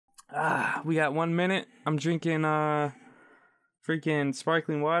We got 1 minute. I'm drinking freaking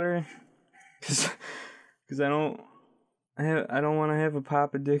sparkling water because I don't want to have a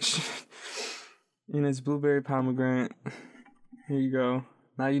pop addiction. And it's blueberry pomegranate. Here you go.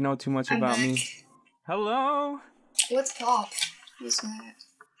 Now you know too much about me. Hello. What's pop? What's that?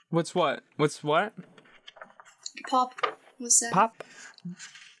 What's what? What's what? Pop. What's that? Pop.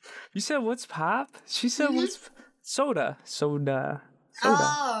 You said what's pop? She said what's soda.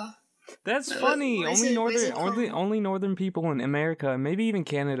 Oh. That's funny. Only northern people in America, maybe even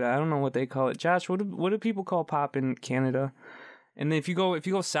Canada. I don't know what they call it. Josh, what do people call pop in Canada? And then if you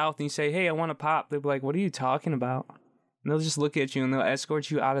go south and you say, "Hey, I want a pop," they'll be like, "What are you talking about?" And they'll just look at you and they'll escort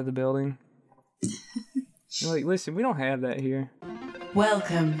you out of the building. You're like, "Listen, we don't have that here."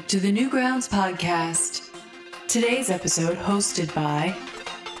 Welcome to the Newgrounds podcast. Today's episode hosted by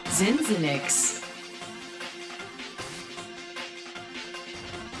Zinzinix.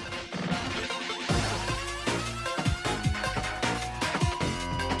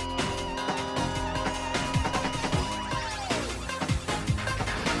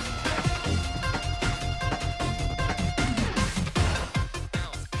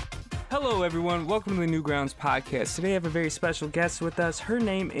 Hello everyone, welcome to the Newgrounds podcast. Today I have a very special guest with us. Her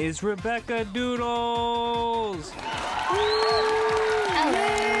name is RebeccaDoodles. Hello.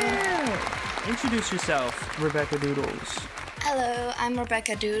 Yeah. Introduce yourself, RebeccaDoodles. Hello, I'm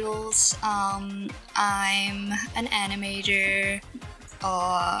RebeccaDoodles. I'm an animator,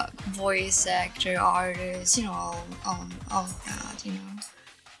 voice actor, artist, all of that,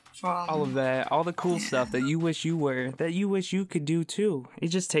 From All of that, all the cool stuff that you wish you were, that you wish you could do too. It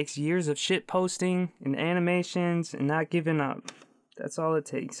just takes years of shit posting and animations and not giving up. That's all it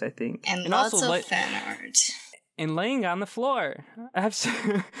takes, I think. And lots also of fan art. And laying on the floor. I've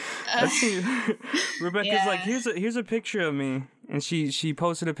seen Rebecca's like, here's a picture of me. And she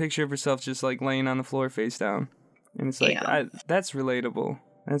posted a picture of herself just like laying on the floor face down. And it's like, that's relatable.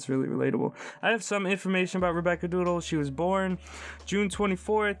 That's really relatable. I have some information about RebeccaDoodles. She was born June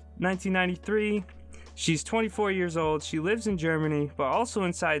 24th, 1993. She's 24 years old. She lives in Germany, but also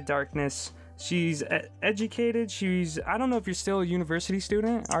inside darkness. She's educated. I don't know if you're still a university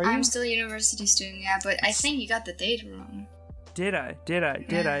student. Are you? I'm still a university student, yeah, but I think you got the date wrong. Did I?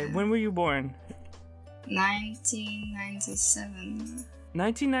 When were you born? 1997.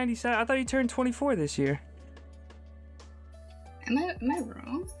 1997? I thought you turned 24 this year. Am I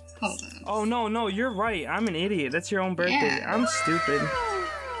wrong? Hold on. Oh, no, you're right. I'm an idiot. That's your own birthday. Yeah. I'm stupid.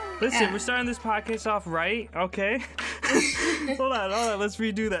 Listen, we're starting this podcast off right, okay? Hold on, let's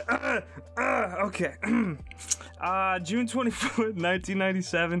redo that. Okay. June 24th,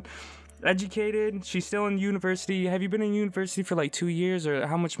 1997. Educated. She's still in university. Have you been in university for like 2 years, or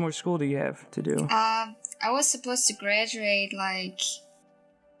how much more school do you have to do? I was supposed to graduate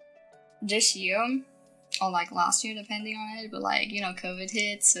this year. Or last year, depending on it, but COVID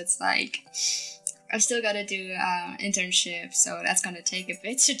hit, so it's I've still got to do internship, so that's gonna take a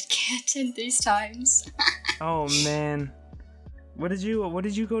bit to get in these times. Oh man, what did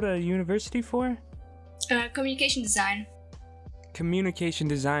you go to university for? Communication design. Communication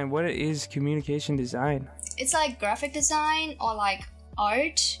design. What is communication design? It's like graphic design or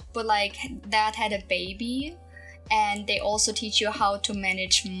art, but that had a baby, and they also teach you how to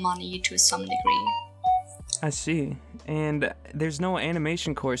manage money to some degree. I see. And there's no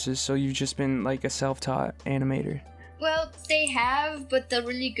animation courses, so you've just been a self-taught animator. Well, they have, but the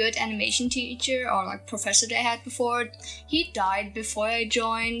really good animation teacher or professor they had before, he died before I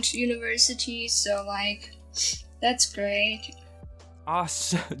joined university, so that's great.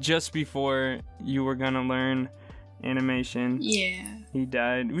 Just before you were gonna learn animation. Yeah. He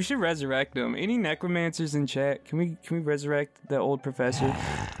died. We should resurrect him. Any necromancers in chat? Can we resurrect the old professor?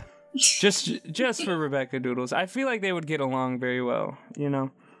 Just for RebeccaDoodles. I feel like they would get along very well,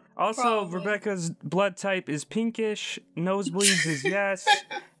 Also, Probably. Rebecca's blood type is pinkish, nosebleeds is yes,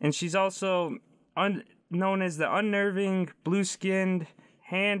 and she's also known as the unnerving, blue-skinned,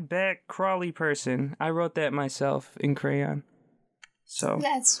 hand-back, crawly person. I wrote that myself in crayon. So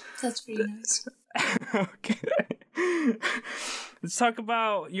That's pretty nice. Okay. Let's talk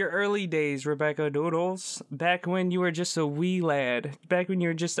about your early days, RebeccaDoodles. Back when you were just a wee lad. Back when you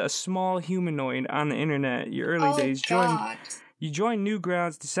were just a small humanoid on the internet. Your early days. God. You joined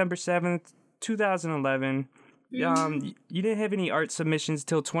Newgrounds December 7th, 2011. You didn't have any art submissions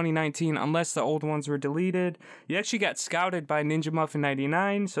till 2019 unless the old ones were deleted. You actually got scouted by Ninja Muffin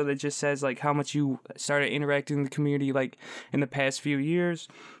 99, so that just says how much you started interacting in the community in the past few years.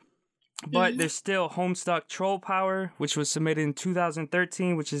 But there's still Homestuck Troll Power, which was submitted in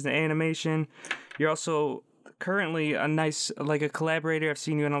 2013, which is the animation. You're also currently a nice, like a collaborator. I've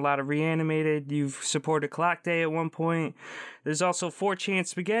seen you in a lot of Reanimated. You've supported Clock Day at one point. There's also 4chan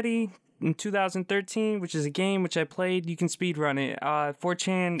Spaghetti in 2013, which is a game which I played. You can speedrun it.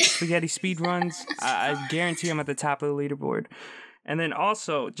 4chan Spaghetti speedruns. I guarantee I'm at the top of the leaderboard. And then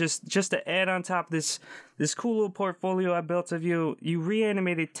also, just to add on top this cool little portfolio I built of you, you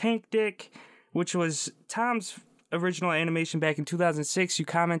reanimated Tank Dick, which was Tom's original animation back in 2006. You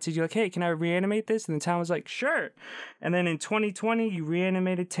commented, you're like, hey, can I reanimate this? And then Tom was like, sure. And then in 2020, you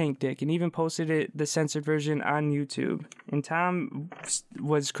reanimated Tank Dick and even posted the censored version on YouTube. And Tom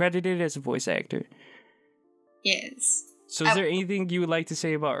was credited as a voice actor. Yes. So is there anything you would like to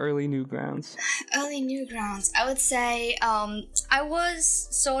say about early Newgrounds? Early Newgrounds. I would say I was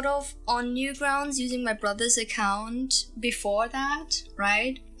sort of on Newgrounds using my brother's account before that,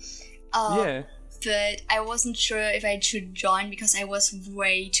 right? Yeah. But I wasn't sure if I should join because I was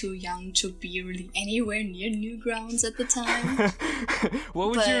way too young to be really anywhere near Newgrounds at the time.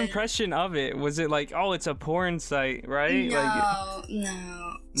 What was your impression of it? Was it like, oh, it's a porn site, right?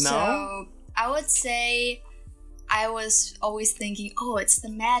 No. So I would say I was always thinking, oh, it's the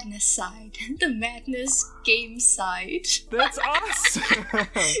madness side, the madness game side. That's awesome.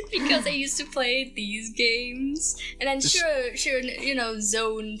 Because I used to play these games, and then sure, you know,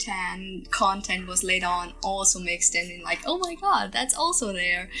 Zone 10 content was later on also mixed in, and like, oh my god, that's also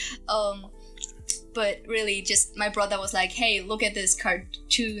there. But really, just my brother was like, hey, look at this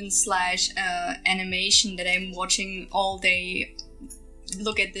cartoon / animation that I'm watching all day.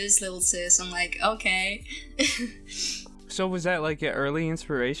 Look at this, little sis. I'm like, okay. So was that like an early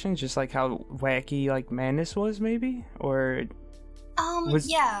inspiration, just like how wacky like madness was, maybe? Or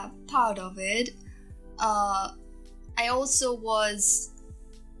yeah, part of it. I also was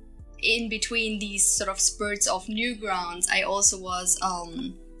in between these sort of spurts of Newgrounds. I also was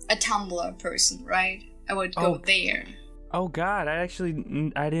a Tumblr person, right? I would go there. Oh god, I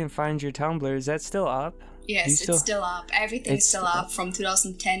didn't find your Tumblr. Is that still up? Yes, it's still up. Everything's still up from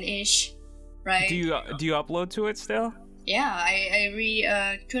 2010-ish, right? Do you upload to it still? Yeah,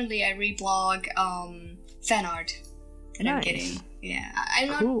 currently I reblog fan art that I'm getting. Yeah,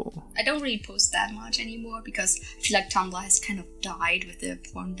 cool. I don't really post that much anymore because I feel like Tumblr has kind of died with the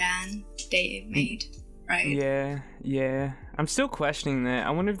porn ban they made, right? Yeah. I'm still questioning that.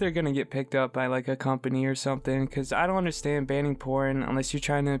 I wonder if they're gonna get picked up by like a company or something, because I don't understand banning porn unless you're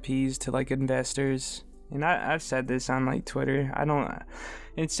trying to appease to like investors. And I've said this on like Twitter. I don't.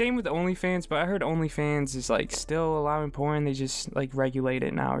 And same with OnlyFans, but I heard OnlyFans is like still allowing porn. They just like regulate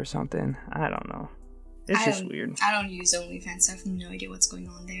it now or something. I don't know. It's just weird. I don't use OnlyFans, so I have no idea what's going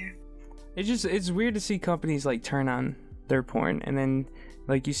on there. It's weird to see companies like turn on their porn and then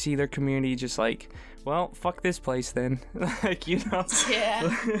like you see their community just like, well, fuck this place then. Like, you know.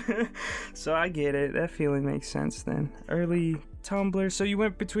 Yeah. So I get it. That feeling makes sense then. Early Tumblr. So you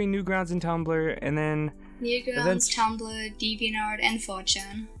went between Newgrounds and Tumblr, and then Newgrounds, Tumblr, DeviantArt, and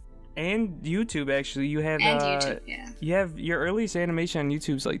 4chan. And YouTube, actually. You have YouTube, yeah. You have your earliest animation on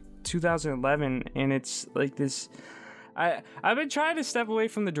YouTube's like 2011, and it's like this. I've been trying to step away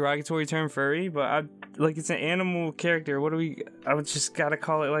from the derogatory term furry, but it's an animal character. I would just gotta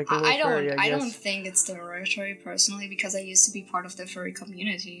call it like a little furry, I guess. I don't think it's derogatory personally, because I used to be part of the furry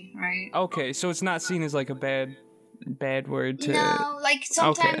community, right? Okay, so it's not seen as like a bad word to... No, like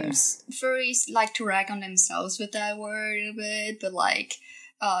sometimes furries like to rag on themselves with that word a bit, but like,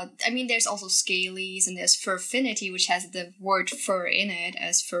 I mean, there's also scalies and there's furfinity, which has the word fur in it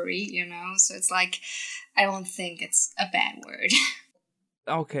as furry, you know? So it's like, I don't think it's a bad word.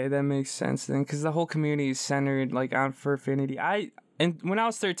 Okay, that makes sense then, because the whole community is centered like on furfinity. And when I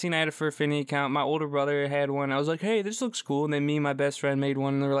was 13, I had a Furfinity account. My older brother had one. I was like, hey, this looks cool. And then me and my best friend made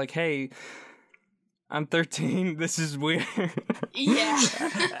one, and they were like, hey, I'm 13. This is weird. Yeah.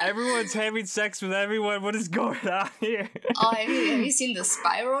 Everyone's having sex with everyone. What is going on here? Oh, have you seen the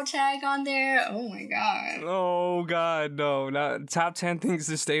spiral tag on there? Oh my god. Oh god, no. Not top 10 things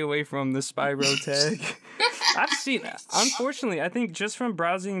to stay away from, the spiral tag. I've seen, unfortunately, I think just from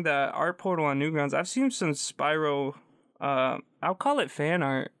browsing the art portal on Newgrounds, I've seen some spiral, I'll call it fan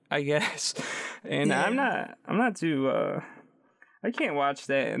art, I guess. And yeah. I'm not too, I can't watch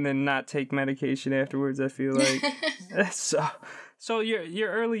that and then not take medication afterwards, I feel like. So your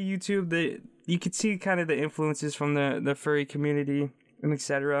early YouTube, you could see kind of the influences from the furry community and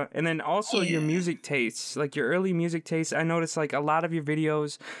etc. And then also your music tastes, like your early music tastes. I noticed like a lot of your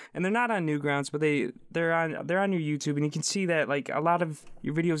videos, and they're not on Newgrounds, but they're on your YouTube, and you can see that like a lot of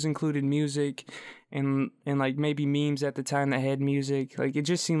your videos included music and like maybe memes at the time that had music. Like it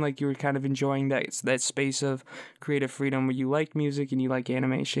just seemed like you were kind of enjoying that space of creative freedom where you like music and you like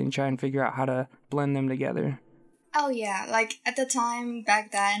animation, try and figure out how to blend them together. Oh yeah, like at the time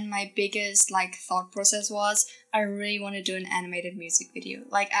back then, my biggest like thought process was I really want to do an animated music video.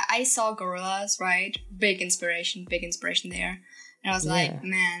 Like I saw Gorillas, right? Big inspiration there, and I was like,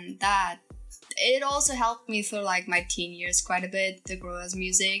 man, that. It also helped me through like my teen years quite a bit. The Gorillas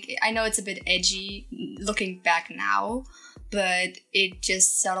music. I know it's a bit edgy looking back now, but it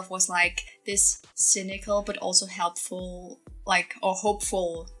just sort of was like this cynical but also helpful, like or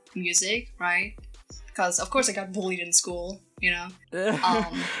hopeful music, right? Because of course I got bullied in school, you know.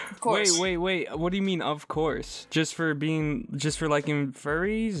 Of course. Wait. What do you mean? Of course, just for liking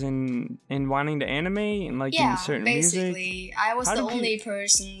furries and wanting to animate and liking certain basically, music. I was the only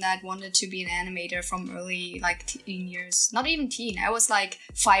person that wanted to be an animator from early like teen years. Not even teen. I was like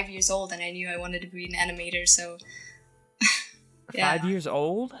 5 years old and I knew I wanted to be an animator. So. 5 years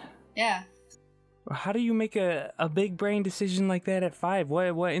old? Yeah. How do you make a big brain decision like that at 5?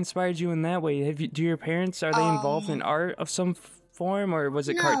 What inspired you in that way? Are your parents, are they involved in art of some form, or was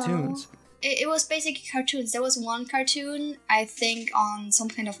it cartoons? It was basically cartoons. There was one cartoon, I think, on some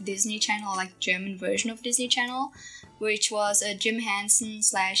kind of Disney Channel, like German version of Disney Channel, which was a Jim Henson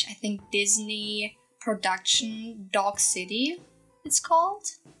 / I think Disney production, Dog City, it's called.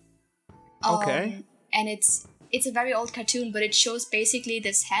 Okay. And it's a very old cartoon, but it shows basically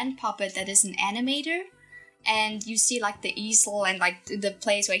this hand puppet that is an animator, and you see like the easel and like the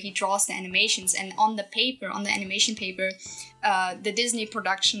place where he draws the animations, and on the animation paper, the Disney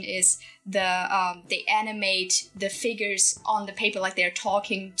production is they animate the figures on the paper like they're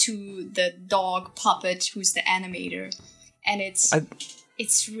talking to the dog puppet who's the animator, and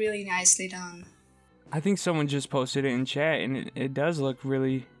it's really nicely done. I think someone just posted it in chat, and it does look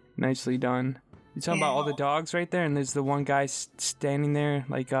really nicely done. You're talking about all the dogs right there, and there's the one guy standing there,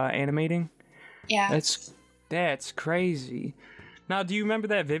 like, animating? Yeah. That's crazy. Now, do you remember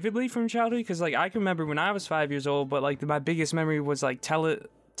that vividly from childhood? Because, like, I can remember when I was 5 years old, but, like, my biggest memory was, like,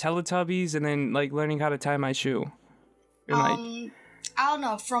 Teletubbies and then, like, learning how to tie my shoe. And, I don't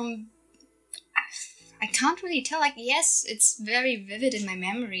know, I can't really tell. Like, yes, it's very vivid in my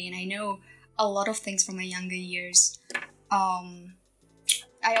memory, and I know a lot of things from my younger years.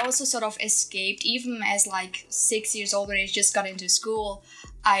 I also sort of escaped, even as like 6 years old when I just got into school.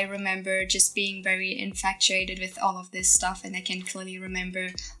 I remember just being very infatuated with all of this stuff, and I can clearly remember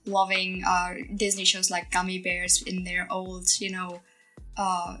loving Disney shows like Gummy Bears in their old,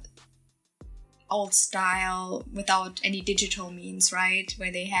 old style without any digital means, right?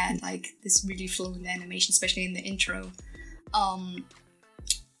 Where they had like this really fluent animation, especially in the intro. I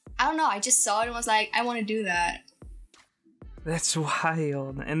don't know, I just saw it and was like, I want to do that. That's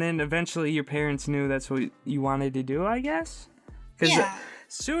wild. And then eventually your parents knew that's what you wanted to do, I guess? Because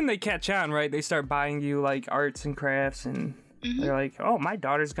soon they catch on, right? They start buying you, like, arts and crafts, and they're like, oh, my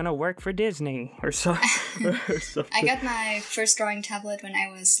daughter's gonna work for Disney, or something. I got my first drawing tablet when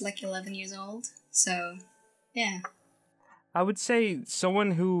I was, like, 11 years old, so, yeah. I would say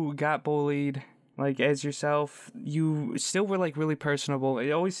someone who got bullied, like, as yourself, you still were, like, really personable. It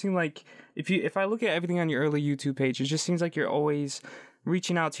always seemed like, if I look at everything on your early YouTube page, it just seems like you're always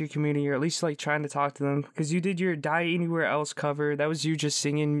reaching out to your community, or at least, like, trying to talk to them. Because you did your Die Anywhere Else cover. That was you just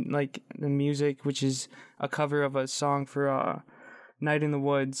singing, like, the music, which is a cover of a song for Night in the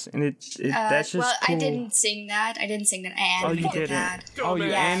Woods. And that's just cool. I didn't sing that. I animated that. Oh,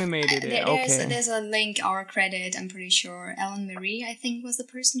 you animated it. Okay. There's a link or credit, I'm pretty sure. Ellen Marie, I think, was the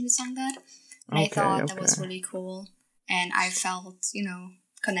person who sung that. And I thought that was really cool. And I felt,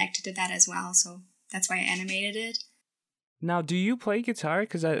 connected to that as well. So that's why I animated it. Now, do you play guitar?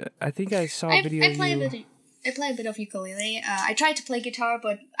 Because I think I saw a video I play a bit of ukulele. I tried to play guitar,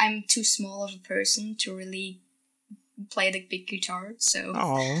 but I'm too small of a person to really play the big guitar. So,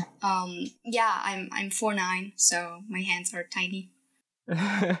 I'm 4'9", so my hands are tiny.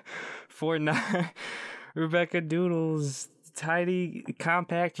 4'9", RebeccaDoodles. Tiny,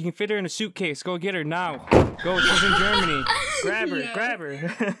 compact. You can fit her in a suitcase. Go get her now. Go. She's in Germany. Grab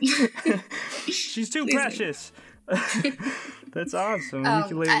her. She's too precious. That's awesome.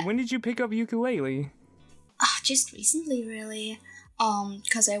 Ukulele. When did you pick up ukulele? Just recently, really.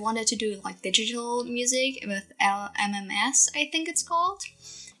 Because I wanted to do like digital music with LMMS, I think it's called.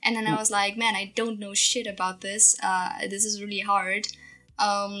 And then I was like, man, I don't know shit about this. This is really hard.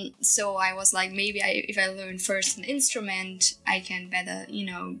 So I was like, maybe if I learn first an instrument, I can better,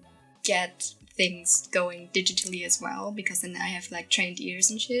 get things going digitally as well, because then I have like trained ears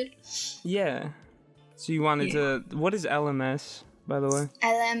and shit. Yeah. So you wanted to... What is LMS, by the way?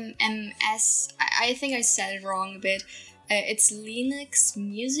 LMMS, I think I said it wrong a bit. It's Linux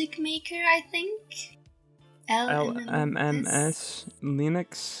Music Maker, I think. LMMS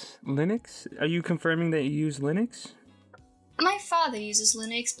Linux. Are you confirming that you use Linux? My father uses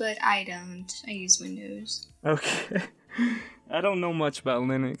Linux, but I don't. I use Windows. Okay. I don't know much about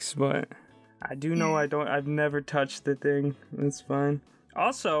Linux, but I do know I've never touched the thing. That's fine.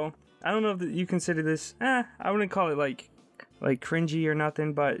 Also, I don't know if you consider this, I wouldn't call it like cringy or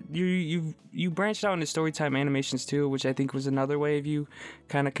nothing, but you branched out into storytime animations too, which I think was another way of you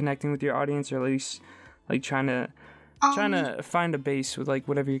kind of connecting with your audience, or at least like trying to find a base with like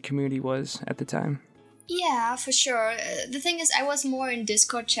whatever your community was at the time. Yeah, for sure. The thing is, I was more in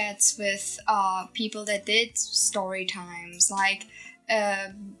Discord chats with people that did story times. Like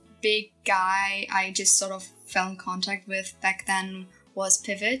a big guy I just sort of fell in contact with back then was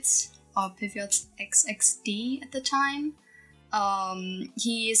Pivots, or Pivots XXD at the time.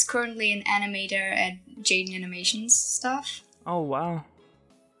 He is currently an animator at Jaden Animations stuff. Oh wow!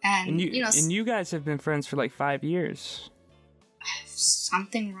 And you guys have been friends for like 5 years.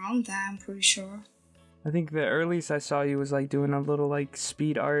 Something wrong there, I'm pretty sure. I think the earliest I saw you was like doing a little like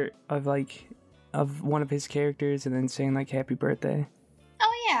speed art of one of his characters and then saying like happy birthday.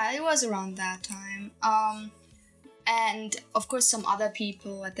 Oh yeah, it was around that time. And of course some other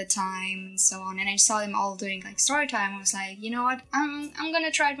people at the time and so on, and I saw them all doing like story time. I was like, you know what, I'm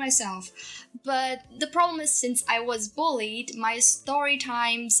gonna try it myself. But the problem is, since I was bullied, my story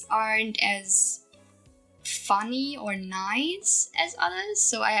times aren't as funny or nice as others.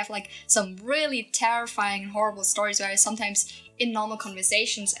 So I have like some really terrifying and horrible stories where I sometimes in normal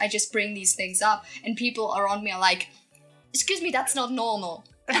conversations I just bring these things up and people around me are like, excuse me, that's not normal.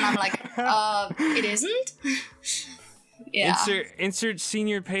 And I'm like, it isn't? Yeah. Insert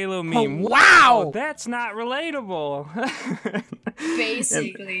senior Palo meme. Oh, wow! That's not relatable.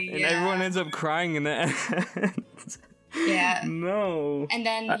 Basically, and everyone ends up crying in the end. Yeah. No. And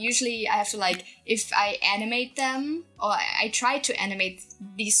then usually I have to like, if I animate them, or I try to animate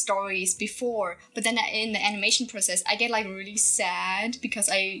these stories before, but then in the animation process I get like really sad because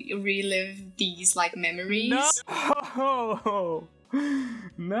I relive these like memories. No!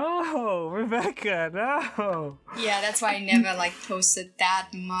 No, Rebecca, no. Yeah, that's why I never like posted that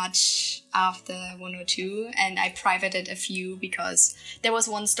much after 102, and I privated a few because there was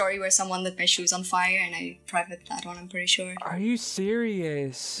one story where someone lit my shoes on fire and I privated that one, I'm pretty sure. Are you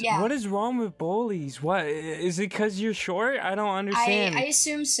serious? Yeah. What is wrong with bullies? What, is it because you're short? I don't understand. I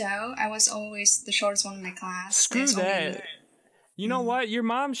assume so. I was always the shortest one in my class. Screw that. You know what? Your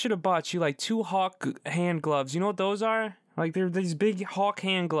mom should have bought you like 2 hawk hand gloves. You know what those are? Like, they're these big hawk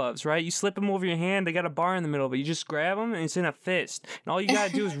hand gloves, right? You slip them over your hand, they got a bar in the middle of it. You just grab them, and it's in a fist. And all you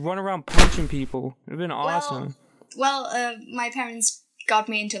gotta do is run around punching people. It would have been awesome. Well, my parents got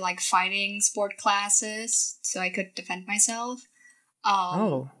me into, like, fighting sport classes, so I could defend myself.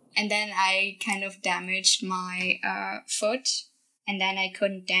 And then I kind of damaged my foot, and then I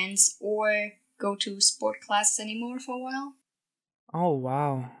couldn't dance or go to sport classes anymore for a while. Oh,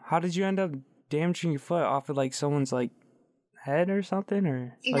 wow. How did you end up damaging your foot? Off of, like, someone's, like, head or something,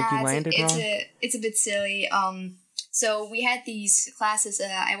 or like you landed wrong? It's a bit silly. So we had these classes.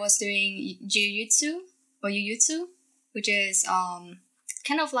 I was doing jujutsu, which is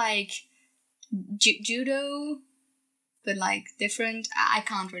kind of like judo, but like different. I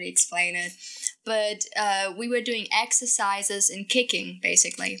can't really explain it, but we were doing exercises in kicking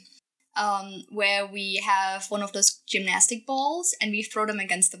basically. Where we have one of those gymnastic balls and we throw them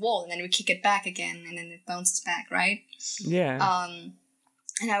against the wall and then we kick it back again and then it bounces back, right? Yeah.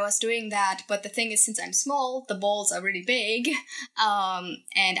 And I was doing that, but the thing is, since I'm small, the balls are really big, and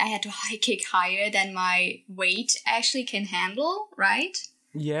I had to kick higher than my weight actually can handle, right?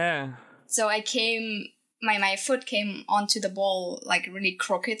 Yeah. So my foot came onto the ball like really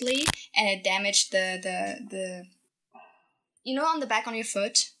crookedly, and it damaged the you know, on the back on your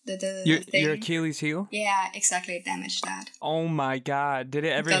foot, the thing. Your Achilles heel? Yeah, exactly. It damaged that. Oh my god! Did it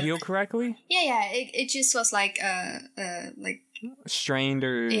ever heal correctly? Yeah. It just was like strained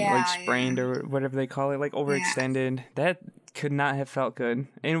or like sprained or whatever they call it, like overextended. Yeah. That could not have felt good.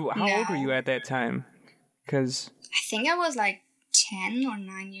 And how old were you at that time? Because I think I was like 10 or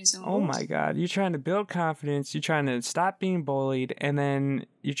 9 years old. Oh my god, you're trying to build confidence, you're trying to stop being bullied, and then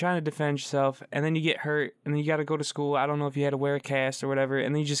you're trying to defend yourself, and then you get hurt, and then you gotta go to school. I don't know if you had to wear a cast or whatever,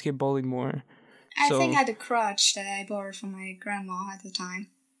 and then you just get bullied more. I think I had a crutch that I borrowed from my grandma at the time.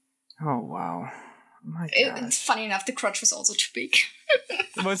 Oh wow. My God. It's funny enough, the crutch was also too big.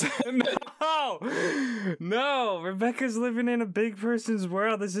 No, Rebecca's living in a big person's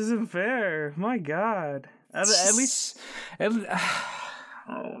world. This isn't fair. My God. At least, oh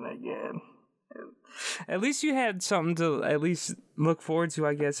my God. at least you had something to at least look forward to,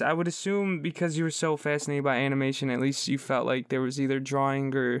 I guess. I would assume because you were so fascinated by animation, at least you felt like there was either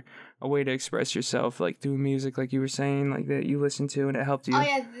drawing or a way to express yourself, like through music, like you were saying, like that you listened to and it helped you. Oh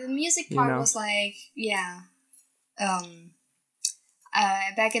yeah, the music part was like, yeah.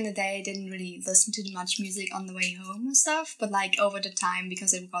 Back in the day, I didn't really listen to much music on the way home and stuff, but like over the time,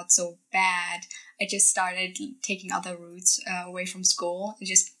 because it got so bad, I just started taking other routes away from school and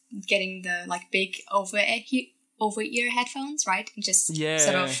just getting the like big over-ear headphones, right? And just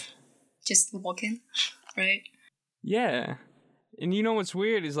sort of just walking, right? Yeah. And you know what's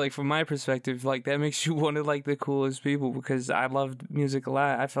weird is, like, from my perspective, like, that makes you one of, like, the coolest people because I loved music a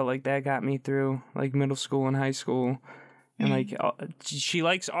lot. I felt like that got me through, like, middle school and high school. And, like, she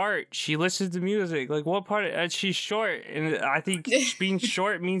likes art. She listens to music. Like, what part? She's short. And I think being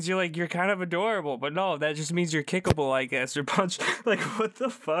short means you're kind of adorable. But no, that just means you're kickable, I guess, or punch. Like, what the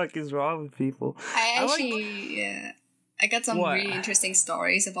fuck is wrong with people? I got some really interesting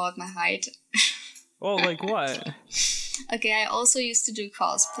stories about my height. Oh, like what? Okay, I also used to do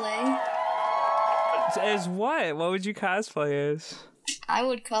cosplay. As what? What would you cosplay as? I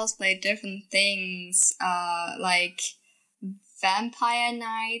would cosplay different things, like Vampire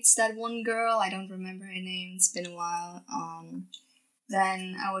Nights, that one girl, I don't remember her name, it's been a while.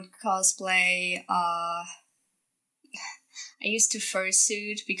 Then I would cosplay, I used to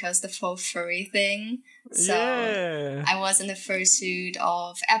fursuit because the whole furry thing. So I was in the fursuit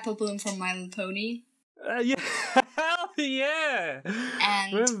of Apple Bloom from My Little Pony. Yeah, hell yeah!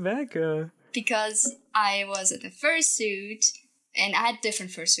 And Rebecca. Because I was at the fursuit, and I had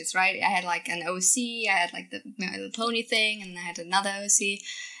different fursuits, right? I had like an OC, I had like the My Little Pony thing, and I had another OC.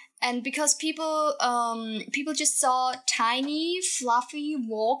 And because people just saw tiny, fluffy,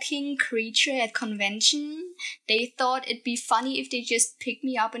 walking creature at convention, they thought it'd be funny if they just pick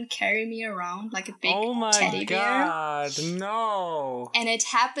me up and carry me around like a big teddy bear. Oh my god, no! And it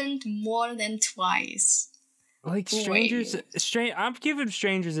happened more than twice. Like, strangers, I'm giving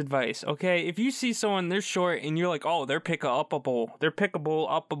strangers advice, okay? If you see someone, they're short, and you're like, oh, they're pickable,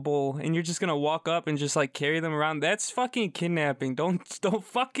 and you're just gonna walk up and just, like, carry them around, that's fucking kidnapping. Don't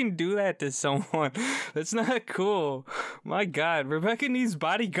fucking do that to someone. That's not cool. My god, Rebecca needs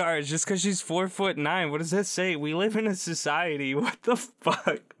bodyguards just because she's 4'9". What does that say? We live in a society. What the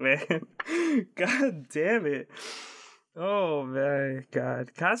fuck, man? God damn it. Oh my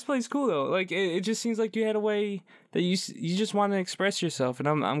god, cosplay's cool though. Like it just seems like you had a way that you just want to express yourself, and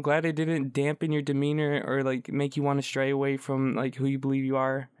I'm glad it didn't dampen your demeanor or like make you want to stray away from like who you believe you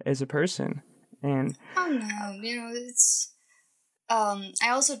are as a person. And oh no, it's I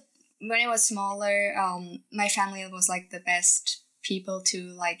also, when I was smaller, my family was like the best people to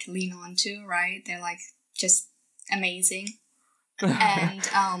like lean on to, right? They're like just amazing,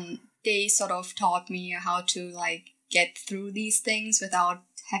 and they sort of taught me how to like get through these things without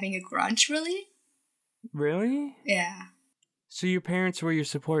having a grudge, really. Really? Yeah. So your parents were your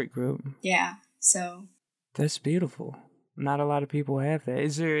support group? Yeah, so. That's beautiful. Not a lot of people have that.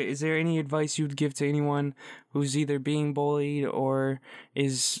 Is there any advice you'd give to anyone who's either being bullied or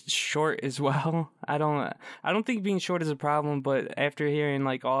is short as well? I don't think being short is a problem, but after hearing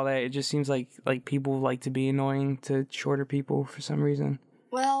like all that, it just seems like people like to be annoying to shorter people for some reason.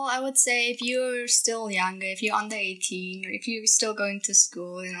 Well, I would say if you're still younger, if you're under 18, or if you're still going to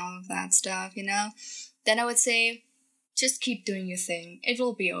school and all of that stuff, then I would say just keep doing your thing. It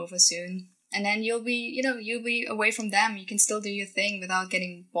will be over soon. And then you'll be away from them. You can still do your thing without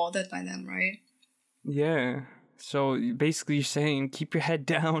getting bothered by them, right? Yeah. So basically you're saying keep your head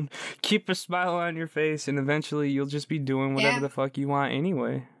down, keep a smile on your face, and eventually you'll just be doing whatever the fuck you want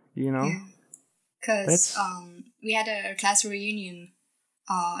anyway, Yeah. Because we had a class reunion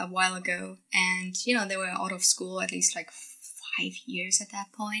a while ago, and they were out of school at least like 5 years at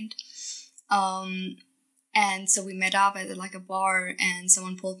that point, and so we met up at like a bar, and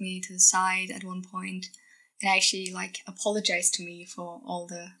someone pulled me to the side at one point and actually like apologized to me for all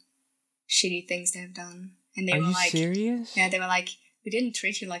the shitty things they've done. And they were like, serious? Yeah, they were like, we didn't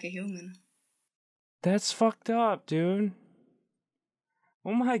treat you like a human. That's fucked up, dude.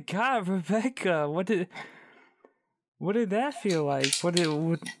 Oh my god, Rebecca, what did that feel like?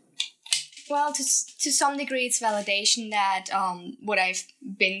 Well, to some degree, it's validation that what I've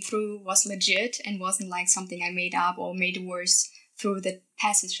been through was legit and wasn't like something I made up or made worse through the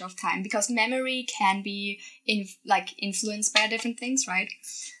passage of time. Because memory can be influenced by different things, right?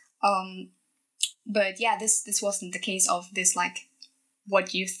 But yeah, this wasn't the case of this like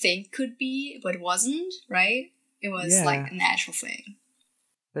what you think could be, but it wasn't, right? It was like a natural thing.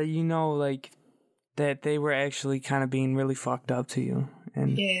 That like that they were actually kind of being really fucked up to you.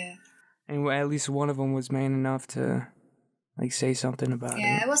 And And at least one of them was man enough to, like, say something about it.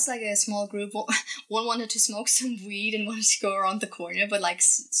 Yeah, it was like a small group. One wanted to smoke some weed and wanted to go around the corner, but like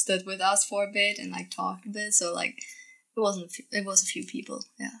stood with us for a bit and like talked a bit. So like, it was a few people.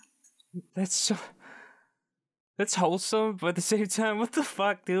 Yeah. That's wholesome, but at the same time, what the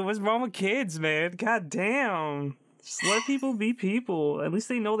fuck, dude? What's wrong with kids, man? God damn. Just let people be people. At least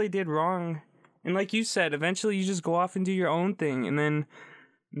they know they did wrong. And like you said, eventually you just go off and do your own thing, and then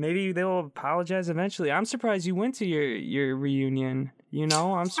maybe they'll apologize eventually. I'm surprised you went to your reunion, you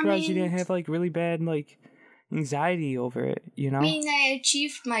know? I'm surprised you didn't have, like, really bad, like, anxiety over it, you know? I mean, I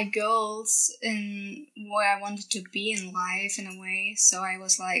achieved my goals in where I wanted to be in life, in a way. So I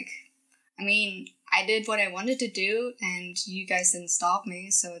was like, I mean, I did what I wanted to do, and you guys didn't stop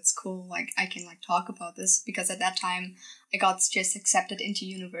me, so it's cool. Like, I can, like, talk about this, because at that time, I got just accepted into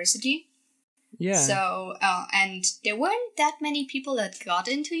university. Yeah. So, and there weren't that many people that got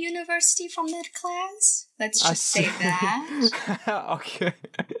into university from that class. Let's just say that. Okay.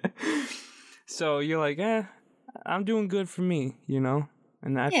 So you're like, I'm doing good for me, you know?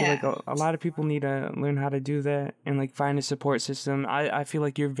 And I feel like a lot of people need to learn how to do that and, like, find a support system. I feel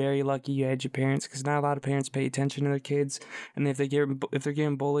like you're very lucky you had your parents, because not a lot of parents pay attention to their kids. And if they're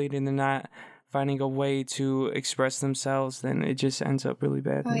getting bullied and they're not finding a way to express themselves, then it just ends up really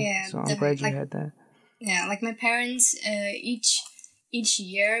badly. Oh, yeah, so I'm glad you had that. Yeah, like my parents, each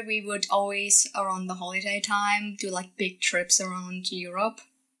year we would always, around the holiday time, do like big trips around Europe,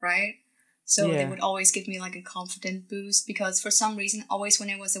 right? So they would always give me like a confident boost, because for some reason, always when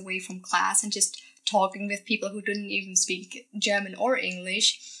I was away from class and just talking with people who didn't even speak German or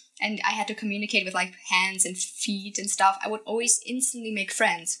English, and I had to communicate with like hands and feet and stuff, I would always instantly make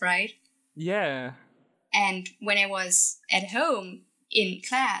friends, right? Yeah. And when I was at home in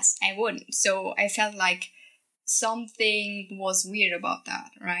class, I wouldn't. So I felt like something was weird about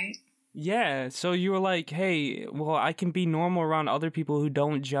that, right? Yeah, so you were like, hey, well, I can be normal around other people who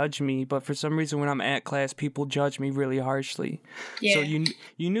don't judge me, but for some reason when I'm at class, people judge me really harshly. Yeah. So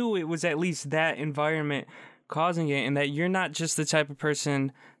you knew it was at least that environment causing it, and that you're not just the type of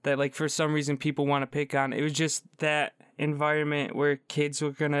person that, like, for some reason people want to pick on. It was just that environment where kids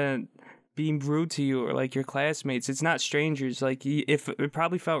were gonna be rude to you, or like your classmates. It's not strangers. Like, if it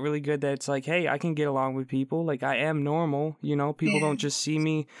probably felt really good that it's like, hey, I can get along with people. Like, I am normal, you know? People don't just see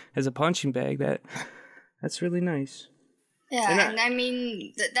me as a punching bag. That's really nice. Yeah, and I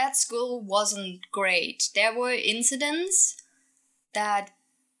mean, that school wasn't great. There were incidents that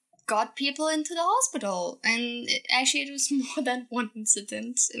got people into the hospital, and it was more than one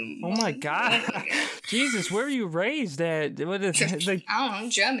incident. Oh my god. Jesus, where were you raised at? What is like, I don't know,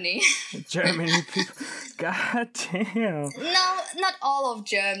 Germany. Germany people. God damn. No, not all of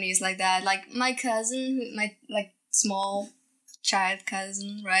Germany is like that. Like, my cousin, my like small child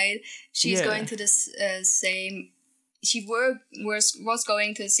cousin, right? She's going to this same. She was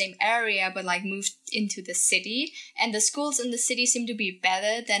going to the same area, but like moved into the city, and the schools in the city seem to be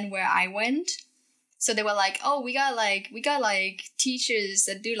better than where I went. So they were like, "Oh, we got teachers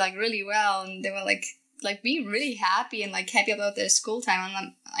that do like really well," and they were like being really happy and like happy about their school time.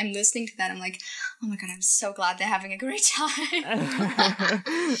 And I'm listening to that. I'm like, oh my god, I'm so glad they're having a great time.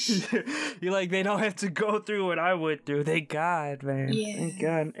 You're like, they don't have to go through what I went through. Thank God, man. Yeah. Thank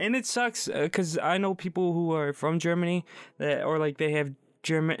God. And it sucks because I know people who are from Germany or like they have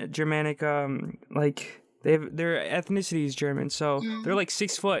Germanic like their ethnicity is German, so they're like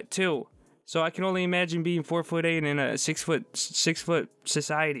 6 foot too. So I can only imagine being 4'8" in a 6 foot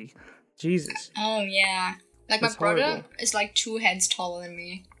society. Jesus. Oh, yeah. Like, that's my brother horrible. Is like 2 heads taller than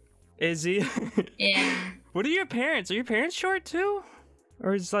me. Is he? Yeah. What are your parents? Are your parents short too?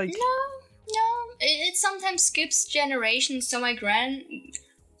 Or is like... No. It sometimes skips generations. So my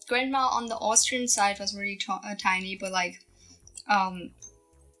grandma on the Austrian side was really tiny, but like... Oh,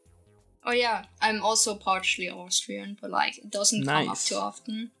 yeah. I'm also partially Austrian, but like, it doesn't come up too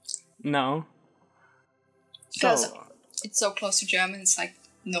often. No. Because it's so close to German, it's like,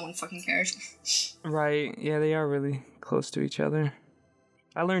 no one fucking cares. Right. Yeah, they are really close to each other.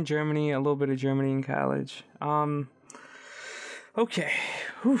 I learned a little bit of Germany in college. Okay.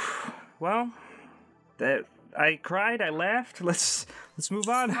 Whew. Well, I cried, I laughed. Let's move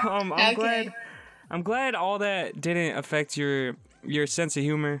on. I'm glad all that didn't affect your sense of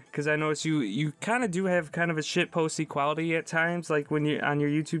humor, because I noticed you kind of do have kind of a shitposty quality at times, like when you're on your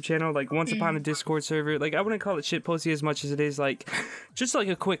YouTube channel, like Once Upon a Discord server. Like, I wouldn't call it shitposty as much as it is like just like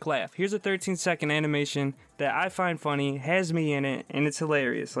a quick laugh. Here's a 13-second animation that I find funny, has me in it, and it's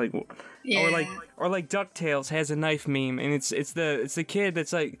hilarious. Like, or like DuckTales has a knife meme, and it's the kid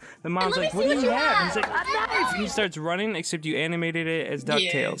that's like, the mom's like, what do you have? And he's like, a knife. And he starts running, except you animated it as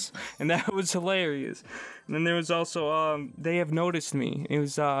DuckTales, and that was hilarious. And then there was also They Have Noticed Me. It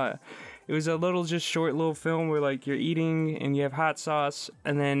was a little just short little film where like you're eating and you have hot sauce,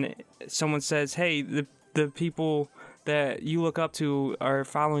 and then someone says, hey, the people that you look up to are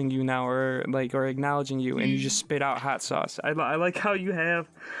following you now, or acknowledging you, and you just spit out hot sauce. I like how you have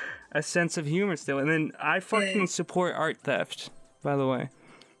a sense of humor still. And then I fucking support art theft, by the way.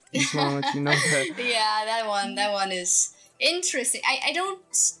 I just want to let you know that. Yeah, that one is interesting. I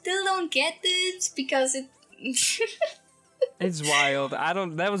still don't get this because it It's wild.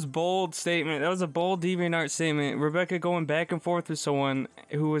 That was a bold statement. That was a bold DeviantArt statement. Rebecca going back and forth with someone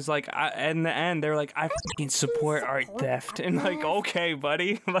who was like, in the end, they're like, I fucking support art theft. And like, okay,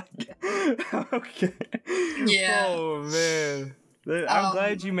 buddy. Like, okay. Yeah. Oh, man. I'm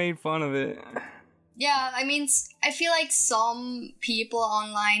glad you made fun of it. Yeah, I mean, I feel like some people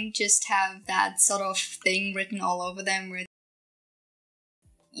online just have that sort of thing written all over them where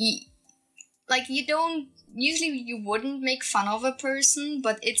usually you wouldn't make fun of a person,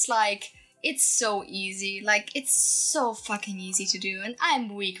 but it's like, it's so easy. Like, it's so fucking easy to do, and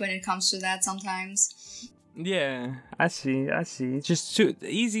I'm weak when it comes to that sometimes. Yeah, I see. Just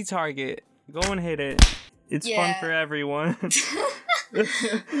easy target. Go and hit it. It's fun for everyone.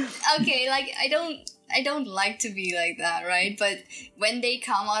 Okay, like, I don't like to be like that, right? But when they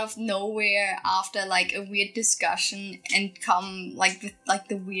come out of nowhere after like a weird discussion and come like with like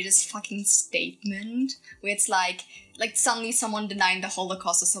the weirdest fucking statement, where it's like suddenly someone denying the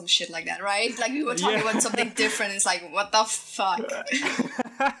Holocaust or some shit like that, right? Like we were talking about something different. It's like, what the fuck?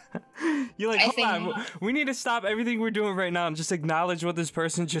 You're like, hold on, we need to stop everything we're doing right now and just acknowledge what this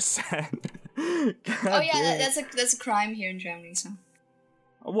person just said. That's a crime here in Germany, so.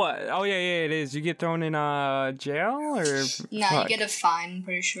 What? Oh, yeah, it is. You get thrown in jail, or? No, you get a fine, I'm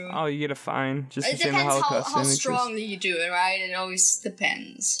pretty sure. Oh, you get a fine. Just it depends how strongly you do it, right? It always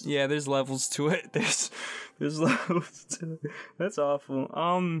depends. Yeah, there's levels to it. There's levels to it. That's awful.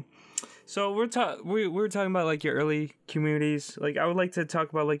 So we were talking about like your early communities. Like, I would like to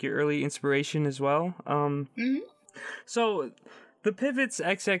talk about like your early inspiration as well. So the Pivots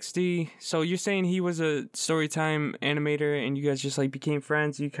XXD, so you're saying he was a storytime animator and you guys just like became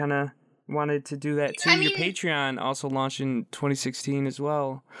friends. You kind of wanted to do that too. Your Patreon also launched in 2016 as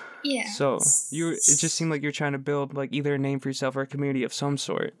well. Yeah. So it just seemed like you're trying to build like either a name for yourself or a community of some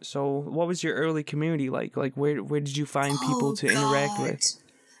sort. So what was your early community like? Like where did you find people to interact with?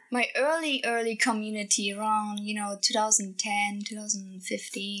 My early community around, 2010,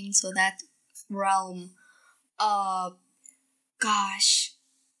 2015, so that realm. Gosh,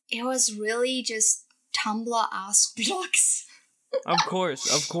 it was really just Tumblr ask blogs. Of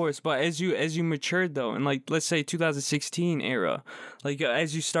course. But as you matured though, and like let's say 2016 era, like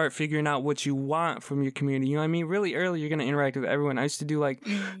as you start figuring out what you want from your community, you know what I mean? Really early, you're gonna interact with everyone. I used to do like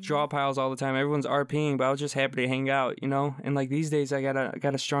draw piles all the time. Everyone's RPing, but I was just happy to hang out, And like these days, I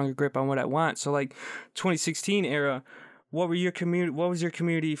got a stronger grip on what I want. So like 2016 era. What was your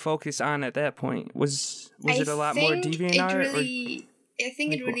community focus on at that point? Was it a lot more DeviantArt? I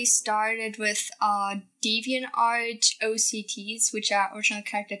think it really started with DeviantArt OCTs, which are original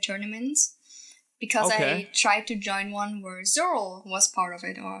character tournaments, because I tried to join one where Zorro was part of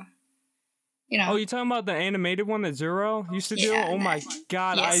it, or Oh, you're talking about the animated one that Zero used to do? Oh my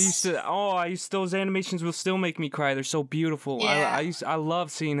god, yes. I used those animations will still make me cry. They're so beautiful. Yeah. I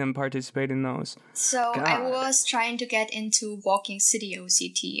love seeing him participate in those. So I was trying to get into Walking City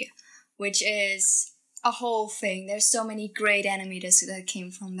OCT, which is a whole thing. There's so many great animators that came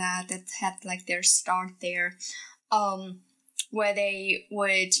from that had like their start there. Where they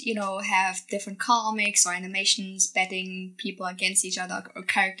would, have different comics or animations betting people against each other or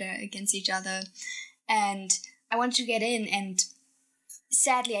character against each other. And I wanted to get in, and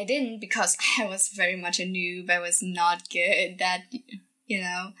sadly I didn't because I was very much a noob. I was not good at,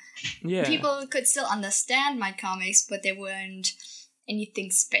 Yeah. People could still understand my comics, but they weren't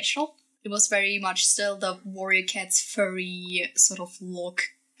anything special. It was very much still the Warrior Cats furry sort of look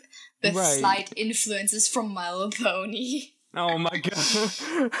with slight influences from My Little Pony. Oh my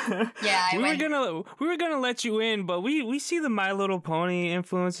god! Yeah, we were gonna let you in, but we see the My Little Pony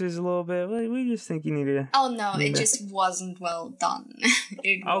influences a little bit. We just think you need to. Oh no, it just wasn't well done.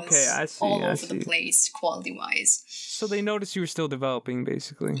 It was I see. All over the place, quality wise. So they noticed you were still developing,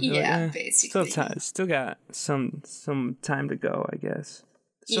 basically. Yeah, basically. Still got some time to go, I guess.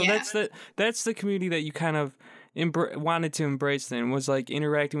 So that's the community that you kind of wanted to embrace then was like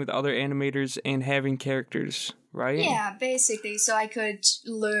interacting with other animators and having characters, right? Yeah, basically, so I could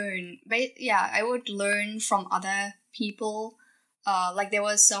learn. I would learn from other people. Like there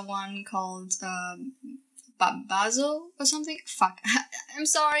was someone called Basil or something. Fuck, I'm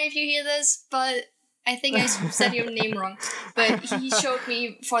sorry if you hear this, but I think I said your name wrong. But he showed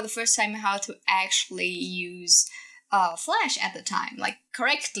me for the first time how to actually use Flash at the time, like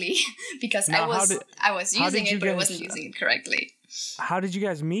correctly, because Now, I was using it, but I guys- wasn't using it correctly. How did you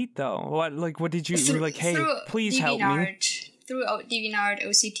guys meet though? What did you were like? Hey, please help me. Through DeviantArt,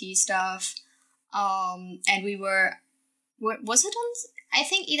 OCT stuff, and we were. Was it on? I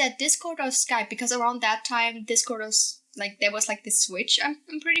think either Discord or Skype, because around that time Discord was like there was like this switch. I'm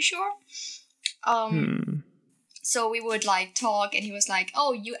pretty sure. So we would like talk, and he was like,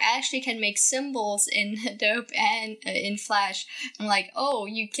 "Oh, you actually can make symbols in Adobe and in Flash." I'm like, "Oh,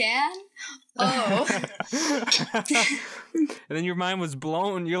 you can? Oh." And then your mind was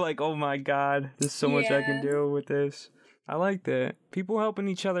blown. You're like, "Oh my god, there's so much I can do with this." I like that. People helping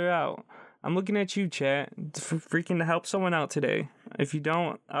each other out. I'm looking at you, chat. Freaking to help someone out today. If you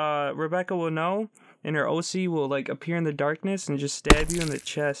don't, Rebecca will know, and her OC will like appear in the darkness and just stab you in the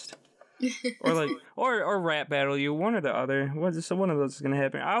chest. Or like, or rap battle you, one or the other. One of those is gonna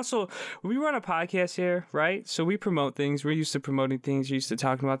happen. We run a podcast here, right? So we promote things. We're used to promoting things. We're used to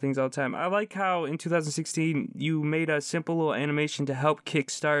talking about things all the time. I like how in 2016 you made a simple little animation to help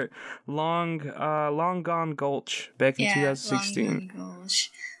kickstart Long Gone Gulch back in 2016. Long Gone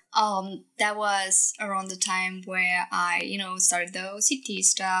Gulch. That was around the time where I, started the OCT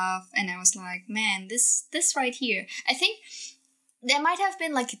stuff, and I was like, man, this right here. I think there might have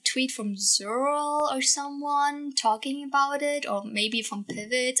been like a tweet from Zurl or someone talking about it, or maybe from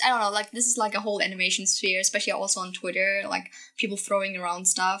Pivot. I don't know, like this is like a whole animation sphere, especially also on Twitter, like people throwing around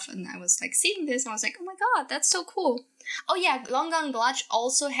stuff, and I was like seeing this, and I was like, oh my god, that's so cool. Oh yeah, Long Gone Gulch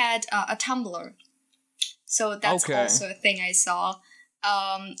also had a Tumblr. So that's also a thing I saw.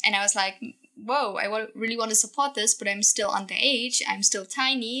 And I was like, whoa, really want to support this, but I'm still underage, I'm still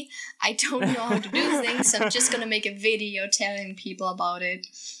tiny, I don't know how to do things, so I'm just gonna make a video telling people about it.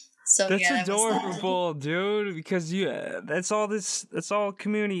 So that's that adorable, dude, because that's all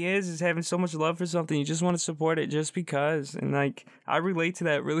community is having so much love for something. You just want to support it just because, and like, I relate to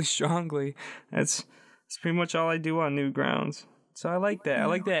that really strongly. That's pretty much all I do on Newgrounds. So I like that. I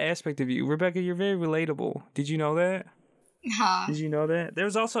like that aspect of you. Rebecca, you're very relatable. Did you know that? Huh. Did you know that? There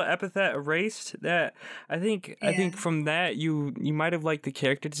was also Epithet Erased that I think from that you might have liked the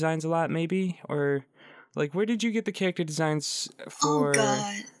character designs a lot, maybe, or like where did you get the character designs for? Oh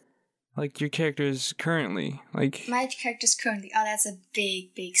god. Like your characters currently, like my characters currently. Oh, that's a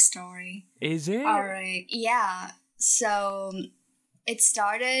big story. Is it? All right. Yeah. So it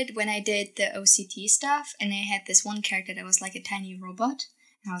started when I did the OCT stuff, and I had this one character that was like a tiny robot,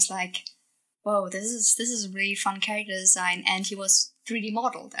 and I was like, whoa, this is a really fun character design, and he was 3D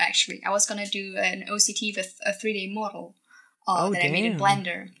modeled, actually. I was gonna do an OCT with a 3D model that I made in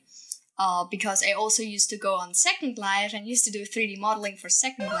Blender. Because I also used to go on Second Life and used to do 3D modeling for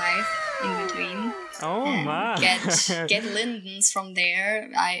Second Life in between. Oh my! Get lindens from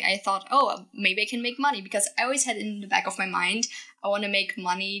there. I thought, oh, maybe I can make money, because I always had in the back of my mind, I want to make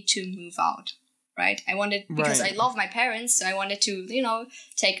money to move out. Right? Because I love my parents, so I wanted to,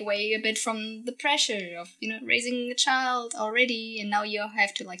 take away a bit from the pressure of, raising a child already, and now you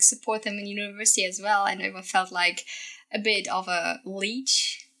have to, like, support them in university as well. I never felt like a bit of a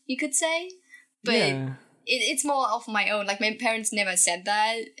leech, you could say. But it's more of my own. Like, my parents never said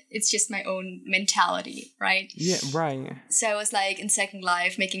that. It's just my own mentality, right? Yeah, right. So I was, like, in Second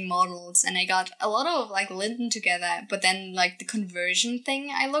Life making models, and I got a lot of, like, linden together, but then, like, the conversion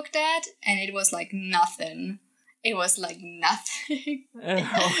thing I looked at, and it was, like, nothing. It was, like, nothing.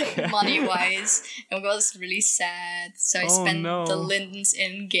 Money-wise. It was really sad. So I spent the lindens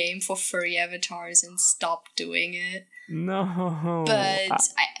in-game for furry avatars and stopped doing it. No. But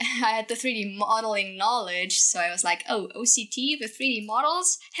I had the 3D modeling knowledge, so I was like, oh, OCT with 3D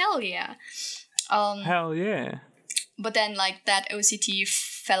models? Hell yeah. Hell yeah. But then, like, that OCT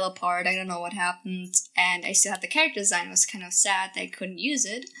fell apart. I don't know what happened. And I still had the character design. I was kind of sad that I couldn't use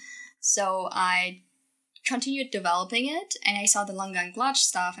it. So I continued developing it, and I saw the Long Gone Gulch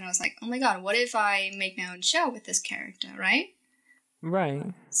stuff, and I was like, oh my god, what if I make my own show with this character, right?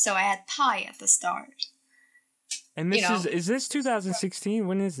 Right. So I had Pi at the start. And this is this 2016?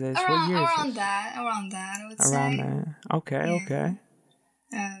 When is this? What year is around this? Around that, I would say. Around that. Okay.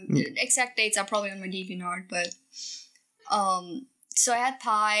 The exact dates are probably on my DeviantArt, but so I had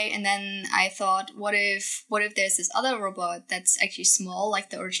Pi, and then I thought, what if there's this other robot that's actually small, like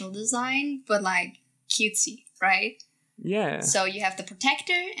the original design, but like cutesy, right? Yeah. So you have the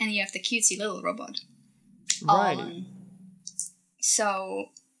protector and you have the cutesy little robot. Right. So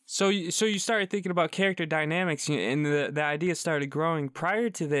you started thinking about character dynamics, and the idea started growing. Prior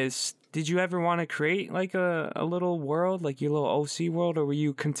to this, did you ever want to create like a little world, like your little OC world, or were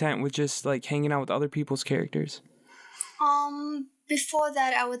you content with just like hanging out with other people's characters? Before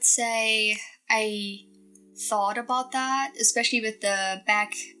that, I would say I thought about that, especially with the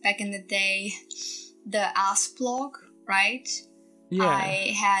back in the day, the Ask blog, right? Yeah.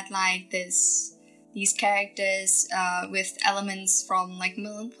 I had like these characters with elements from like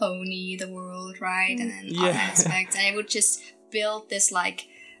Mill and Pony, the world, right? And then other aspects. And I would just build this like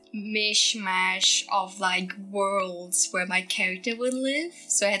mishmash of like worlds where my character would live.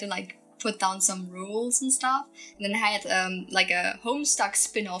 So I had to like put down some rules and stuff. And then I had like a Homestuck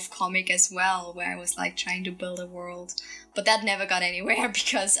spin-off comic as well, where I was like trying to build a world. But that never got anywhere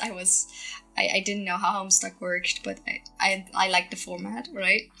because I didn't know how Homestuck worked, but I like the format,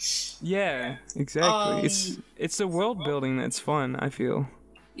 right? Yeah, exactly. It's the world building that's fun, I feel.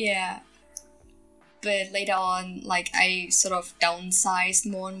 Yeah. But later on, like, I sort of downsized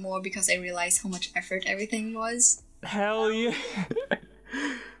more and more because I realized how much effort everything was. Hell yeah.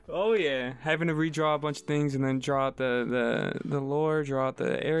 Oh yeah, having to redraw a bunch of things and then draw out the lore, draw out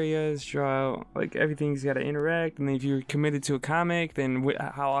the areas, draw out like everything's got to interact. And then if you're committed to a comic, then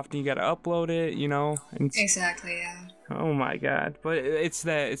how often you got to upload it, you know? Exactly, yeah. Oh my god! But it's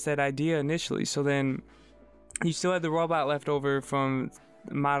that idea initially. So then you still had the robot left over from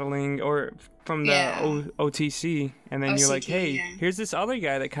modeling or from the OTC, and then you're like, hey, here's this other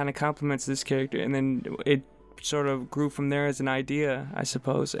guy that kind of complements this character, and then it sort of grew from there as an idea, I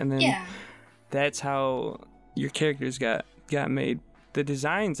suppose, and then that's how your characters got made. The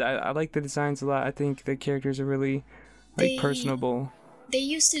designs, I like the designs a lot. I think the characters are really personable. They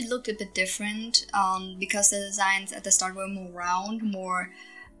used to look a bit different because the designs at the start were more round, more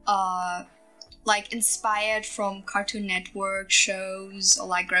like inspired from Cartoon Network shows or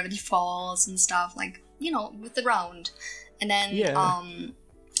like Gravity Falls and stuff, like, you know, with the round. And then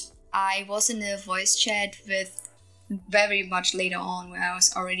I was in a voice chat with very much later on, where I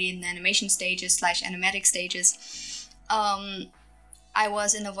was already in the animation stages / animatic stages. I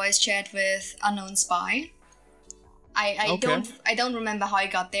was in a voice chat with Unknown Spy. I don't remember how I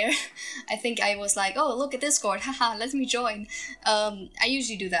got there. I think I was like, oh, look at Discord, haha, let me join. I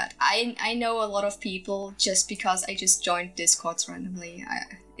usually do that. I know a lot of people just because I just joined Discords randomly.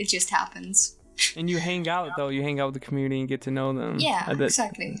 It just happens. And you hang out though. You hang out with the community and get to know them. Yeah,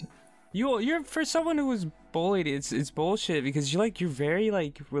 exactly. You're for someone who was bullied. It's bullshit because you're very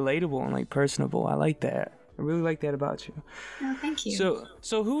like relatable and like personable. I like that. I really like that about you. Oh, thank you.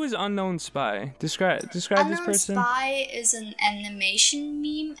 So who is Unknown Spy? Describe this person. Unknown Spy is an animation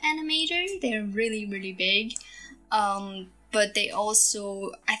meme animator. They're really, really big. But they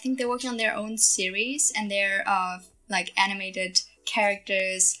also, I think they're working on their own series, and their like animated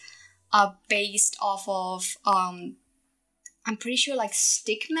characters are based off of I'm pretty sure like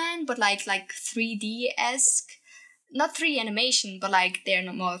Stickman, but like 3D-esque. Not 3D animation, but like they're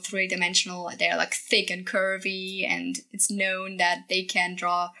not more 3-dimensional. They're like thick and curvy, and it's known that they can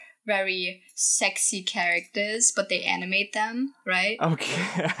draw very sexy characters, but they animate them, right?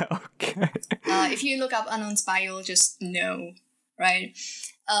 Okay. If you look up Unknown Spy, you'll just know, right?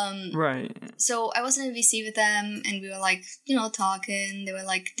 Right. So I was in a VC with them, and we were like, you know, talking. They were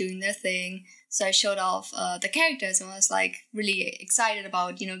like doing their thing. So I showed off the characters, and I was like really excited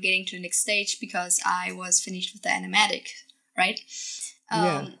about, you know, getting to the next stage because I was finished with the animatic, right?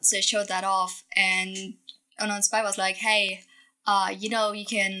 So I showed that off, and Unknown Spy was like, hey, you know, you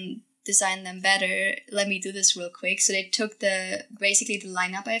can design them better. Let me do this real quick. So they took basically the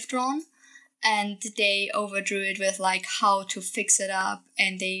lineup I've drawn, and they overdrew it with like how to fix it up,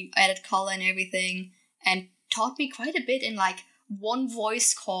 and they added color and everything, and taught me quite a bit in like one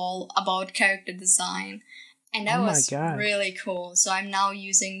voice call about character design, and that was really cool. So I'm now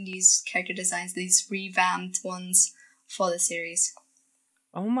using these character designs, these revamped ones, for the series.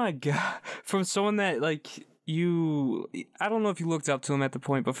 Oh my god. From someone that like I don't know if you looked up to him at the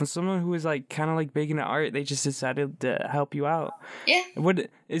point, but from someone who was like kind of like big into art, they just decided to help you out. Yeah.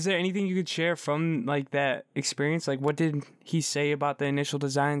 Is there anything you could share from like that experience? Like, what did he say about the initial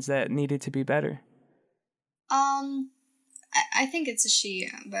designs that needed to be better? I think it's a she,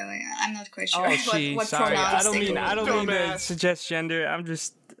 by the way. I'm not quite sure what sorry. pronouns I don't mean to suggest gender. I'm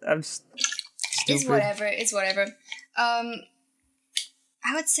stupid. It's whatever.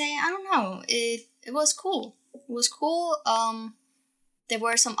 I would say, I don't know. It was cool. It was cool. There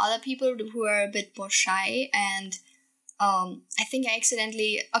were some other people who were a bit more shy, and I think I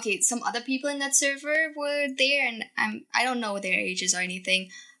accidentally, some other people in that server were there, and I don't know their ages or anything,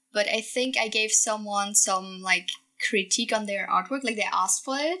 but I think I gave someone some like critique on their artwork, like they asked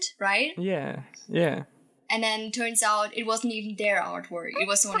for it, right? Yeah. And then turns out it wasn't even their artwork, it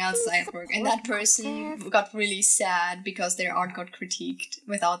was someone else's artwork, and that person got really sad because their art got critiqued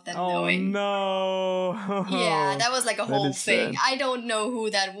without them knowing. Oh no! Yeah, that was like a whole thing. Sad. I don't know who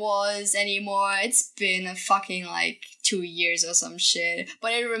that was anymore. It's been a fucking like 2 years or some shit.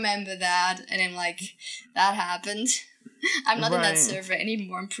 But I remember that, and I'm like, that happened. I'm not in that server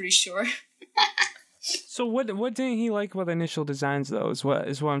anymore, I'm pretty sure. So what didn't he like about the initial designs though? Is what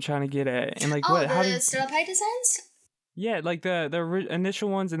I'm trying to get at, and like how did Starlight designs? Yeah, like the initial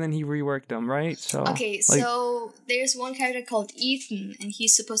ones, and then he reworked them, right? So so there's one character called Ethan, and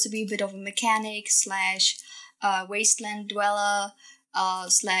he's supposed to be a bit of a mechanic / wasteland dweller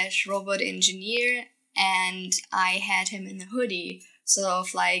 / robot engineer, and I had him in a hoodie, sort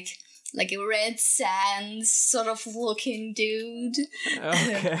of like a red sands sort of looking dude.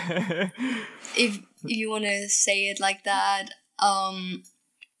 Okay. if you want to say it like that.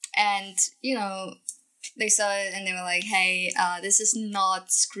 And, you know, they saw it and they were like, hey, this is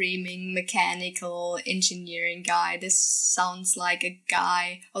not screaming mechanical engineering guy. This sounds like a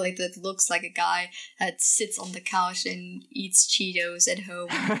guy, or like that looks like a guy that sits on the couch and eats Cheetos at home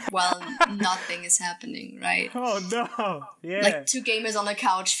while nothing is happening, right? Oh, no. Yeah. Like two gamers on a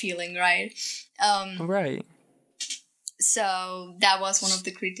couch feeling, right? Right. So that was one of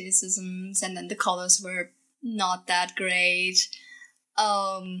the criticisms, and then the colors were not that great.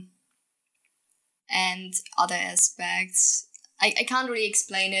 And other aspects. I can't really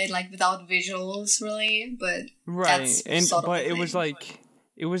explain it like without visuals, really, but right. It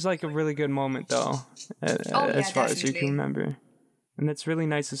was like a really good moment though, as far as you can remember. And it's really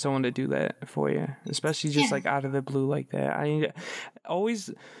nice of someone to do that for you, especially just like out of the blue like that.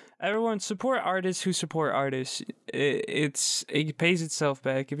 Everyone support artists who support artists. It pays itself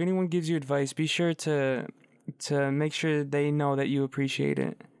back. If anyone gives you advice, be sure to make sure they know that you appreciate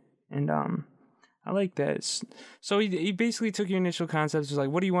it. And I like that. So he basically took your initial concepts, was like,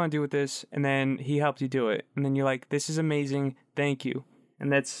 what do you want to do with this? And then he helped you do it. And then you're like, this is amazing. Thank you.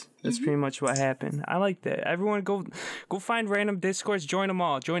 And that's pretty much what happened. I like that. Everyone go find random Discords, join them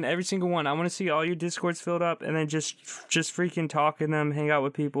all. Join every single one. I want to see all your Discords filled up, and then just freaking talk in them, hang out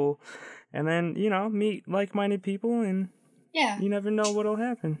with people, and then, you know, meet like-minded people, and you never know what'll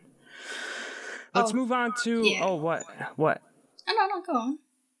happen. Let's move on to what? No, go on.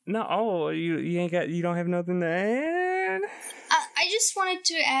 No, you don't have nothing to add? I just wanted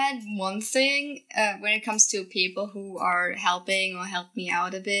to add one thing when it comes to people who are helping or help me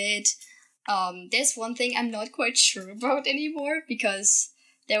out a bit. There's one thing I'm not quite sure about anymore, because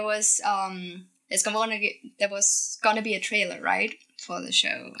there was gonna be a trailer, right, for the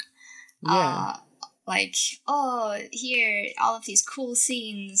show. Yeah. Here, all of these cool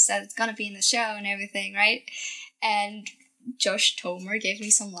scenes that's gonna be in the show and everything, right? And Josh Tomer gave me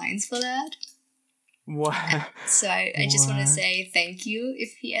some lines for that. What? So I just want to say thank you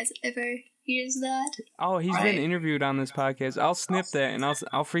if he ever hears that. Oh, he's been interviewed on this podcast. I'll snip that and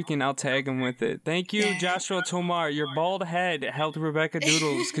I'll tag him with it. Thank you, Joshua Tomar. Your bald head helped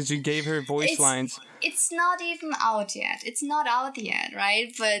RebeccaDoodles because you gave her voice lines. It's not even out yet. It's not out yet,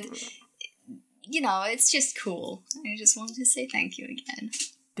 right? But, you know, it's just cool. I just wanted to say thank you again.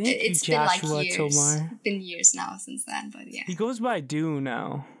 It's been like years. Tomar. It's been years now since then, but yeah. He goes by Do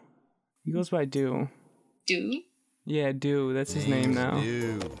now. He goes by Do. Do? Yeah, Do. That's his name now.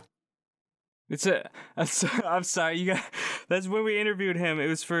 Do. I'm sorry, that's when we interviewed him. It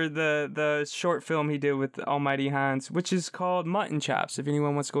was for the short film he did with Almighty Hans, which is called Mutton Chops. If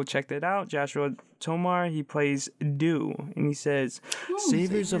anyone wants to go check that out, Joshua Tomar, he plays Do, and he says,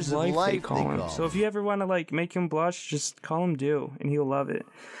 Savers of life, they call him. So if you ever want to like make him blush, just call him Do, and he'll love it.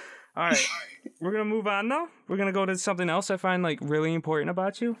 All right, we're gonna move on though. We're gonna go to something else I find like really important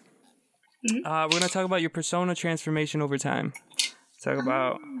about you. Mm-hmm. We're gonna talk about your persona transformation over time.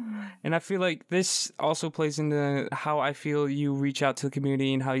 And I feel like this also plays into how I feel you reach out to the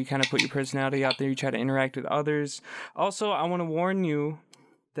community and how you kind of put your personality out there. You try to interact with others. Also, I want to warn you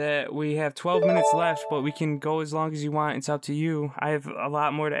that we have 12 minutes left, but we can go as long as you want. It's up to you. I have a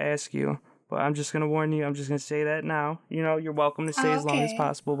lot more to ask you, but I'm just going to warn you. I'm just going to say that now. You know, you're welcome to stay as long as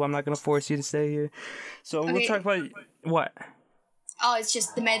possible, but I'm not going to force you to stay here. So we'll talk about what? Oh, it's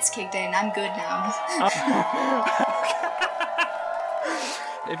just the meds kicked in. I'm good now.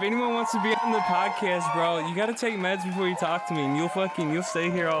 If anyone wants to be on the podcast, bro, you gotta take meds before you talk to me, and you'll stay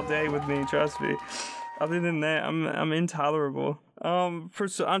here all day with me. Trust me. Other than that, I'm intolerable. I'm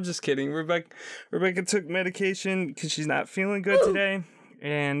just kidding. Rebecca took medication because she's not feeling good today,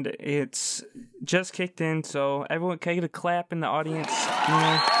 and it's just kicked in. So everyone, can I get a clap in the audience? You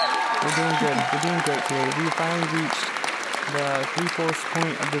know, we're doing good. We're doing great today. We finally reached the 3/4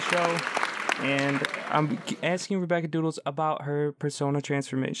 point of the show, and I'm asking RebeccaDoodles about her persona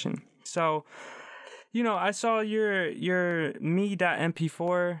transformation. So, you know, I saw your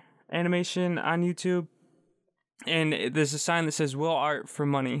me.mp4 animation on YouTube. And there's a sign that says "Will Art for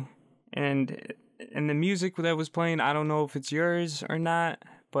Money," and the music that was playing, I don't know if it's yours or not,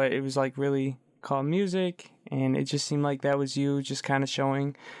 but it was like really calm music, and it just seemed like that was you just kind of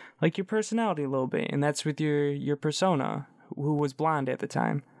showing like your personality a little bit, and that's with your persona, who was blonde at the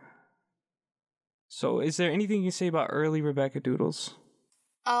time. So, is there anything you can say about early RebeccaDoodles?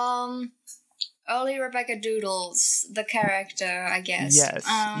 Early RebeccaDoodles, the character, I guess.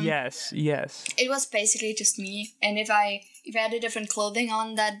 Yes. It was basically just me, and if I had a different clothing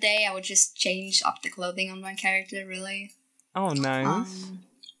on that day, I would just change up the clothing on my character, really. Oh, nice.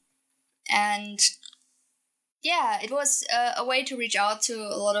 And yeah, it was a way to reach out to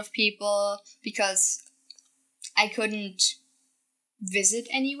a lot of people because I couldn't visit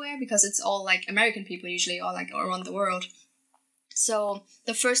anywhere because it's all like American people usually, or like around the world. So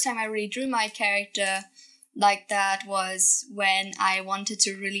the first time I really drew my character like that was when I wanted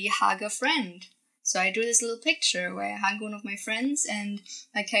to really hug a friend. So I drew this little picture where I hug one of my friends, and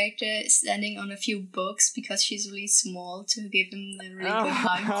my character is standing on a few books because she's really small to give him a really good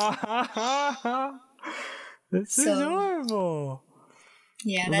hug. That's adorable.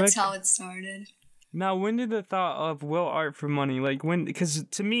 Yeah, that's how it started. Now, when did the thought of Will Art for Money, like when, because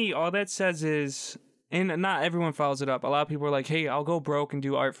to me, all that says is, and not everyone follows it up. A lot of people are like, hey, I'll go broke and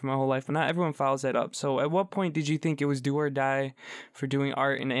do art for my whole life, but not everyone follows that up. So at what point did you think it was do or die for doing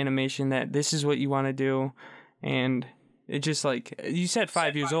art and animation, that this is what you want to do? And it just like, you said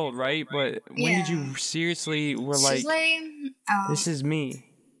 5 years old, right? But when did you seriously were like, this is me?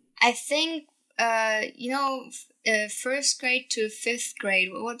 I think, first grade to fifth grade.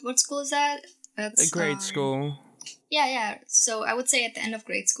 What school is that? That's grade school. Yeah. So I would say at the end of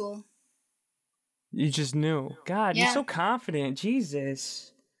grade school. You just knew. God, you're so confident.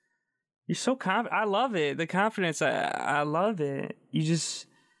 Jesus. You're so confident. I love it. The confidence, I love it. You just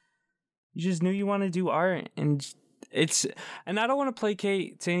knew you want to do art, and I don't want to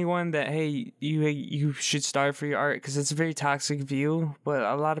placate to anyone that, hey, you should start for your art, because it's a very toxic view, but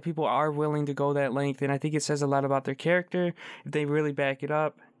a lot of people are willing to go that length, and I think it says a lot about their character if they really back it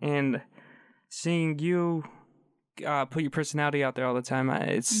up. And seeing you put your personality out there all the time,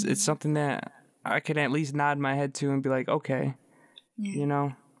 it's something that I could at least nod my head to and be like, okay, you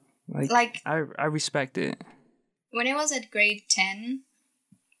know, like I respect it. When I was at grade 10,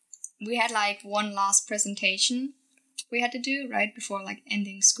 we had like one last presentation we had to do right before like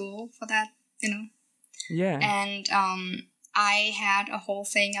ending school for that, you know. Yeah. And I had a whole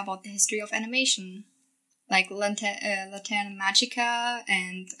thing about the history of animation, like Laterna Magica,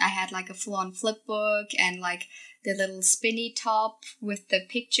 and I had like a full-on flip book and like the little spinny top with the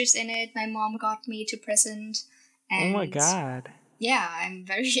pictures in it my mom got me to present. And oh my God. Yeah, I'm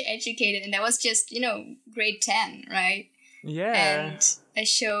very educated, and that was just, grade 10, right? Yeah. And I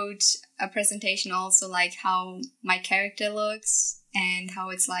showed a presentation also like how my character looks and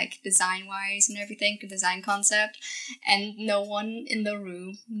how it's like design-wise and everything, the design concept. And no one in the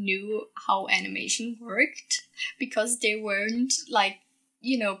room knew how animation worked because they weren't like,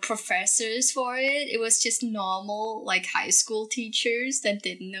 professors for it. It was just normal, like, high school teachers that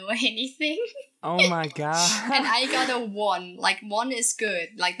didn't know anything. Oh my God. And I got a 1. Like, 1 is good.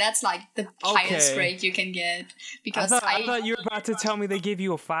 Like, that's like the highest grade you can get. Because I thought you were about to tell me they gave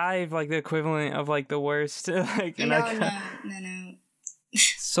you a 5, like the equivalent of like the worst. Like, no.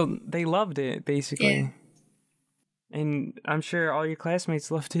 So they loved it, basically. Yeah. And I'm sure all your classmates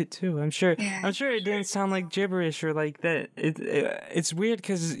loved it too. I'm sure it didn't sound like gibberish or like that. It's weird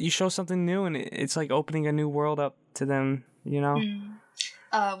because you show something new and it's like opening a new world up to them, you know?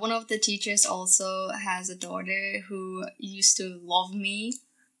 One of the teachers also has a daughter who used to love me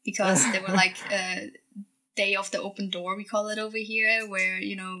because they were like day of the open door, we call it over here, where,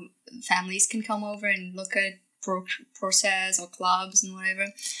 families can come over and look at process or clubs and whatever.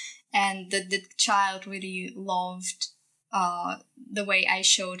 And the child really loved the way I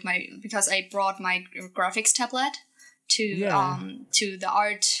showed because I brought my graphics tablet to the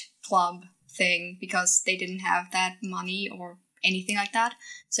art club thing because they didn't have that money or anything like that.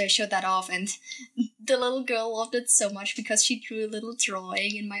 So I showed that off, and the little girl loved it so much because she drew a little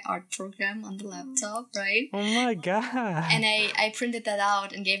drawing in my art program on the laptop, right? Oh my God. And I printed that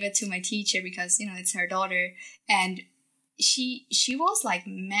out and gave it to my teacher because, it's her daughter. And she was like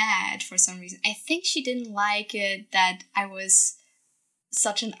mad for some reason. I think she didn't like it that I was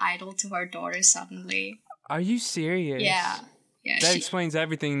such an idol to her daughter suddenly. Are you serious? Yeah. That explains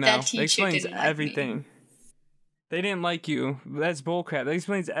everything now. That explains everything. Like they didn't like you. That's bullcrap. That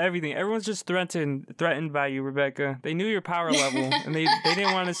explains everything. Everyone's just threatened by you, Rebecca. They knew your power level, and they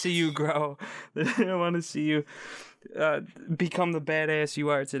didn't want to see you grow. They didn't want to see you become the badass you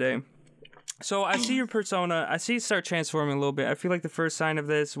are today. So I see your persona. I see it start transforming a little bit. I feel like the first sign of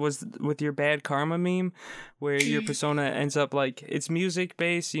this was with your bad karma meme, where your persona ends up like, it's music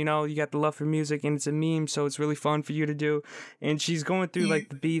based, you know, you got the love for music and it's a meme, so it's really fun for you to do. And she's going through like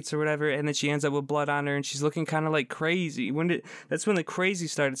the beats or whatever, and then she ends up with blood on her and she's looking kind of like crazy. That's when the crazy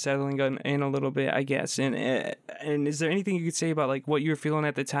started settling in a little bit, I guess. And is there anything you could say about like what you were feeling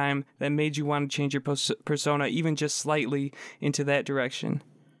at the time that made you want to change your persona even just slightly into that direction?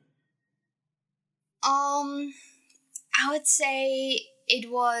 I would say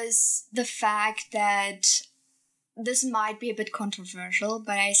it was the fact that this might be a bit controversial,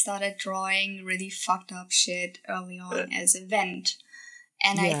 but I started drawing really fucked up shit early on as a vent.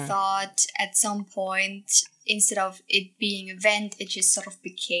 And I thought at some point, instead of it being a vent, it just sort of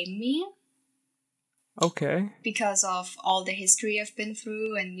became me. Okay. Because of all the history I've been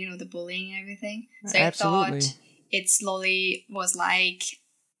through and, you know, the bullying and everything. So Absolutely. I thought it slowly was like,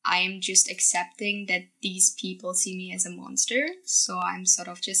 I'm just accepting that these people see me as a monster, so I'm sort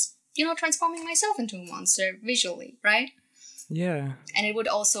of just, you know, transforming myself into a monster visually, right? Yeah. And it would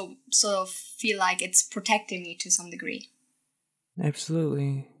also sort of feel like it's protecting me to some degree.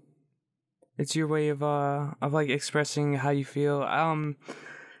 Absolutely. It's your way of like expressing how you feel.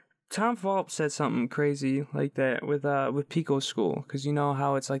 Tom Falp said something crazy like that with Pico School, because you know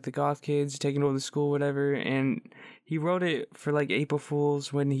how it's like the goth kids taking over the school, whatever, and he wrote it for like April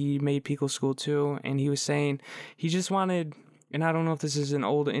Fools when he made Pico School too, and he was saying he just wanted, and I don't know if this is an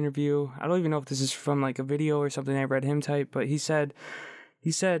old interview, I don't even know if this is from like a video or something I read him type, but he said,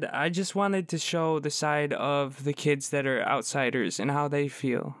 I just wanted to show the side of the kids that are outsiders and how they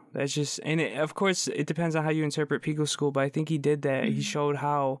feel. That's just, and of course, it depends on how you interpret Pico School, but I think he did that. Mm-hmm. He showed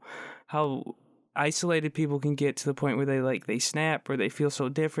how isolated people can get to the point where they snap or they feel so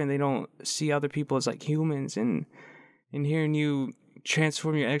different. They don't see other people as like humans, and hearing you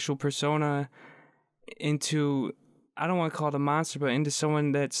transform your actual persona into, I don't want to call it a monster, but into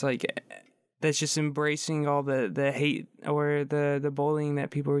someone that's just embracing all the hate or the bullying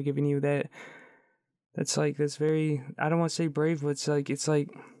that people were giving you, that's very, I don't want to say brave, but it's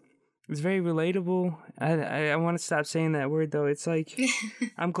very relatable. I want to stop saying that word though. It's like,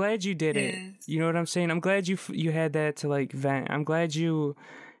 I'm glad you did it. You know what I'm saying? I'm glad you had that to like vent. I'm glad you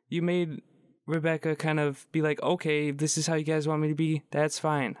made Rebecca kind of be like, okay, if this is how you guys want me to be, that's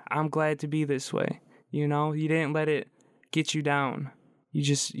fine. I'm glad to be this way. You know, you didn't let it get you down.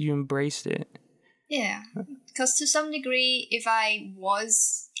 You embraced it. Yeah, because to some degree, if I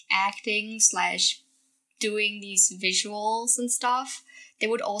was acting / doing these visuals and stuff, they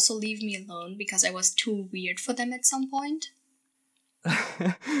would also leave me alone because I was too weird for them at some point.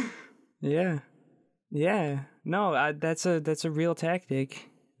 Yeah. No, that's a real tactic.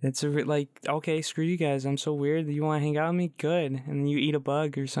 That's like, okay, screw you guys. I'm so weird. You want to hang out with me? Good. And then you eat a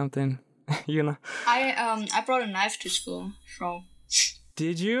bug or something. You know. I brought a knife to school, so.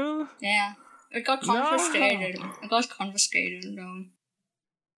 Did you? Yeah. It got confiscated. No. It got confiscated.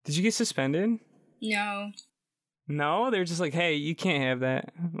 Did you get suspended? No. No? They were just like, hey, you can't have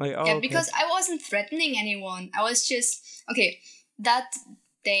that. Like, oh, yeah, okay. Because I wasn't threatening anyone. I was just, okay, that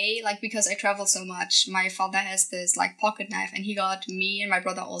day, like, because I travel so much, my father has this, like, pocket knife, and he got me and my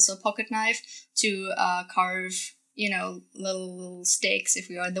brother also a pocket knife to carve, you know, little sticks if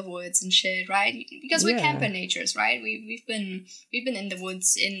we are in the woods and shit, right? Because we're camper natures, right? We've been in the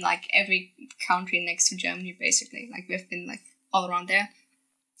woods in, like, every country next to Germany, basically. Like, we've been, like, all around there.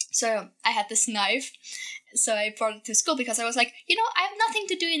 So I had this knife, so I brought it to school because I was like, you know, I have nothing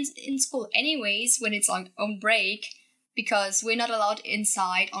to do in school anyways when it's on break, because we're not allowed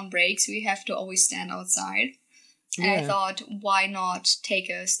inside on breaks. We have to always stand outside. And I thought, why not take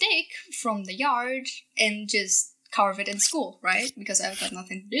a stick from the yard and just carve it in school, right? Because I've got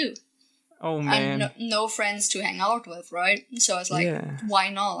nothing to do. Oh, man. And no friends to hang out with, right? So I was like, why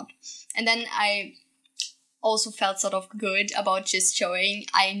not? And then I also felt sort of good about just showing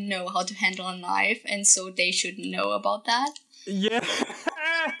I know how to handle a knife, and so they should know about that. Yeah.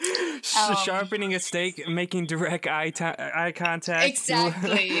 Sharpening a steak, making direct eye contact.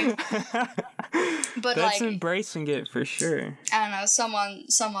 Exactly. But that's like, embracing it for sure. I don't know,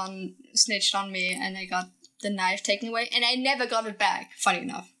 someone snitched on me and I got the knife taken away, and I never got it back, funny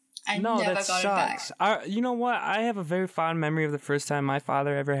enough. I never got sucks. it back. You know what? I have a very fond memory of the first time my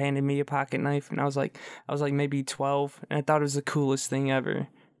father ever handed me a pocket knife, and I was like maybe 12, and I thought it was the coolest thing ever,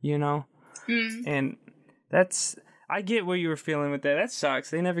 you know? And I get what you were feeling with that. That sucks.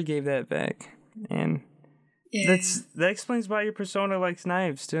 They never gave that back. And that explains why your persona likes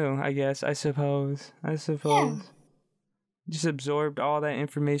knives too, I guess. I suppose. Yeah. Just absorbed all that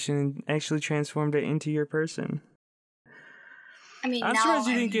information and actually transformed it into your person. I mean, I'm surprised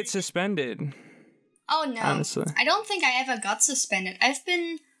you didn't get suspended. Oh no. Honestly. I don't think I ever got suspended. I've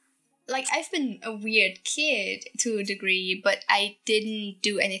been a weird kid to a degree, but I didn't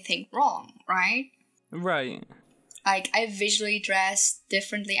do anything wrong, right? Right. Like, I visually dressed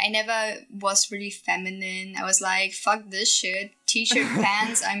differently. I never was really feminine. I was like, fuck this shit. T-shirt,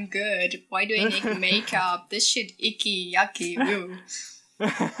 pants, I'm good. Why do I need makeup? This shit icky, yucky, ew.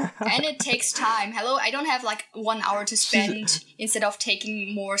 And it takes time. Hello, I don't have like 1 hour to spend instead of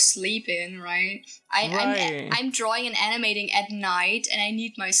taking more sleep in, right? I'm drawing and animating at night, and I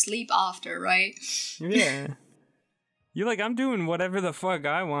need my sleep after, right? Yeah. You're like, I'm doing whatever the fuck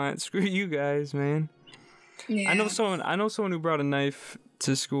I want. Screw you guys, man. Yeah. I know someone who brought a knife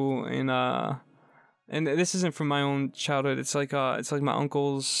to school, and this isn't from my own childhood. It's like my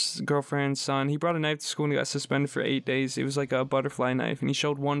uncle's girlfriend's son. He brought a knife to school and he got suspended for 8 days. It was like a butterfly knife, and he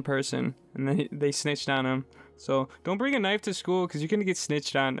showed one person, and then they snitched on him. So don't bring a knife to school because you're gonna get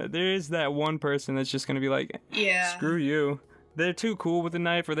snitched on. There is that one person that's just gonna be like, screw you. They're too cool with the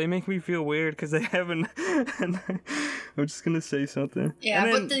knife, or they make me feel weird because they haven't. I'm just gonna say something.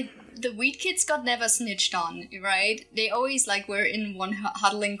 Yeah, but the weed kids got never snitched on, right? They always like were in one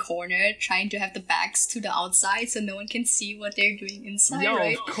huddling corner trying to have the backs to the outside so no one can see what they're doing inside,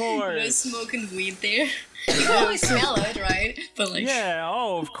 right? Of course. They're smoking weed there. You can always smell it, right? But like,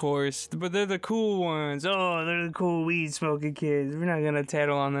 of course. But they're the cool ones. Oh, they're the cool weed smoking kids. We're not gonna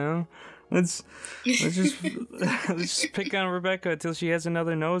tattle on them. Let's just pick on Rebecca until she has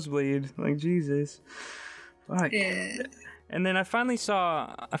another nosebleed. Like, Jesus. Fuck. Yeah. And then I finally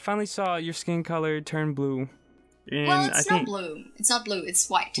saw your skin color turn blue. Well, it's not blue. It's not blue. It's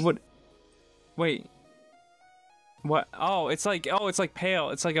white. What? Wait. What? Oh, it's like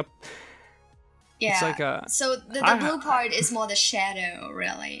pale. It's like a. Yeah. It's like a. So the blue part is more the shadow,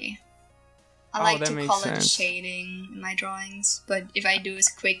 really. I like to color the shading in my drawings, but if I do a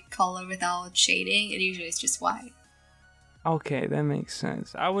quick color without shading, it usually is just white. Okay, that makes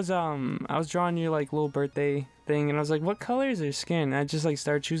sense. I was drawing your like little birthday thing, and I was like, what color is her skin? I just like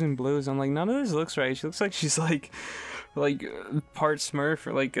started choosing blues. I'm like, none of this looks right. She looks like she's like part Smurf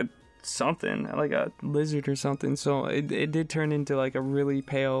or like something, like a lizard or something. So it did turn into like a really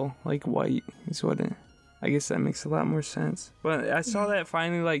pale like white. Is what it. I guess that makes a lot more sense. But I saw that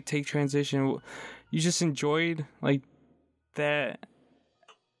finally like take transition. You just enjoyed like that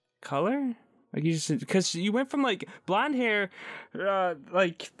color. Like you just, because you went from like blonde hair,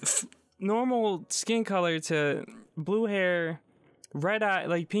 normal skin color to blue hair, red eye,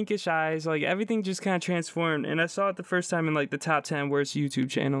 like pinkish eyes, like everything just kind of transformed. And I saw it the first time in like the top 10 worst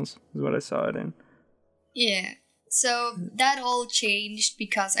YouTube channels is what I saw it in. Yeah. So that all changed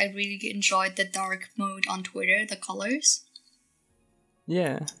because I really enjoyed the dark mode on Twitter, the colors.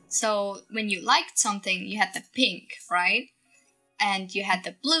 Yeah. So when you liked something, you had the pink, right? And you had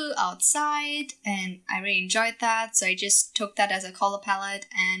the blue outside, and I really enjoyed that, so I just took that as a color palette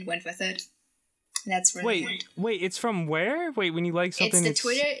and went with it. That's really good. Wait, it's from where? Wait, when you like something,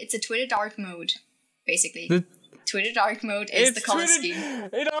 it's a Twitter dark mode, basically. Twitter dark mode is the color scheme.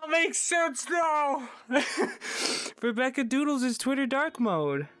 It all makes sense now! RebeccaDoodles is Twitter dark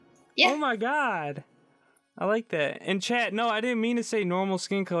mode. Yeah. Oh my god. I like that. And chat, no, I didn't mean to say normal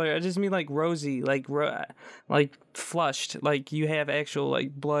skin color. I just mean like rosy, like flushed, like you have actual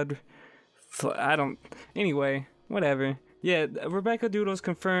like blood. Anyway, whatever. Yeah, RebeccaDoodles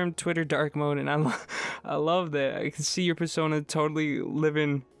confirmed Twitter dark mode, and I love that. I can see your persona totally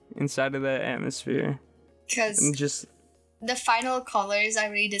living inside of that atmosphere. Because the final colors I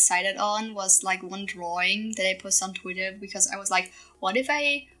really decided on was like one drawing that I posted on Twitter, because I was like, what if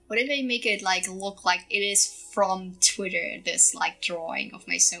I make it like look like it is from Twitter, this like drawing of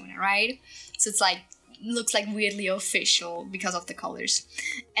my Sona, right? So it's like looks like weirdly official because of the colors.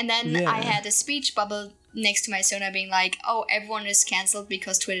 And then I had a speech bubble next to my Sona being like, oh, everyone is cancelled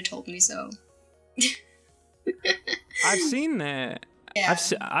because Twitter told me so. I've seen that. Yeah.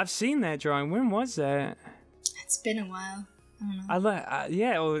 I've seen that drawing. When was that? It's been a while. I don't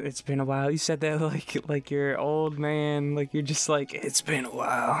know. It's been a while. You said that like you're old man, like you're just like, it's been a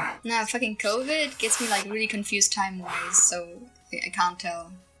while. Nah, fucking COVID gets me like really confused time-wise, so I can't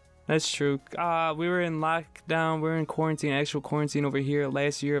tell. That's true. We were in lockdown. We were in quarantine, actual quarantine over here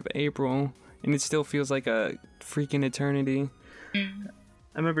last year of April, and it still feels like a freaking eternity. I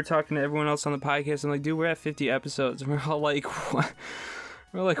remember talking to everyone else on the podcast. I'm like, dude, we're at 50 episodes, and we're all like, what?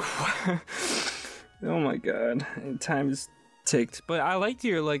 We're like, what? Oh my god, and time is ticked. But I liked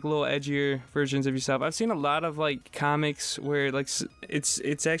your like little edgier versions of yourself. I've seen a lot of like comics where like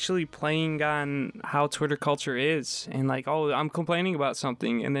it's actually playing on how Twitter culture is, and like, oh, I'm complaining about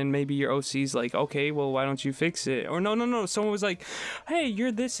something, and then maybe your OC's like, okay, well, why don't you fix it? Or no, someone was like, hey,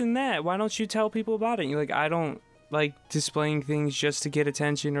 you're this and that, why don't you tell people about it? And you're like, I don't like displaying things just to get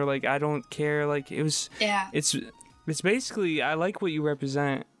attention, or like I don't care. Like it was, it's basically, I like what you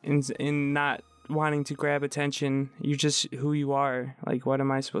represent in not wanting to grab attention. You're just who you are. Like, what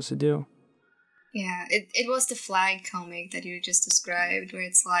am I supposed to do? Yeah, it was the flag comic that you just described, where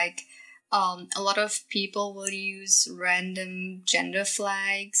it's like a lot of people will use random gender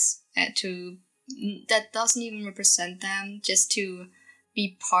flags that doesn't even represent them, just to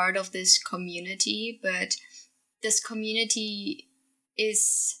be part of this community. But this community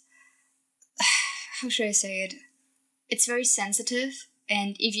is, how should I say it? It's very sensitive.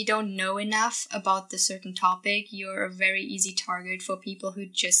 And if you don't know enough about the certain topic, you're a very easy target for people who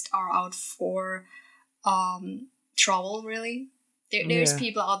just are out for trouble, really. There's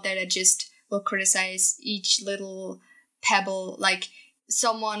people out there that just will criticize each little pebble. Like,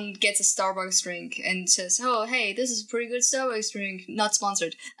 someone gets a Starbucks drink and says, oh, hey, this is a pretty good Starbucks drink. Not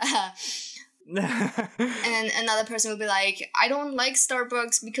sponsored. And another person will be like, I don't like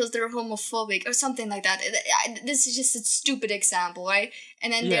Starbucks because they're homophobic, or something like that. This is just a stupid example, right?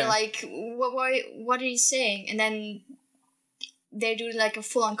 And then they're like, what are you saying? And then they do like a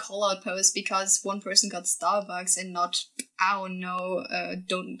full-on call-out post because one person got Starbucks and not, I don't know,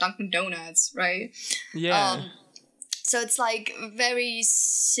 Dunkin' Donuts, right? Yeah. So it's like very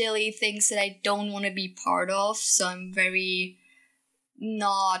silly things that I don't want to be part of. So I'm very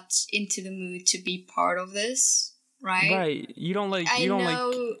not into the mood to be part of this, right? Right. You don't like. I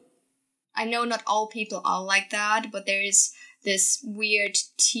know not all people are like that, but there is this weird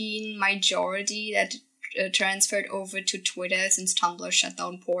teen majority that transferred over to Twitter since Tumblr shut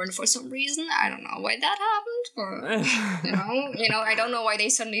down porn for some reason. I don't know why that happened, or you know, I don't know why they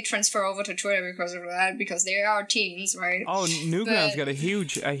suddenly transfer over to Twitter because of that, because they are teens, right? Oh, Newgrounds got a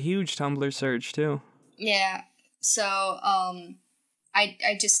huge Tumblr surge too. Yeah. So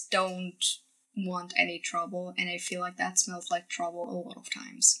I just don't want any trouble, and I feel like that smells like trouble a lot of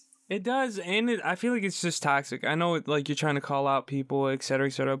times. It does, and I feel like it's just toxic. I know, like, you're trying to call out people,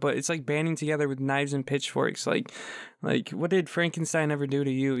 etc., but it's like banding together with knives and pitchforks. Like, what did Frankenstein ever do to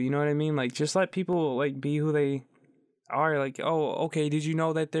you? You know what I mean? Like, just let people, like, be who they are. Like, oh, okay, did you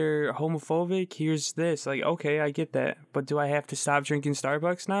know that they're homophobic? Here's this. Like, okay, I get that, but do I have to stop drinking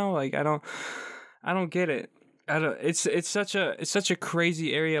Starbucks now? Like, I don't get it. It's such a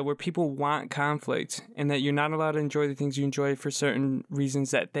crazy area where people want conflict, and that you're not allowed to enjoy the things you enjoy for certain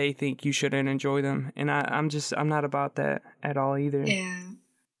reasons that they think you shouldn't enjoy them. And I'm not about that at all either. Yeah.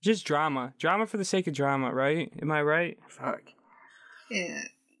 Just drama for the sake of drama, right? Am I right? Fuck. Yeah.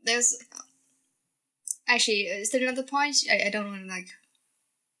 There's actually, is there another point? I don't want to like.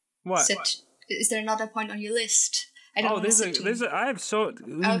 What? Is there another point on your list? I have so.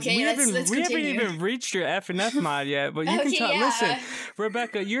 Okay, we haven't even reached your F and F mod yet, but you can talk. Yeah. Listen,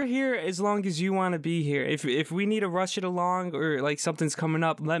 Rebecca, you're here as long as you want to be here. If we need to rush it along, or like something's coming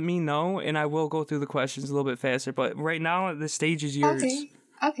up, let me know, and I will go through the questions a little bit faster. But right now, the stage is yours.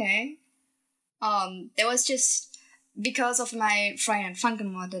 Okay. It was just because of my Friday and Funkin'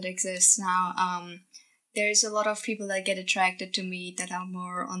 mod that exists now. There's a lot of people that get attracted to me that are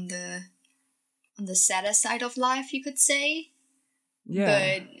more on the sadder side of life, you could say.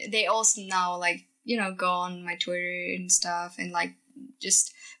 Yeah. But they also now, like, you know, go on my Twitter and stuff, and like,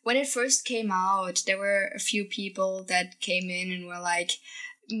 just when it first came out, there were a few people that came in and were like,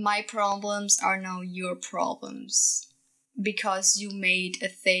 my problems are now your problems because you made a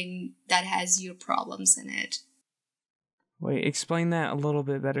thing that has your problems in it. Wait, explain that a little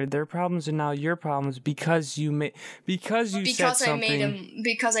bit better. Their problems are now your problems because you said something.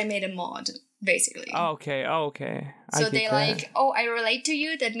 Because I made a mod. Basically. Oh, okay. So they like, oh, I relate to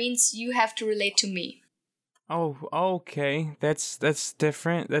you. That means you have to relate to me. Oh, okay. That's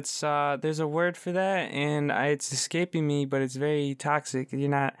different. That's there's a word for that, and it's escaping me, but it's very toxic. You're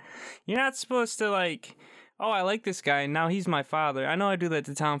not supposed to like, oh, I like this guy. Now he's my father. I know I do that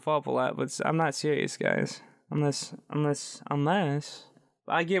to Tom Falp a lot, but I'm not serious, guys. Unless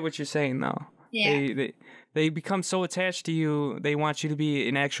I get what you're saying though. Yeah. They become so attached to you, they want you to be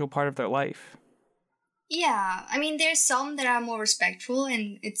an actual part of their life. Yeah, I mean, there's some that are more respectful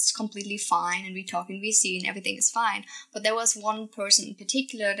and it's completely fine, and we talk in VC and everything is fine. But there was one person in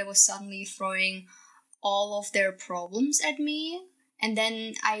particular that was suddenly throwing all of their problems at me. And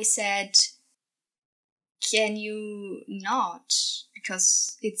then I said, can you not?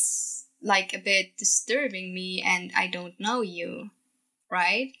 Because it's like a bit disturbing me and I don't know you,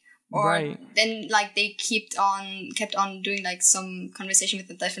 right? Or right. Then like they kept on doing like some conversation with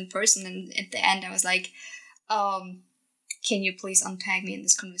a different person, and at the end I was like, can you please untag me in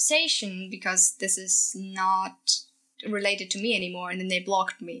this conversation because this is not related to me anymore? And then they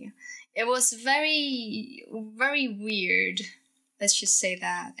blocked me. It was very, very weird. Let's just say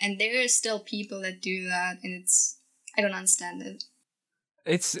that. And there are still people that do that, and I don't understand it.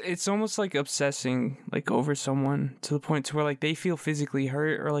 It's almost like obsessing like over someone to the point to where like they feel physically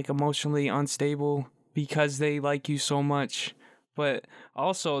hurt or like emotionally unstable because they like you so much, but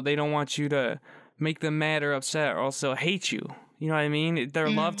also they don't want you to make them mad or upset or also hate you. You know what I mean? Their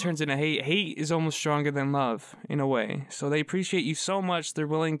love turns into hate. Hate is almost stronger than love in a way. So they appreciate you so much they're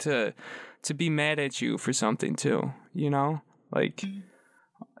willing to be mad at you for something too, you know? Like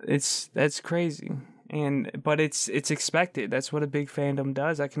that's crazy. But it's expected. That's what a big fandom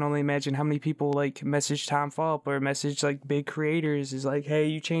does. I can only imagine how many people like message Tom Falp or message like big creators is like, hey,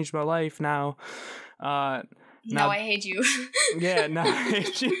 you changed my life now. Now I hate you. Yeah, now I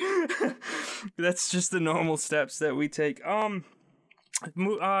hate you. That's just the normal steps that we take.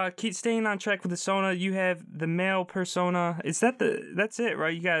 Keep staying on track with the Sona. You have the male persona. That's it,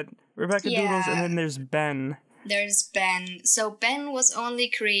 right? You got RebeccaDoodles and then there's Ben. There's Ben. So Ben was only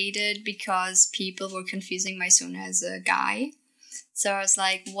created because people were confusing my Sona as a guy. So I was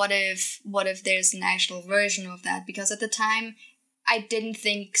like, what if there's an actual version of that? Because at the time, I didn't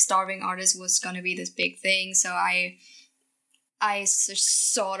think Starving Artist was gonna be this big thing. So I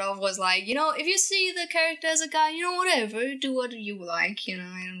sort of was like, if you see the character as a guy, whatever, do what you like, I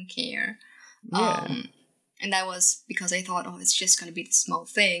don't care. Yeah. And that was because I thought, it's just going to be the small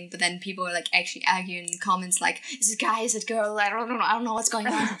thing. But then people were like actually arguing in comments like, is it guy, is it girl? I don't know what's going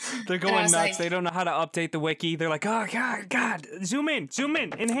on. They're going nuts. Like, they don't know how to update the wiki. They're like, oh, God, zoom in,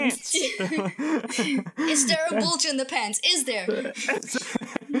 enhance. Is there a bulge in the pants? Is there?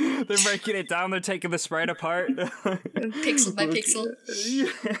 They're breaking it down. They're taking the sprite apart. Pixel by pixel.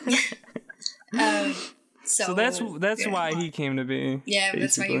 So that's why he came to be. Yeah, basically.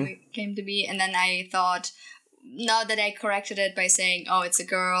 That's why he came to be. And then I thought, now that I corrected it by saying, it's a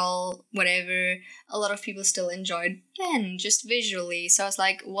girl, whatever, a lot of people still enjoyed Ben, just visually. So I was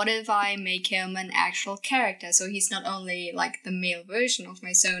like, what if I make him an actual character? So he's not only like the male version of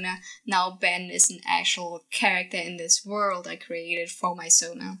my Sona, now Ben is an actual character in this world I created for my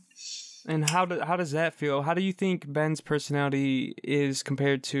Sona. And how does that feel? How do you think Ben's personality is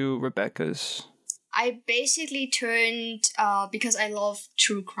compared to Rebecca's? I basically turned, because I love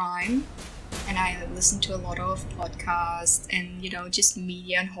true crime, and I listen to a lot of podcasts and, just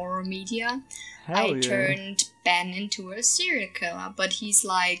media and horror media. I turned Ben into a serial killer, but he's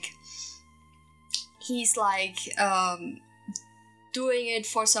like doing it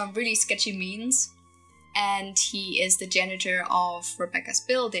for some really sketchy means, and he is the janitor of Rebecca's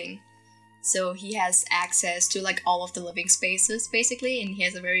building. So he has access to like all of the living spaces, basically, and he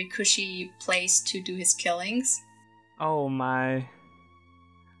has a very cushy place to do his killings. Oh my.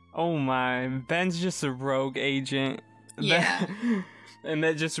 Ben's just a rogue agent. Yeah. And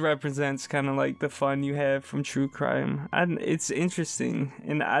that just represents kind of like the fun you have from true crime. It's interesting.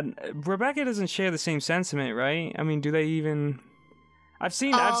 And Rebecca doesn't share the same sentiment, right? I mean, do they even... I've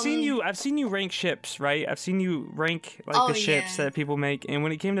seen you rank ships, right? I've seen you rank the ships that people make, and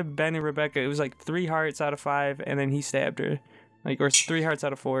when it came to Ben and Rebecca, it was like 3 hearts out of 5, and then he stabbed her, or 3 hearts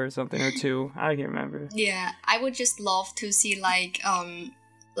out of 4 or something, or 2. I can't remember. Yeah, I would just love to see like a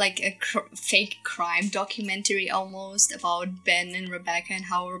fake crime documentary almost about Ben and Rebecca and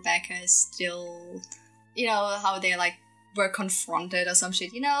how Rebecca is still, how they like were confronted or some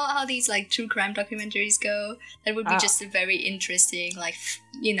shit. How these like true crime documentaries go? That would be just a very interesting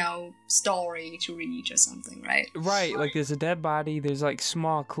story to read or something, right? Right, like there's a dead body, there's like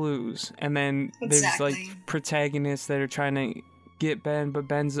small clues, and then there's like protagonists that are trying to get Ben, but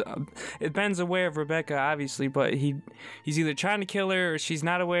Ben's aware of Rebecca, obviously, but he's either trying to kill her or she's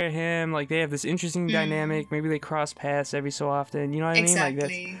not aware of him. Like they have this interesting dynamic. Maybe they cross paths every so often. You know what I mean? Like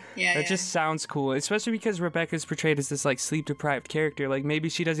that just sounds cool, especially because Rebecca's portrayed as this like sleep deprived character. Like maybe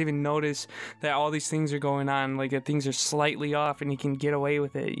she doesn't even notice that all these things are going on. Like that things are slightly off, and he can get away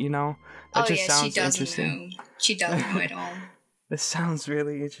with it. That just sounds interesting. She doesn't know at all. This sounds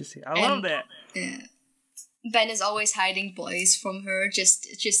really interesting. I love that. Yeah. Ben is always hiding boys from her, just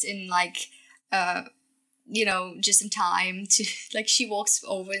in like just in time to, like, she walks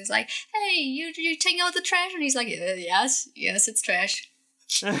over and is like, hey, you taking out the trash? And he's like, yes, it's trash.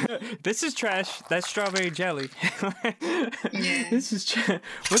 This is trash. That's strawberry jelly. Yeah. This is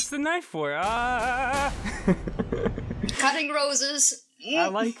what's the knife for? Cutting roses. I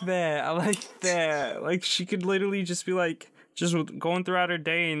like that. Like, she could literally just be like, just going throughout her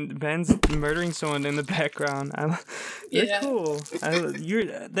day, and Ben's murdering someone in the background. They're cool.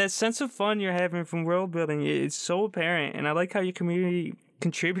 That sense of fun you're having from world building is so apparent, and I like how your community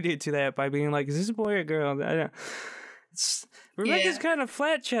contributed to that by being like, is this a boy or a girl? Rebecca's kind of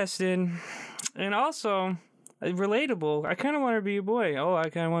flat-chested, and also relatable. I kind of want her to be a boy. Oh, I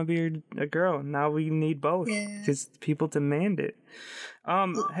kind of want to be a girl. Now we need both because people demand it.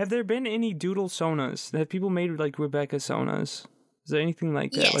 Have there been any doodle sonas? Have people made like Rebecca sonas? Is there anything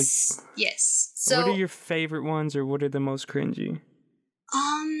like that? Yes. So, what are your favorite ones, or what are the most cringy?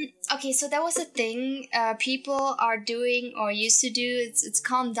 Okay, so that was a thing people are doing or used to do. It's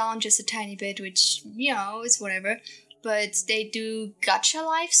calmed down just a tiny bit, which, it's whatever. But they do gacha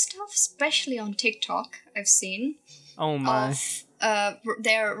life stuff, especially on TikTok, I've seen. Oh my.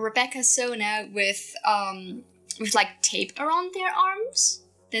 Their Rebecca Sona with like tape around their arms.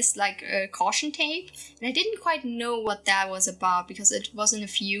 This like caution tape. And I didn't quite know what that was about because it wasn't a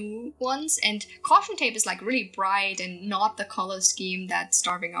few ones. And caution tape is like really bright and not the color scheme that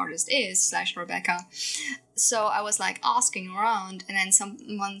Starving Artist is / Rebecca. So I was like asking around, and then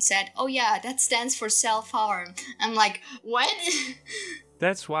someone said, oh yeah, that stands for self-harm. I'm like, what?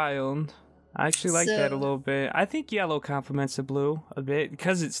 That's wild. I actually like that a little bit. I think yellow complements the blue a bit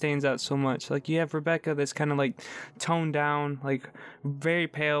because it stands out so much. Like, you have Rebecca that's kind of like toned down, like very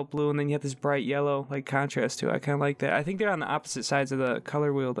pale blue, and then you have this bright yellow like contrast to it. I kind of like that. I think they're on the opposite sides of the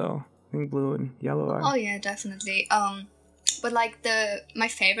color wheel though. I think blue and yellow are. Oh yeah, definitely. But like my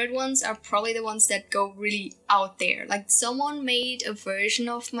favorite ones are probably the ones that go really out there. Like, someone made a version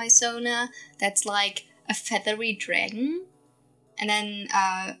of my Sona that's like a feathery dragon. And then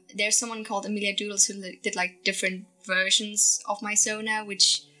there's someone called RebeccaDoodles who did like different versions of my Sona,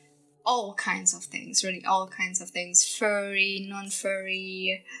 which all kinds of things, really all kinds of things. Furry,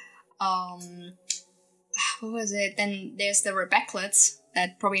 non-furry, what was it? Then there's the Rebecklets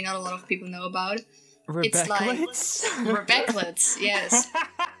that probably not a lot of people know about. Rebecklets? Rebecklets, yes.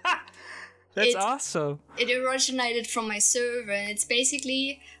 That's awesome. It originated from my server, and it's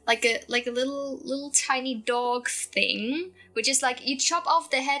basically like a little tiny dog thing, which is like you chop off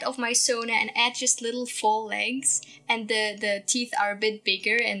the head of my Sona and add just little full legs, and the teeth are a bit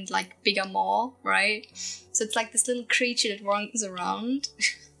bigger and like bigger maw, right? So it's like this little creature that runs around.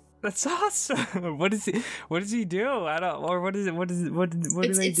 That's awesome. What does he do? I don't. Or what is it? What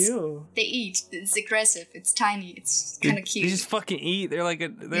do they do? They eat. It's aggressive. It's tiny. It's kind of cute. They just fucking eat. They're like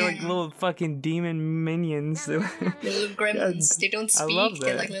like little fucking demon minions. Little gremlins. They don't speak.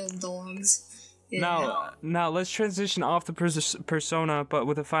 They're like little dogs. Yeah. Now let's transition off the persona, but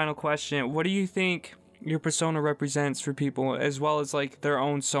with a final question. What do you think your persona represents for people, as well as like their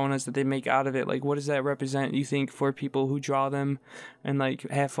own sonas that they make out of it? Like, what does that represent, you think, for people who draw them and like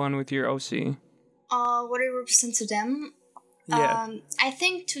have fun with your OC? What it represents to them? Yeah. I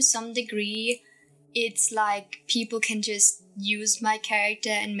think to some degree it's like people can just use my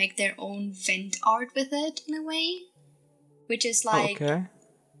character and make their own vent art with it in a way, which is like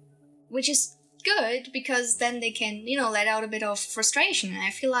which is good, because then they can, let out a bit of frustration. And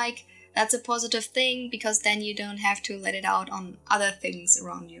I feel like that's a positive thing, because then you don't have to let it out on other things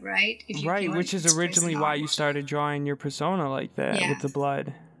around you, right? Right, which is originally why you started drawing your persona like that with the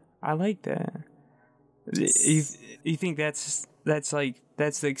blood. I like that. You think that's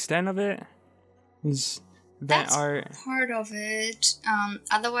the extent of it? That's part of it.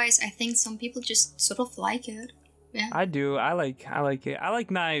 Otherwise, I think some people just sort of like it. Yeah. I do. I like it. I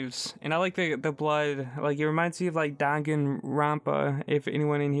like knives, and I like the blood. Like, it reminds me of like Danganronpa. If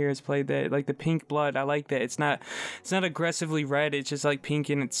anyone in here has played that, like the pink blood, I like that. It's not aggressively red. It's just like pink,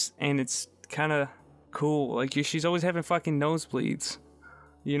 and it's kind of cool. Like, she's always having fucking nosebleeds,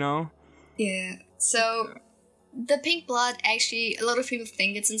 Yeah. So the pink blood, actually, a lot of people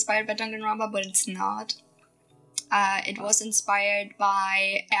think it's inspired by Danganronpa, but it's not. It was inspired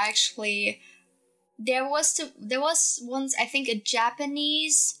by actually. There was once, I think, a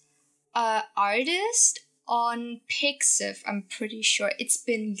Japanese artist on Pixiv. I'm pretty sure. It's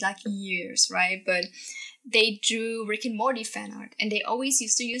been like years, right? But they drew Rick and Morty fan art, and they always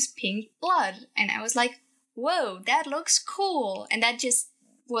used to use pink blood. And I was like, whoa, that looks cool. And that just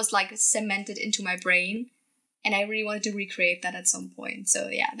was like cemented into my brain. And I really wanted to recreate that at some point. So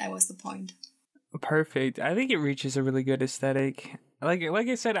yeah, that was the point. Perfect. I think it reaches a really good aesthetic. like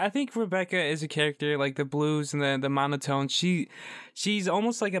I said, I think Rebecca is a character, like the blues and the monotone. She's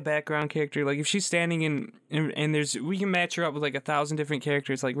almost like a background character. Like if she's standing in and we can match her up with like 1,000 different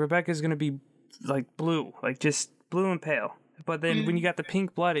characters. Like Rebecca's gonna be like blue, like just blue and pale. But then when you got the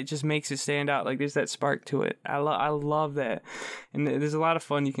pink blood, it just makes it stand out. Like there's that spark to it. I love that, and there's a lot of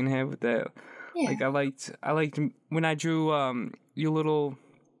fun you can have with that. Yeah. Like I liked when I drew you a little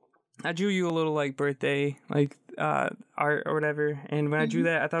like birthday like art or whatever, and when I drew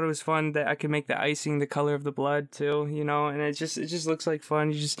that, I thought it was fun that I could make the icing the color of the blood too, you know, and it just looks like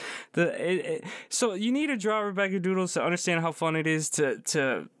fun. You just so you need to draw RebeccaDoodles to understand how fun it is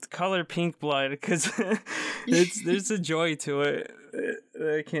to color pink blood, because there's a joy to it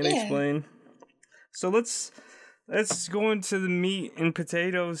that I can't explain. So let's go into the meat and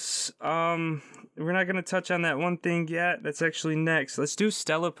potatoes. We're not gonna touch on that one thing yet. That's actually next. Let's do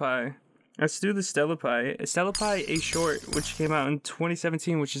Stella Pie. Let's do the Stella Pie. Stella Pie, a short, which came out in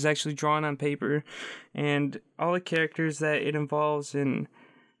 2017, which is actually drawn on paper, and all the characters that it involves and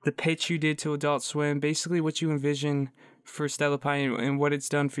the pitch you did to Adult Swim, basically what you envision for Stella Pie and what it's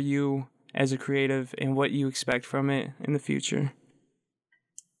done for you as a creative and what you expect from it in the future.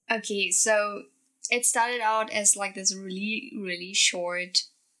 Okay, so it started out as like this really, really short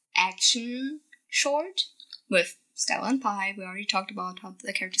action short with Stella and Pie. We already talked about how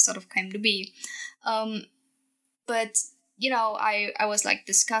the character sort of came to be. But, you know, I was like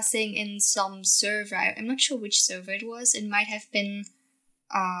discussing in some server, I'm not sure which server it was. It might have been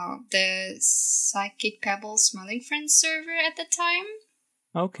the Psychic Pebbles Smiling Friends server at the time.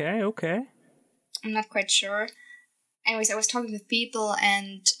 Okay. I'm not quite sure. Anyways, I was talking with people,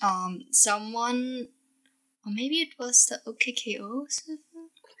 and someone, or maybe it was the OKKO server?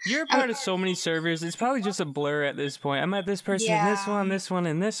 You're a part of so many servers, it's probably just a blur at this point. I met this person in this one, this one,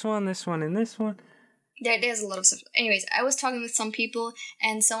 and this one, this one, and this one. There's a lot of stuff. Anyways, I was talking with some people,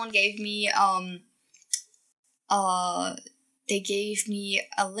 and someone gave me, they gave me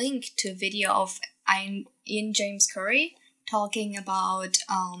a link to a video of Ian James Curry talking about,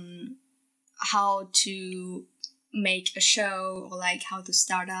 how to make a show, or like how to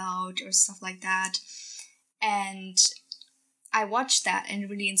start out, or stuff like that. And I watched that, and it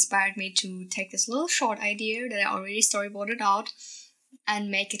really inspired me to take this little short idea that I already storyboarded out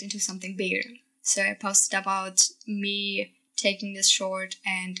and make it into something bigger. So I posted about me taking this short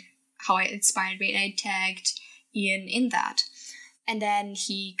and how it inspired me, and I tagged Ian in that. And then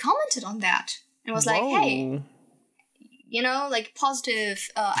he commented on that and was like, hey, you know, like positive.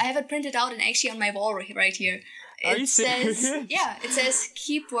 I have it printed out and actually on my wall right here. Are you serious? Yeah, it says,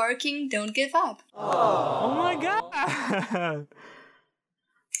 keep working, don't give up. Oh my god.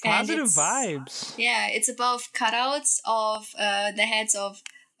 Positive vibes. Yeah, it's above cutouts of the heads of,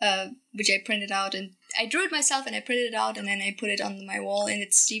 which I printed out, and I drew it myself and I printed it out, and then I put it on my wall, and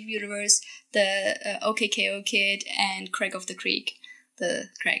it's Steve Universe, the OKKO Kid, and Craig of the Creek, the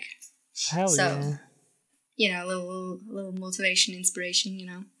Craig. Hell yeah. You know, a little motivation, inspiration, you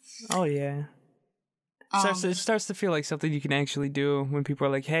know. Oh yeah. It starts to feel like something you can actually do when people are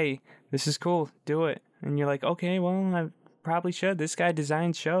like, hey, this is cool, do it. And you're like, okay, well, I probably should. This guy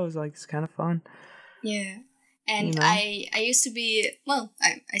designs shows, like, it's kind of fun. Yeah. And you know? I used to be, well,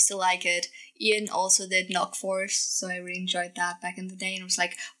 I still like it. Ian also did Knock Force, so I really enjoyed that back in the day. And I was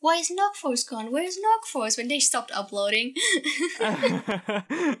like, why is Knock Force gone? Where's Knock Force? When they stopped uploading.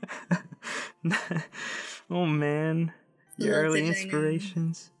 Oh, man. Your early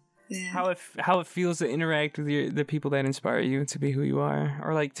inspirations. Yeah. How it feels to interact with the people that inspire you to be who you are,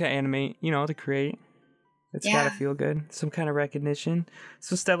 or like to animate, you know, to create. It's gotta feel good. Some kind of recognition.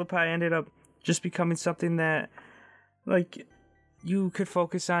 So Stella Pie ended up just becoming something that, like, you could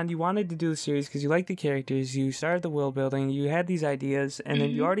focus on. You wanted to do the series because you liked the characters. You started the world building. You had these ideas, and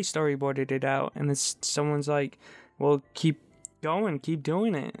then you already storyboarded it out. And then someone's like, "Well, keep going, keep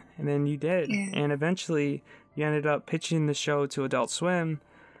doing it." And then you did, and eventually you ended up pitching the show to Adult Swim.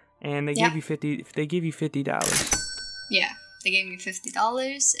 And they gave you $50. They gave you $50. Yeah, they gave me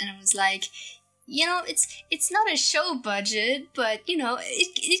 $50, and I was like, you know, it's not a show budget, but you know,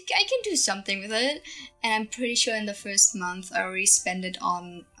 I can do something with it. And I'm pretty sure in the first month I already spent it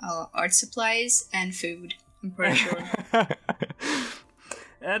on art supplies and food. I'm pretty sure. I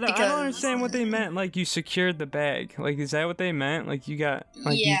don't understand what they meant. Like, you secured the bag. Like, is that what they meant? Like, you got?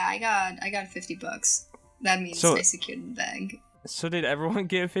 Like, I got $50. That means I secured the bag. So did everyone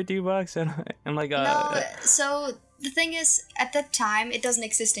get $50 and like No, so the thing is, at that time it doesn't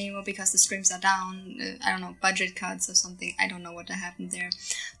exist anymore because the streams are down. I don't know, budget cuts or something. I don't know what happened there,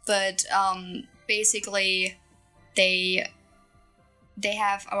 but basically they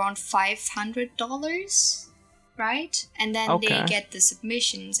have around $500 right? And then they get the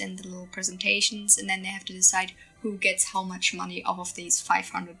submissions and the little presentations, and then they have to decide who gets how much money off of these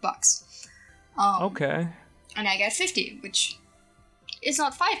 $500. Okay. And I got 50, which is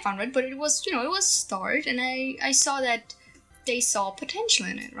not 500, but it was, it was a start, and I saw that they saw potential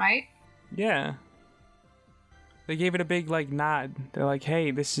in it, right? Yeah. They gave it a big, like, nod. They're like, hey,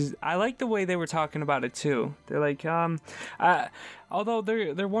 this is... I like the way they were talking about it, too. They're like, although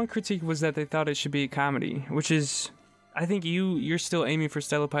their one critique was that they thought it should be a comedy, which is... I think you're still aiming for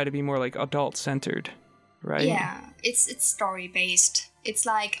Stella Pie to be more, like, adult-centered, right? Yeah, it's story-based. It's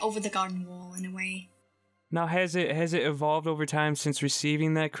like Over the Garden Wall, in a way. Now, has it evolved over time since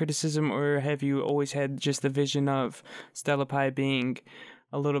receiving that criticism, or have you always had just the vision of Stella Pie being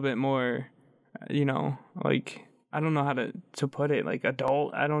a little bit more, like... I don't know how to put it, like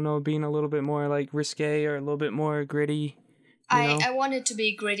adult. I don't know, being a little bit more like risque or a little bit more gritty. I wanted to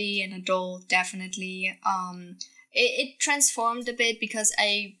be gritty and adult, definitely. It transformed a bit because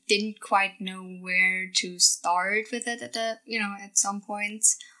I didn't quite know where to start with it at some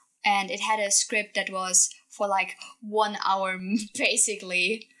points. And it had a script that was for like 1 hour,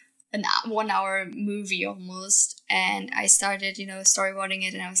 basically. A 1 hour movie almost, and I started storyboarding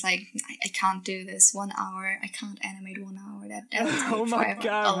it, and I was like, I can't do this 1 hour. I can't animate 1 hour. That would take oh my forever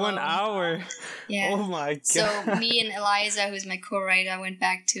god, alone. 1 hour. Yeah. Oh my god. So me and Eliza, who's my co-writer, went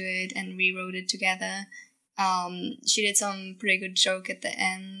back to it and rewrote it together. She did some pretty good joke at the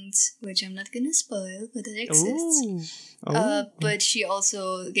end, which I'm not gonna spoil, but it exists. But she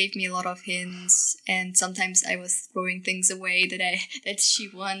also gave me a lot of hints, and sometimes I was throwing things away that she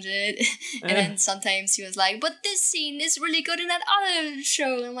wanted, and then sometimes she was like, "But this scene is really good in that other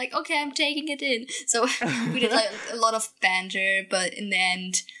show." And I'm like, "Okay, I'm taking it in." So we did like a lot of banter, but in the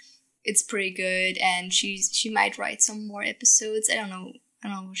end, it's pretty good, and she might write some more episodes. I don't know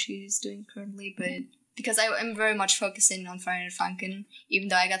what she's doing currently, but. Because I'm very much focusing on Fire and Funkin', even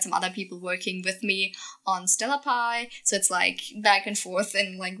though I got some other people working with me on Stella Pie, so it's like back and forth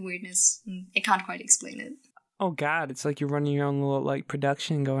and like weirdness. I can't quite explain it. Oh god, it's like you're running your own little like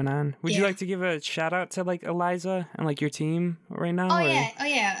production going on. Would you like to give a shout out to like Eliza and like your team right now? Oh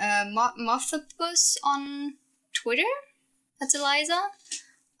yeah. Mothapus on Twitter. That's Eliza.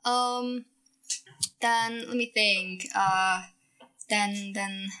 Then let me think.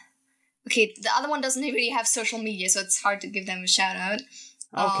 Then. Okay, the other one doesn't really have social media, so it's hard to give them a shout out.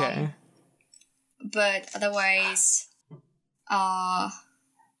 Okay. But otherwise,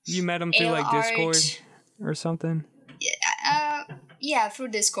 you met them through like Discord or something? Yeah, through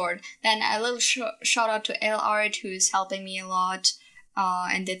Discord. Then a little shout out to Art, who's helping me a lot,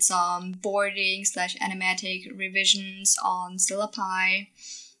 and did some boarding / animatic revisions on Stella Pie.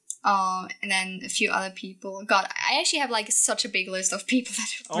 And then a few other people. God, I actually have like such a big list of people that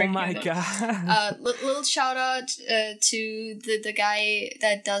oh my god. Little shout out to the guy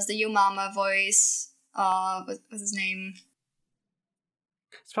that does the Yo Mama voice. What's his name?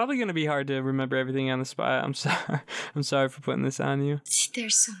 It's probably gonna be hard to remember everything on the spot. I'm sorry for putting this on you.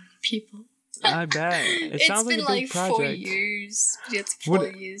 There's so many people. I bet. It sounds like a big project. 4 years. It's 4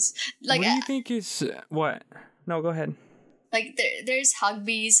 years. Like, what do you think is what? No, go ahead. Like, there's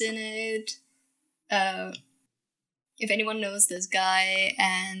Hugbees in it. If anyone knows this guy,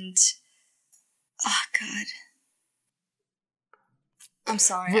 and... Oh, God. I'm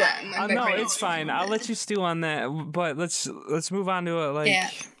sorry. No, it's fine. I'll let you stew on that. But let's move on to it.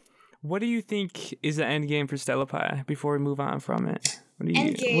 Like, what do you think is the end game for Stella Pie before we move on from it?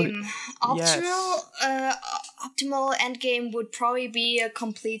 End game. Optimal end game would probably be a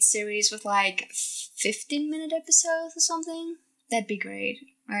complete series with like 15-minute episodes or something. That'd be great,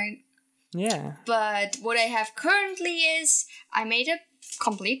 right? Yeah. But what I have currently is I made a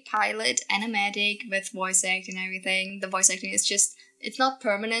complete pilot, animatic, with voice acting and everything. The voice acting is just, it's not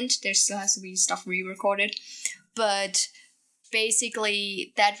permanent. There still has to be stuff re-recorded. But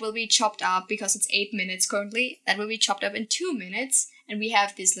basically, that will be chopped up because it's 8 minutes currently. That will be chopped up in 2 minutes. And we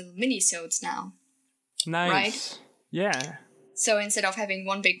have these little mini-sodes now. Nice. Right? Yeah. So instead of having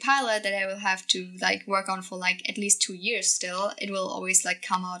one big pilot that I will have to like work on for like at least 2 years still, it will always like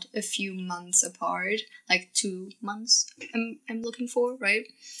come out a few months apart, like 2 months. I'm looking for, right?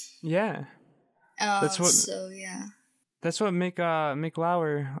 Yeah. That's what Mick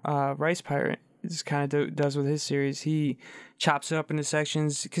Lauer, Rice Pirate, just kind of does with his series. He chops it up into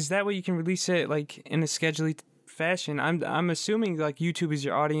sections because that way you can release it like in a scheduled fashion. I'm assuming like YouTube is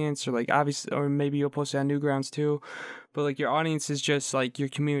your audience, or like obviously, or maybe you'll post it on Newgrounds too. But like your audience is just like your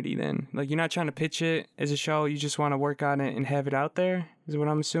community. Then like you're not trying to pitch it as a show. You just want to work on it and have it out there. Is what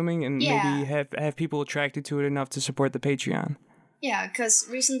I'm assuming, and maybe have people attracted to it enough to support the Patreon. Yeah, because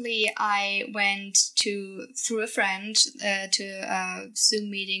recently I went through a friend, to a Zoom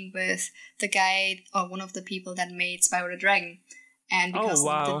meeting with the guy, or one of the people that made Spyro the Dragon. And because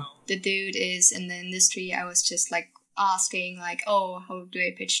the dude is in the industry, I was just like asking like, oh, how do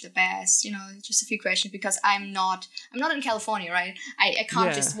I pitch the best? You know, just a few questions, because I'm not in California, right? I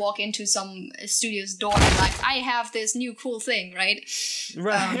can't just walk into some studio's door and like, I have this new cool thing, right?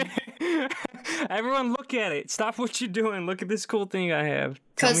 Right. Everyone look at it. Stop what you're doing. Look at this cool thing I have.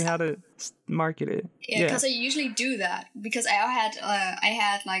 Tell me how to market it. Yeah, because I usually do that, because I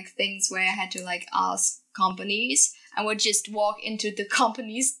had like things where I had to like ask companies. I would just walk into the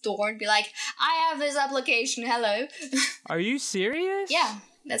company's door and be like, I have this application, hello. Are you serious? Yeah,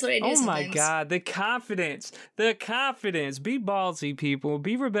 that's what I do sometimes. My god, the confidence. Be ballsy, people.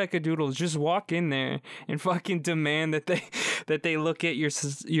 Be RebeccaDoodles. Just walk in there and fucking demand that they look at your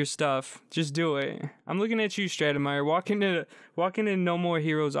stuff. Just do it. I'm looking at you, Stratemeyer. Walk into No More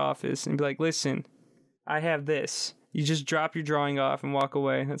Heroes office and be like, listen, I have this. You just drop your drawing off and walk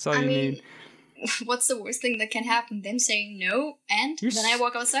away. That's all you need. What's the worst thing that can happen? Them saying no, and then I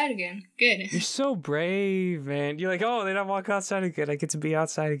walk outside again. Good. You're so brave, man. You're like, oh, then I walk outside again. I get to be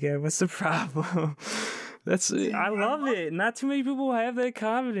outside again. What's the problem? I love it. Not too many people have that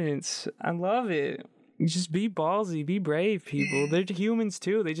confidence. I love it. You just be ballsy, be brave, people. They're humans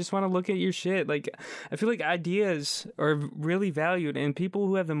too. They just want to look at your shit. Like, I feel like ideas are really valued, and people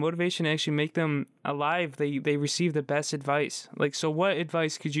who have the motivation to actually make them alive, they receive the best advice. Like, so what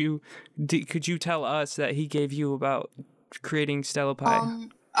advice could you tell us that he gave you about creating Stella Pie?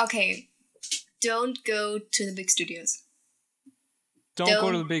 Okay, don't go to the big studios. Don't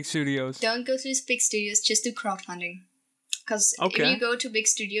go to the big studios. Don't go to these big studios. Just do crowdfunding. Because if you go to big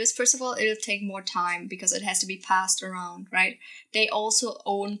studios, first of all, it'll take more time because it has to be passed around, right? They also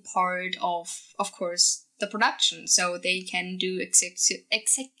own part of course, the production. So they can do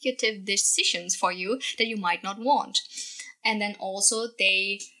executive decisions for you that you might not want. And then also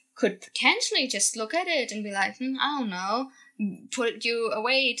they could potentially just look at it and be like, I don't know, put you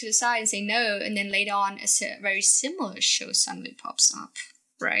away to the side and say no. And then later on, a very similar show suddenly pops up,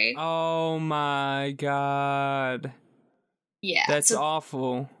 right? Oh my god. Yeah. That's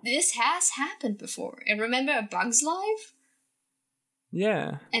awful. This has happened before. And remember A Bug's Life?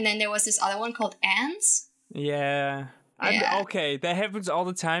 Yeah. And then there was this other one called Ants? Yeah. Okay, that happens all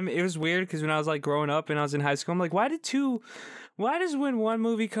the time. It was weird because when I was like growing up and I was in high school, I'm like, why does when one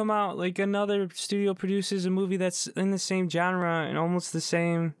movie come out, like another studio produces a movie that's in the same genre and almost the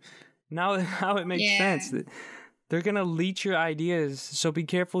same? Now it makes sense. They're going to leech your ideas, so be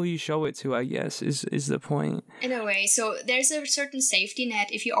careful who you show it to, I guess, is the point. In a way, so there's a certain safety net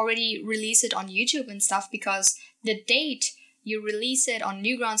if you already release it on YouTube and stuff, because the date you release it on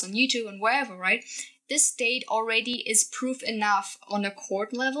Newgrounds, on YouTube, and wherever, right? This date already is proof enough on a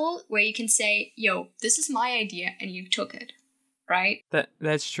court level where you can say, yo, this is my idea, and you took it, right?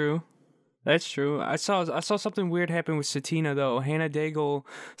 That's true. That's true. I saw something weird happen with Satina, though. Hannah Daigle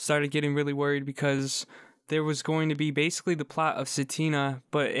started getting really worried because there was going to be basically the plot of Satina,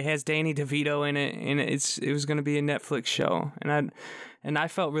 but it has Danny DeVito in it, and it was going to be a Netflix show. And I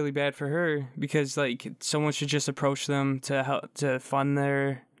felt really bad for her because like someone should just approach them to fund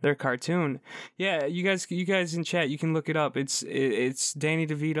their cartoon. Yeah, you guys in chat, you can look it up. It's Danny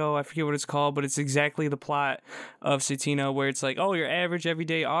DeVito. I forget what it's called, but it's exactly the plot of Satina, where it's like, oh, your average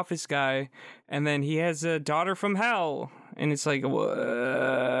everyday office guy, and then he has a daughter from hell. And it's like, yeah,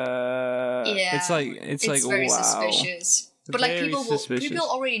 it's like very wow. suspicious. But like people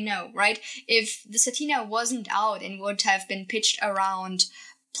already know, right? If the Satina wasn't out and would have been pitched around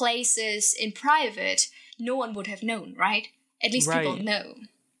places in private, no one would have known, right? At least people know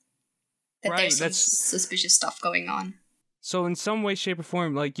that there's some suspicious stuff going on. So in some way, shape, or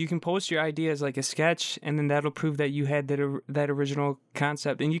form, like you can post your idea as like a sketch, and then that'll prove that you had that original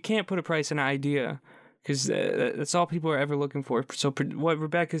concept. And you can't put a price on an idea, because that's all people are ever looking for. So what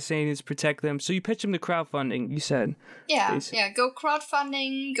Rebecca's saying is protect them. So you pitch them to crowdfunding, you said. Yeah, go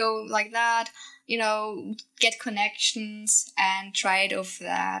crowdfunding, go like that, get connections and try it off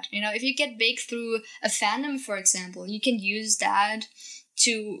that. If you get big through a fandom, for example, you can use that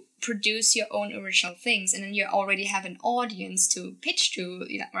to produce your own original things, and then you already have an audience to pitch to,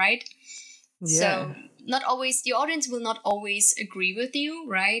 right? Yeah. So not always, your audience will not always agree with you,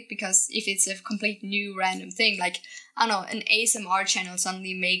 right? Because if it's a complete new random thing, like, I don't know, an ASMR channel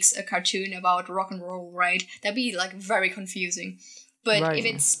suddenly makes a cartoon about rock and roll, right? That'd be like very confusing. But if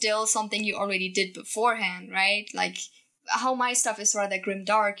it's still something you already did beforehand, right? Like how my stuff is rather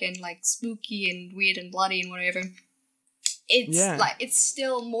grimdark and like spooky and weird and bloody and whatever. It's like, it's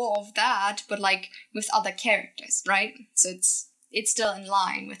still more of that, but like with other characters, right? So it's it's still in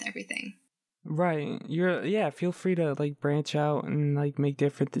line with everything. Right. Feel free to like branch out and like make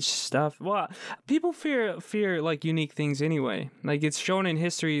different stuff. Well, people fear like unique things anyway. Like it's shown in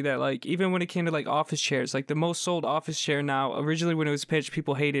history that like even when it came to like office chairs, like the most sold office chair now, originally when it was pitched,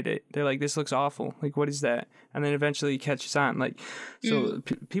 people hated it. They're like, this looks awful. Like, what is that? And then eventually it catches on. Like, so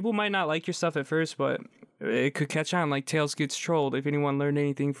people might not like your stuff at first, but it could catch on. Like Tails Gets Trolled. If anyone learned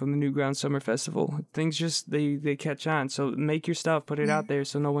anything from the Newgrounds Summer Festival, things just they catch on. So make your stuff, put it out there,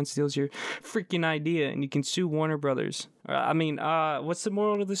 so no one steals your freaking idea, and you can sue Warner Brothers. What's the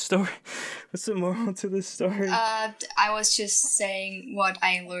moral to this story? What's the moral to this story? I was just saying what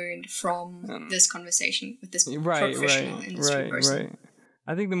I learned from this conversation with this professional industry person. Right.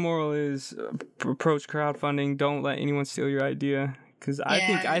 I think the moral is approach crowdfunding. Don't let anyone steal your idea, because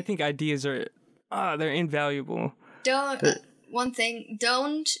I think ideas are. They're invaluable. Don't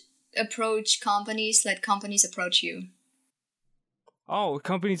approach companies, let companies approach you. Oh,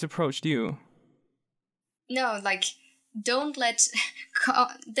 companies approached you. No, like, don't go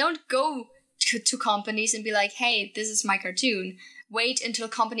to companies and be like, hey, this is my cartoon. Wait until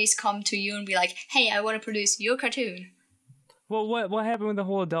companies come to you and be like, hey, I want to produce your cartoon. Well, what happened with the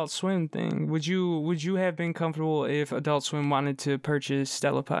whole Adult Swim thing? Would you have been comfortable if Adult Swim wanted to purchase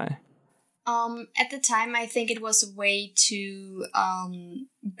Stella Pie? At the time, I think it was way too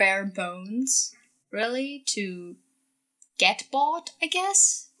bare bones, really, to get bought, I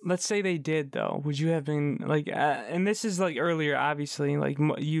guess. Let's say they did, though. Would you have been, like, and this is, like, earlier, obviously, like,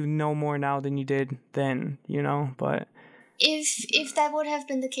 you know more now than you did then, you know, but... If that would have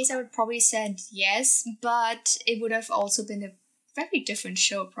been the case, I would probably said yes, but it would have also been a very different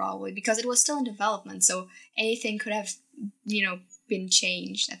show, probably, because it was still in development, so anything could have, been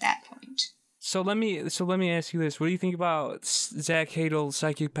changed at that point. So let me ask you this: what do you think about Zach Hadel's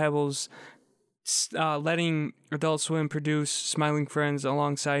Psychic Pebbles letting Adult Swim produce Smiling Friends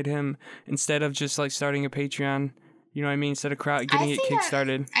alongside him instead of just like starting a Patreon? You know what I mean? Instead of getting it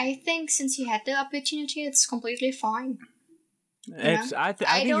kickstarted. I think since he had the opportunity, it's completely fine. I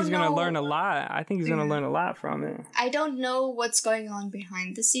think he's gonna learn a lot. I think he's gonna learn a lot from it. I don't know what's going on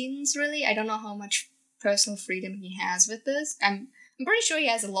behind the scenes. Really, I don't know how much personal freedom he has with this. I'm pretty sure he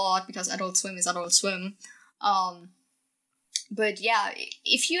has a lot because Adult Swim is Adult Swim. But yeah,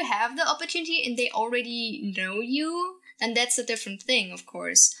 if you have the opportunity and they already know you, then that's a different thing, of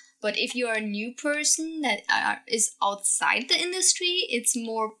course. But if you are a new person that is outside the industry, it's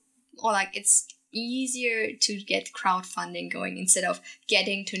it's easier to get crowdfunding going instead of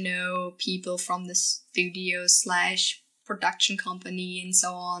getting to know people from the studio / production company and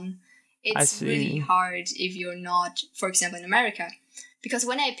so on. It's really hard if you're not, for example, in America. Because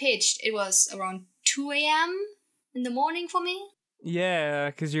when I pitched, it was around 2 a.m. in the morning for me.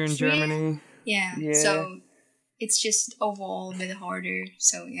 Yeah, because you're in Germany. Yeah, so it's just overall a bit harder.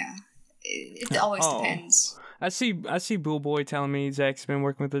 So yeah, it always depends. I see Bull Boy telling me Zach's been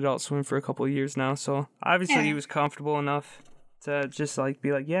working with Adult Swim for a couple of years now, so obviously he was comfortable enough to just like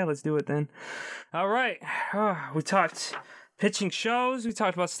be like, yeah, let's do it then. All right, we talked pitching shows, we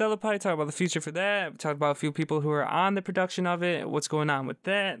talked about Stella Pie, talked about the future for that, we talked about a few people who are on the production of it, what's going on with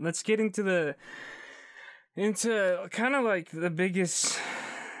that. Let's get into kind of like the biggest,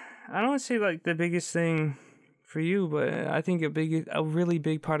 I don't want to say like the biggest thing for you, but I think a really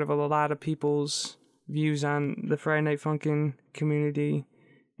big part of a lot of people's views on the Friday Night Funkin' community,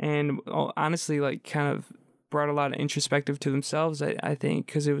 and honestly like kind of brought a lot of introspective to themselves, I think,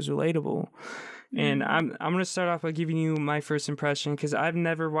 because it was relatable. And I'm gonna start off by giving you my first impression, because I've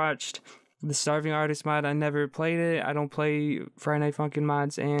never watched the Starving Artist mod. I never played it. I don't play Friday Night Funkin'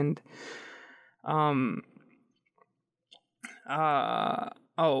 mods, and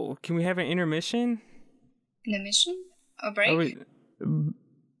can we have an intermission? Intermission? A break?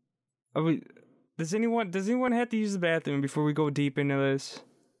 Are we? Does anyone have to use the bathroom before we go deep into this?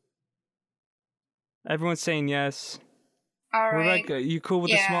 Everyone's saying yes. All right. Rebecca, you cool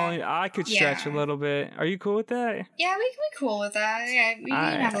with the small? I could stretch a little bit. Are you cool with that? Yeah, we can be cool with that. Yeah, we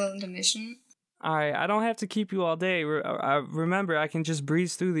can have a little intermission. All right, I don't have to keep you all day. Remember, I can just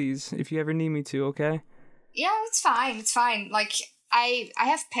breeze through these if you ever need me to, okay? Yeah, it's fine. It's fine. Like, I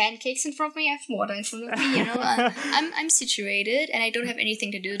have pancakes in front of me. I have water in front of me, you know. I'm situated, and I don't have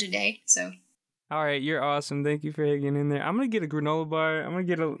anything to do today, so... All right, you're awesome. Thank you for hanging in there. I'm going to get a granola bar. I'm going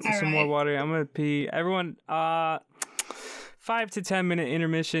to get some more water. I'm going to pee. Everyone, 5 to 10 minute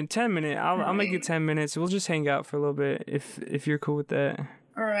intermission. 10 minute. I'll make it 10 minutes. We'll just hang out for a little bit if you're cool with that.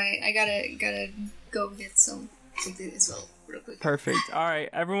 All right, I gotta go get something as well real quick. Perfect. All right,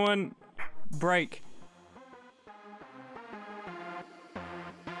 everyone, break.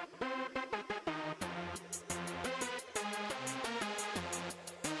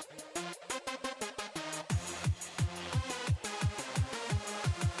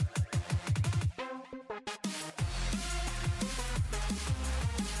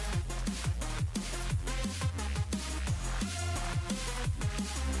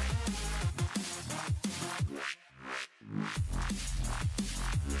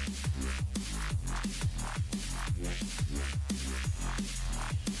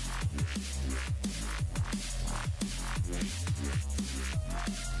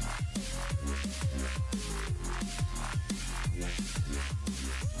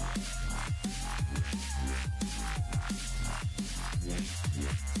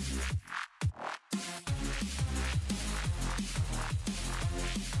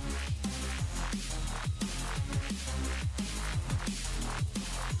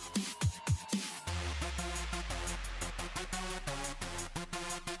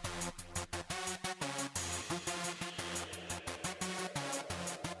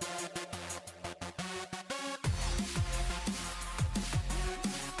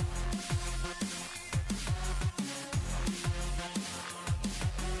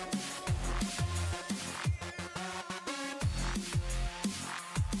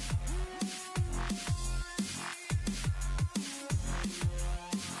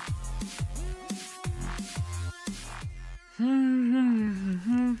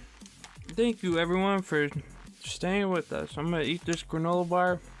 thank you everyone for staying with us. I'm gonna eat this granola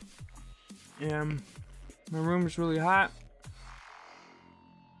bar. And my room is really hot.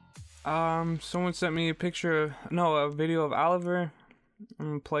 Someone sent me a video of Oliver. I'm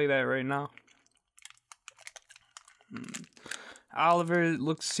gonna play that right now. Oliver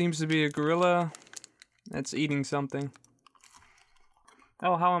seems to be a gorilla that's eating something.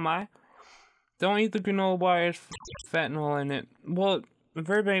 Oh, how am I? Don't eat the granola bar, there's fentanyl in it. Well,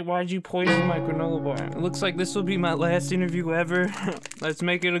 Verbank, why'd you poison my granola bar? It looks like this will be my last interview ever. Let's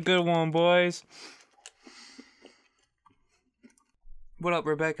make it a good one, boys. What up,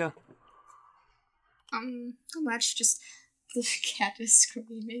 Rebecca? Not much, just the cat is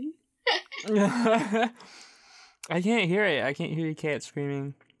screaming. I can't hear it. I can't hear your cat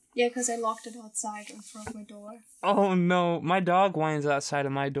screaming. Yeah, because I locked it outside in front of my door. Oh no, my dog whines outside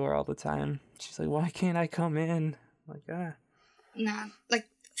of my door all the time. She's like, why can't I come in? I'm like, ah. Nah, like,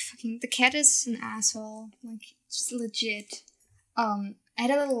 fucking, the cat is an asshole. Like, just legit. I had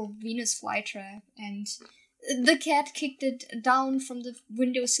a little Venus flytrap, and the cat kicked it down from the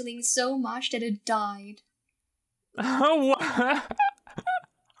window ceiling so much that it died. Oh, what?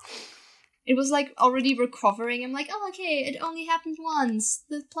 It was like already recovering. I'm like, oh, okay, it only happened once.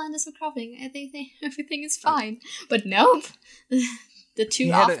 The plant is recovering. I think everything is fine. But nope. The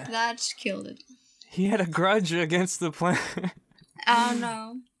two after that killed it. He had a grudge against the plant. Oh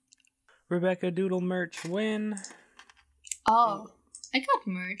no. RebeccaDoodle merch win. Oh, I got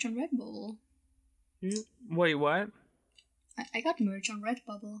merch on Redbubble. Wait, what? I got merch on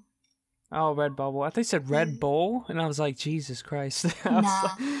Redbubble. Oh, Redbubble. I think they said Red Bull, and I was like, Jesus Christ. Nah.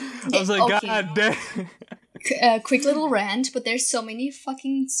 I was like, okay. God damn. Quick little rant, but there's so many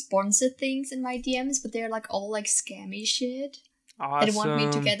fucking sponsored things in my DMs, but they're like all like scammy shit. Awesome. They want me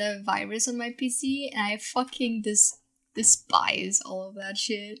to get a virus on my PC, and I fucking despise all of that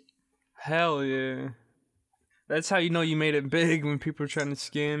shit. Hell yeah. That's how you know you made it big, when people are trying to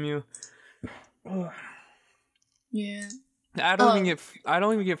scam you. Yeah. I don't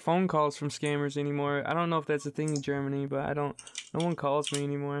even get phone calls from scammers anymore. I don't know if that's a thing in Germany, but no one calls me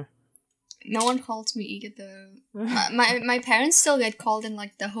anymore. No one calls me either though. my parents still get called in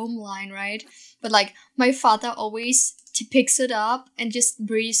like the home line, right? But like my father always picks it up and just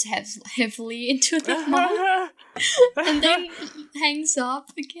breathes heavily into the mic and then hangs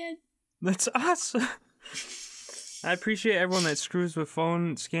up again. That's awesome. I appreciate everyone that screws with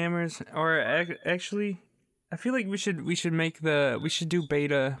phone scammers. Or actually, I feel like we should do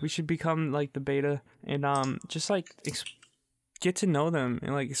beta. We should become like the beta and just like get to know them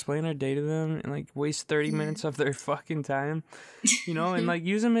and like explain our day to them and like waste 30 minutes of their fucking time, you know, and like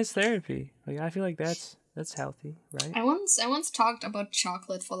use them as therapy. Like I feel like that's healthy, right? I once talked about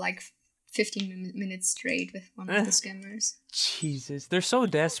chocolate for like 15 minutes straight with one of the scammers. Jesus, they're so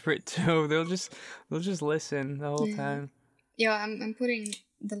desperate too. They'll just listen the whole time. Yeah, I'm putting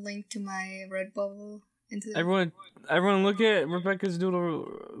the link to my Redbubble into the... Everyone look at Rebecca's Doodles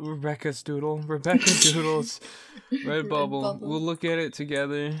Redbubble. We'll look at it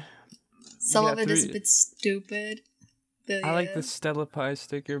together. Some of it is a bit stupid. But I like the Stella Pie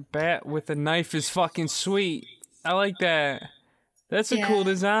sticker. Bat with a knife is fucking sweet. I like that. That's a cool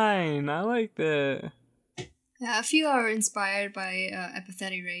design. I like that. Yeah, a few are inspired by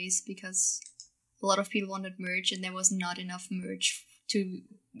Apathetic Race because a lot of people wanted merch and there was not enough merch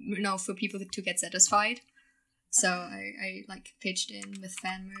for people to get satisfied. So I like pitched in with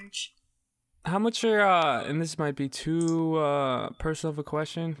fan merch. How much are, and this might be too personal of a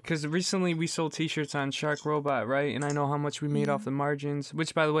question, because recently we sold t-shirts on Shark Robot, right? And I know how much we made off the margins,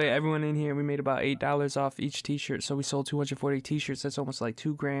 which, by the way, everyone in here, we made about $8 off each t-shirt, so we sold 240 t-shirts. That's almost like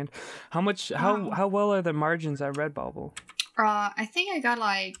 $2,000. How well are the margins at Redbubble? I think I got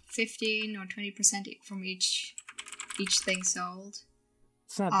like 15 or 20% from each thing sold.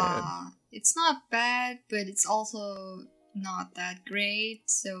 It's not bad. It's not bad, but it's also not that great,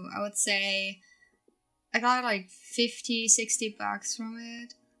 so I would say I got like $50-$60 from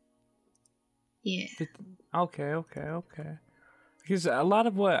it. Yeah. Okay. Because a lot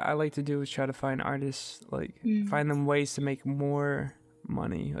of what I like to do is try to find artists, like find them ways to make more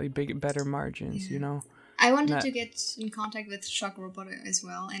money, like better margins, you know. I wanted to get in contact with Shark Robot as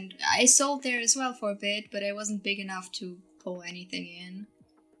well, and I sold there as well for a bit, but I wasn't big enough to pull anything in.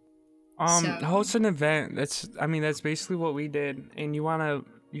 Host an event. That's basically what we did. And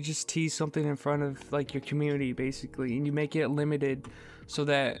you just tease something in front of like your community basically, and you make it limited so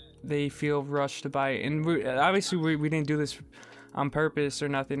that they feel rushed to buy it. And we didn't do this on purpose or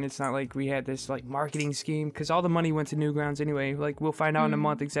nothing. It's not like we had this like marketing scheme, because all the money went to Newgrounds anyway. Like we'll find out in a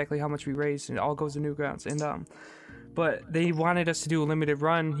month exactly how much we raised, and it all goes to Newgrounds. And But they wanted us to do a limited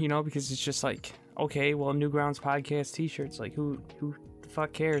run, you know, because it's just like, okay, well, Newgrounds podcast t-shirts, like who the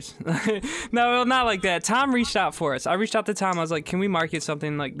fuck cares? No, not like that. Tom reached out for us. I reached out to Tom. I was like, can we market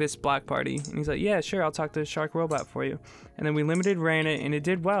something like this block party? And he's like, yeah, sure, I'll talk to Shark Robot for you. And then we limited ran it, and it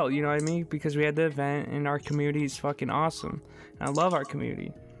did well, you know what I mean? Because we had the event, and our community is fucking awesome. And I love our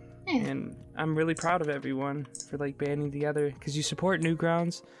community. And I'm really proud of everyone for like banding together, because you support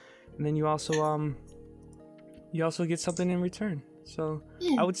Newgrounds, and then you also get something in return. So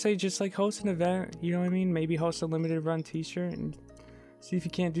I would say just like host an event, you know what I mean? Maybe host a limited run t-shirt and see if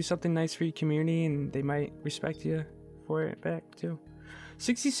you can't do something nice for your community, and they might respect you for it back too.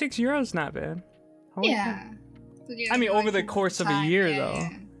 €66 not bad. Yeah. I mean, over the course of a year though. Yeah.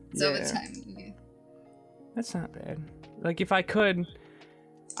 It's over time. Yeah. That's not bad. Like if I could,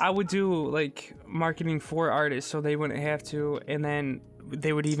 I would do like marketing for artists so they wouldn't have to, and then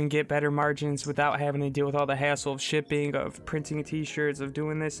they would even get better margins without having to deal with all the hassle of shipping, of printing t-shirts, of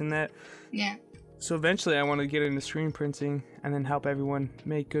doing this and that. Yeah. So eventually I want to get into screen printing and then help everyone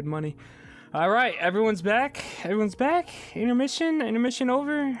make good money. All right, everyone's back. Intermission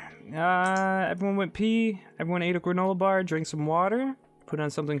over. Everyone went pee. Everyone ate a granola bar, drank some water, put on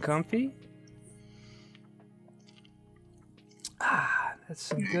something comfy. That's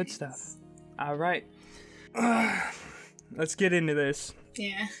some good stuff. All right. Let's get into this.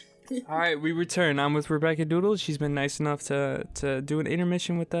 Yeah. All right, we return. I'm with RebeccaDoodles. She's been nice enough to do an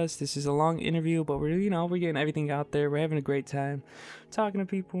intermission with us. This is a long interview, but we're getting everything out there. We're having a great time talking to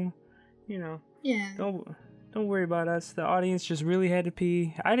people. Yeah. Don't worry about us. The audience just really had to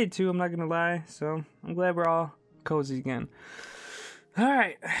pee. I did too. I'm not gonna lie. So I'm glad we're all cozy again. All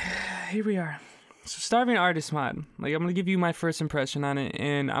right, here we are. So Starving Artist mod, like I'm gonna give you my first impression on it,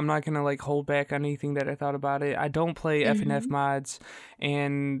 and I'm not gonna like hold back on anything that I thought about it. I don't play FNF mods,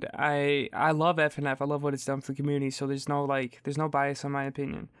 and I love FNF. I love what it's done for the community. So there's no bias on my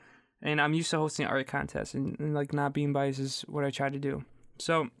opinion, and I'm used to hosting art contests, and like not being biased is what I try to do.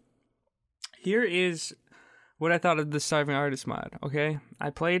 So here is what I thought of the Starving Artist mod. Okay, I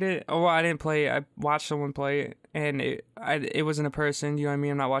played it. Oh, well, I didn't play it. I watched someone play it, and it wasn't a person. You know what I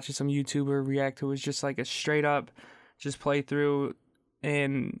mean? I'm not watching some YouTuber react to it. It was just like a straight up, just play through,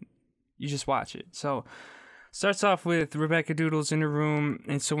 and you just watch it. So starts off with RebeccaDoodles in her room,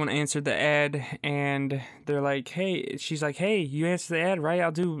 and someone answered the ad, and they're like, "Hey," she's like, "Hey, you answered the ad, right?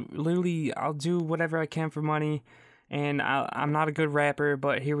 I'll do whatever I can for money, and I'm not a good rapper,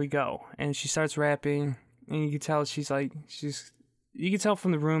 but here we go." And she starts rapping. And you can tell you can tell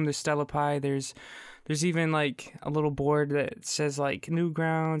from the room there's Stella Pie, there's even like a little board that says like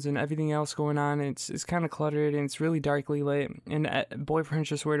Newgrounds and everything else going on. It's kind of cluttered and it's really darkly lit, and boyfriend's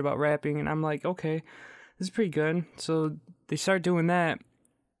just worried about rapping, and I'm like, okay, this is pretty good. So they start doing that,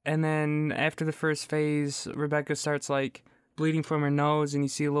 and then after the first phase, Rebecca starts like bleeding from her nose, and you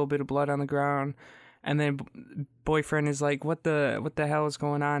see a little bit of blood on the ground, and then boyfriend is like, what the hell is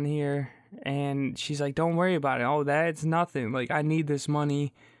going on here? And she's like, don't worry about it. Oh, that's nothing. Like, I need this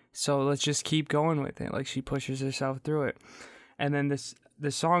money, so let's just keep going with it. Like, she pushes herself through it. And then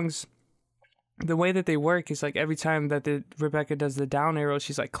the songs, the way that they work is like every time that Rebecca does the down arrow,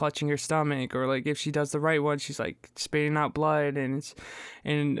 she's like clutching her stomach, or like if she does the right one, she's like spitting out blood, and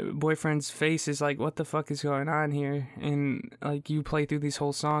boyfriend's face is like, what the fuck is going on here? And like you play through these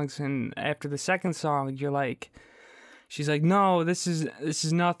whole songs, and after the second song, you're like, she's like, no, this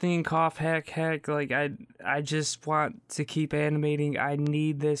is nothing, cough, heck, like, I just want to keep animating, I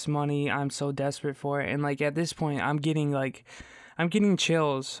need this money, I'm so desperate for it, and, like, at this point, I'm getting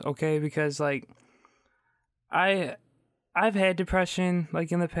chills, okay, because, like, I've had depression,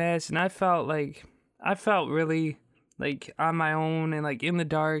 like, in the past, and I felt really, like, on my own, and, like, in the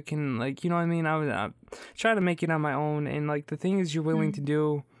dark, and, like, you know what I mean, I was trying to make it on my own, and, like, the things you're willing to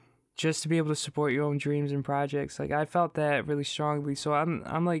do just to be able to support your own dreams and projects. Like, I felt that really strongly. So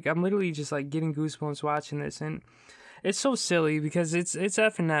I'm literally just like getting goosebumps watching this, and it's so silly because it's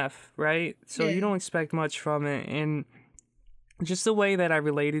FNF, right? So you don't expect much from it, and just the way that I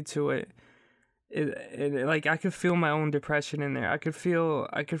related to it, like I could feel my own depression in there. I could feel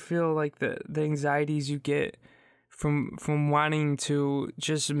like the anxieties you get from wanting to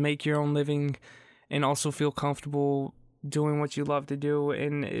just make your own living and also feel comfortable doing what you love to do,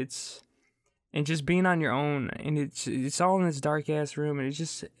 and just being on your own, and it's all in this dark ass room, and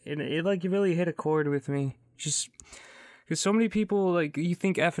it like really hit a chord with me, just because so many people, like, you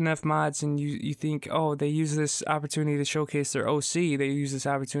think FNF mods and you think, oh, they use this opportunity to showcase their OC, they use this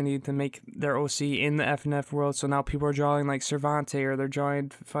opportunity to make their OC in the FNF world, so now people are drawing like Cervante, or they're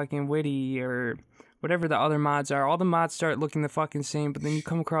drawing fucking Witty, or whatever the other mods are. All the mods start looking the fucking same, but then you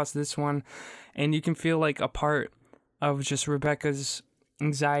come across this one and you can feel like a part of just Rebecca's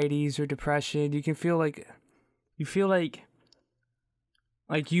anxieties or depression. You can feel like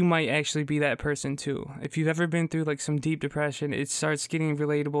you might actually be that person too. If you've ever been through like some deep depression, it starts getting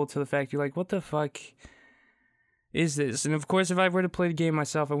relatable to the fact you're like, what the fuck is this? And of course, if I were to play the game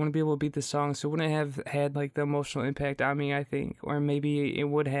myself, I wouldn't be able to beat the song, so it wouldn't have had like the emotional impact on me, I think. Or maybe it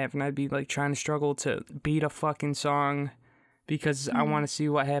would have, and I'd be like trying to struggle to beat a fucking song because I want to see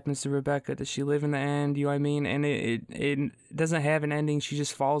what happens to Rebecca. Does she live in the end? You know what I mean? And it doesn't have an ending. She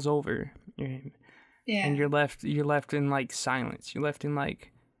just falls over. Yeah. And you're left in like silence. You're left in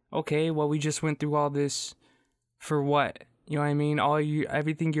like, okay, well, we just went through all this for what? You know what I mean?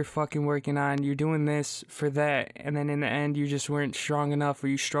 Everything you're fucking working on, you're doing this for that, and then in the end, you just weren't strong enough, or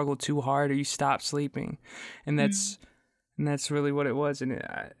you struggled too hard, or you stopped sleeping, and that's really what it was. And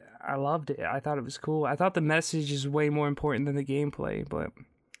I loved it. I thought it was cool. I thought the message is way more important than the gameplay, but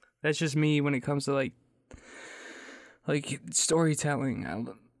that's just me when it comes to like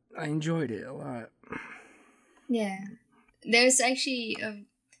storytelling. I enjoyed it a lot. Yeah, there's actually a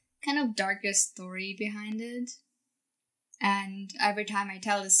kind of darker story behind it. And every time I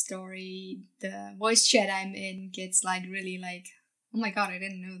tell the story, the voice chat I'm in gets like really like, oh my god, I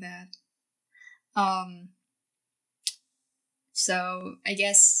didn't know that. So I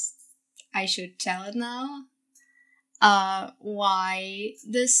guess I should tell it now. Why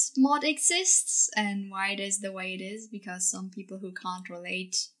this mod exists and why it is the way it is, because some people who can't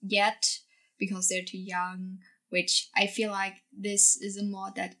relate yet because they're too young, which I feel like this is a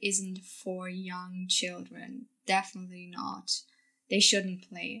mod that isn't for young children. Definitely not. They shouldn't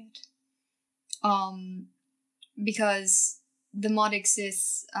play it. Because the mod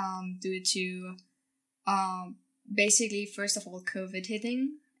exists due to basically, first of all, COVID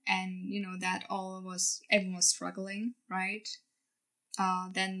hitting, and you know that everyone was struggling, right?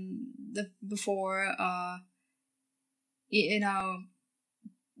 Then the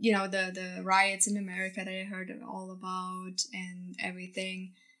riots in America that I heard all about and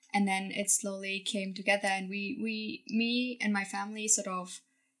everything. And then it slowly came together, and me and my family sort of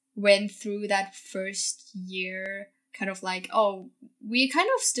went through that first year kind of like, oh, we're kind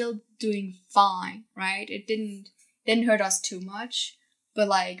of still doing fine, right? It didn't hurt us too much, but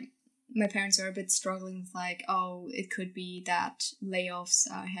like my parents are a bit struggling with like, oh, it could be that layoffs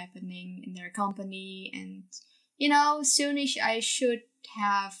are happening in their company, and soonish I should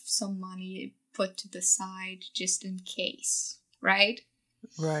have some money put to the side just in case, right?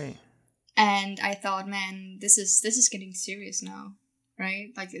 Right. And I thought, man, this is getting serious now,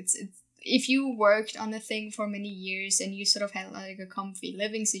 right? Like it's if you worked on a thing for many years and you sort of had like a comfy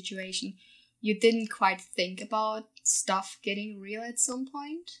living situation, you didn't quite think about stuff getting real at some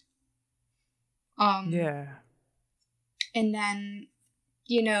point. Yeah. And then,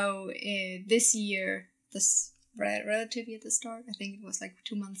 this year, relatively at the start, I think it was like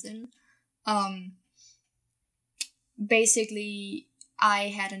 2 months in, basically I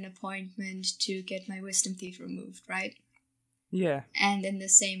had an appointment to get my wisdom teeth removed, right? Yeah. And in the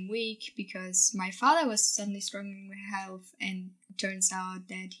same week, because my father was suddenly struggling with health, and it turns out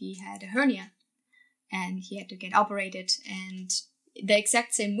that he had a hernia, and he had to get operated. And the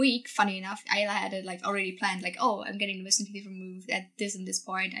exact same week, funny enough, I had it like already planned, like, oh, I'm getting the wisdom teeth removed at this and this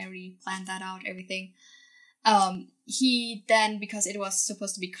point. I already planned that out, everything. He then, because it was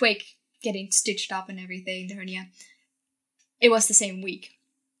supposed to be quick, getting stitched up and everything, the hernia, it was the same week.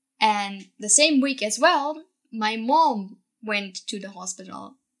 And the same week as well, my mom went to the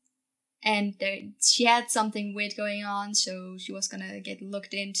hospital, and she had something weird going on, so she was gonna get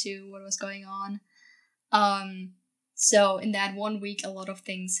looked into what was going on. So in that 1 week, a lot of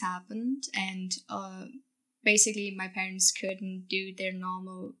things happened, and basically my parents couldn't do their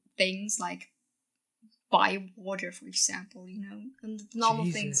normal things like buy water, for example, and the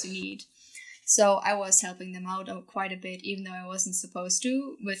normal things you need. So I was helping them out quite a bit, even though I wasn't supposed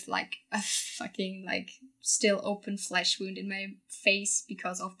to, with like a fucking like still open flesh wound in my face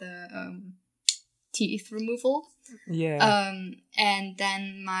because of the teeth removal. Yeah. And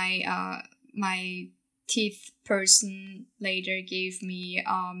then my teeth person later gave me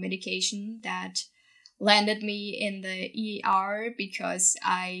medication that landed me in the ER because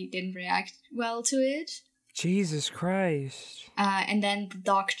I didn't react well to it. Jesus Christ. And then the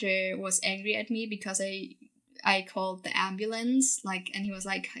doctor was angry at me because I called the ambulance, and he was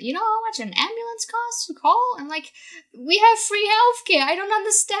like, you know how much an ambulance costs to call? I'm like, we have free healthcare. I don't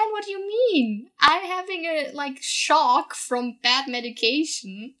understand what you mean. I'm having a shock from bad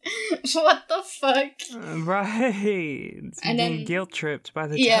medication. What the fuck? Right. And then guilt tripped by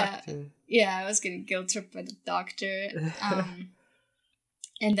the doctor. Yeah, I was getting guilt tripped by the doctor.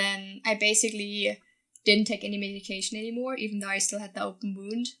 And then I basically didn't take any medication anymore, even though I still had the open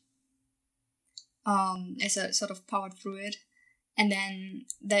wound. As I sort of powered through it. And then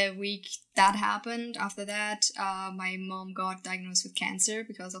the week that happened, after that, my mom got diagnosed with cancer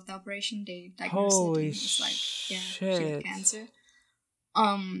because of the operation. They diagnosed it. And it was like, yeah, she had cancer.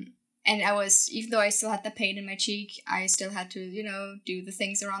 And I was, even though I still had the pain in my cheek, I still had to, you know, do the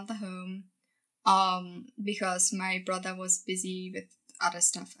things around the home. Because my brother was busy with other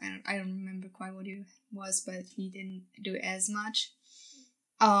stuff. I don't remember quite what he was, but he didn't do as much.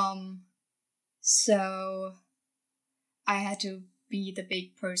 So I had to be the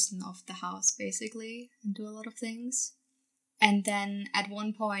big person of the house, basically, and do a lot of things. And then at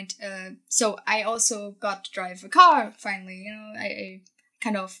one point, so I also got to drive a car, finally. You know, I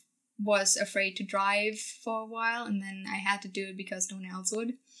kind of was afraid to drive for a while, and then I had to do it because no one else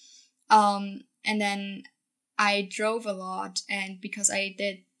would. And then I drove a lot, and because I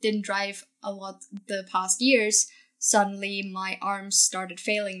didn't drive a lot the past years, suddenly my arms started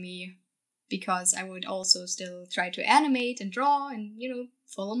failing me, because I would also still try to animate and draw and, you know,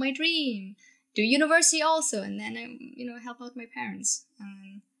 follow my dream, do university also, and then, you know, help out my parents.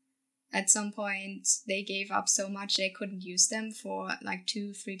 At some point, they gave up so much they couldn't use them for like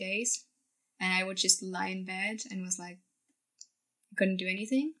 2-3 days, and I would just lie in bed and was like, I couldn't do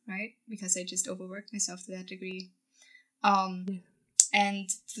anything, right? Because I just overworked myself to that degree. And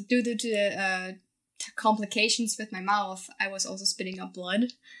due to the complications with my mouth, I was also spitting up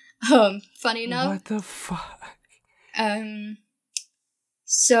blood. Funny enough. What the fuck?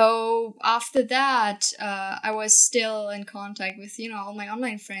 So after that, I was still in contact with, you know, all my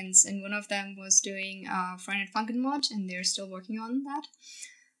online friends, and one of them was doing Friday Night Funkin' mod, and they're still working on that.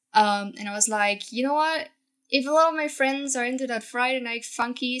 And I was like, you know what? If a lot of my friends are into that Friday Night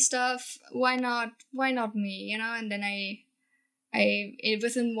Funky stuff, why not me? You know? And then I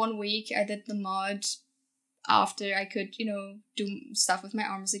within 1 week, I did the mod. After I could, you know, do stuff with my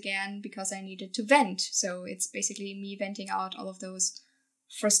arms again, because I needed to vent. So it's basically me venting out all of those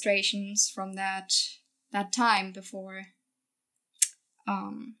frustrations from that time before.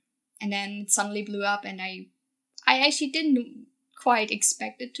 And then it suddenly blew up, and I actually didn't quite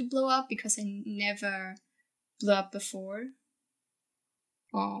expect it to blow up, because I never blew up before.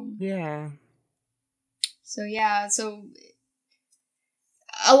 Yeah. So yeah, so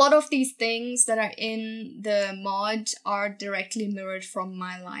a lot of these things that are in the mod are directly mirrored from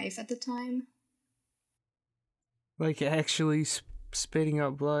my life at the time. Like actually spitting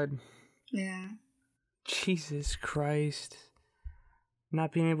up blood. Yeah. Jesus Christ.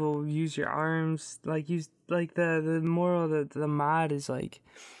 Not being able to use your arms, like the moral of the mod is like,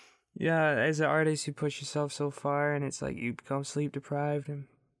 yeah, as an artist you push yourself so far, and it's like you become sleep deprived, and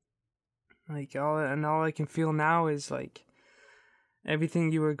like all I can feel now is like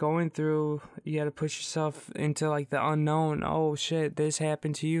everything you were going through, you had to push yourself into like the unknown. Oh shit, this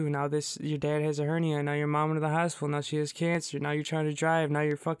happened to you. Now your dad has a hernia. Now your mom in the hospital. Now she has cancer. Now you're trying to drive. Now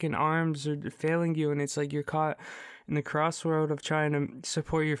your fucking arms are failing you, and it's like you're caught in the crossroad of trying to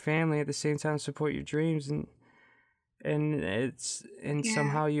support your family at the same time support your dreams, and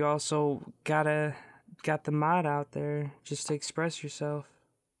somehow you also got the mod out there just to express yourself.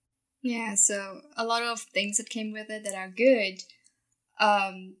 Yeah, so a lot of things that came with it that are good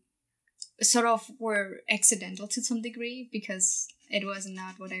sort of were accidental to some degree, because it was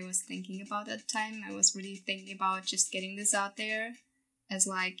not what I was thinking about at the time. I was really thinking about just getting this out there as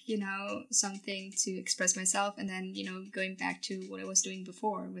like, you know, something to express myself, and then, you know, going back to what I was doing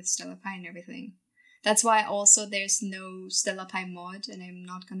before with Stella Pie and everything. That's why also there's no Stella Pie mod, and I'm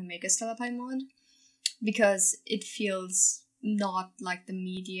not gonna make a Stella Pie mod, because it feels not like the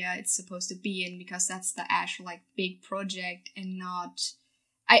media it's supposed to be in, because that's the actual like big project, and not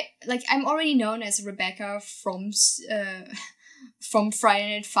I'm already known as Rebecca from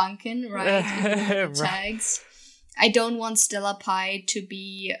Friday Night Funkin', right? Tags. I don't want Stella Pie to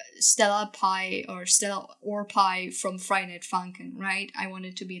be Stella Pie or Stella or Pie from Friday Night Funkin', right? I want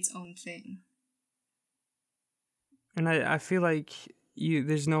it to be its own thing. And I feel like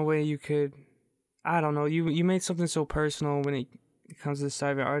there's no way you could, I don't know, you made something so personal when it comes to the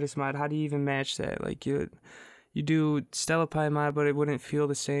Cyber Artist mod. How do you even match that? Like you do Stella Pie mod, but it wouldn't feel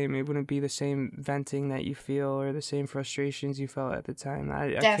the same. It wouldn't be the same venting that you feel, or the same frustrations you felt at the time.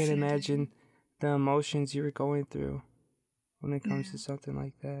 I can't imagine the emotions you were going through when it comes to something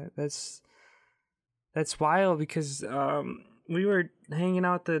like that. That's wild, because we were hanging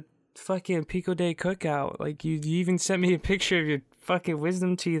out the fucking Pico Day cookout. Like you even sent me a picture of your fucking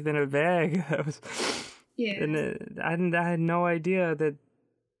wisdom teeth in a bag. That was, and I had no idea that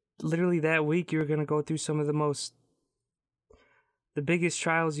literally that week you were gonna go through some of the most the biggest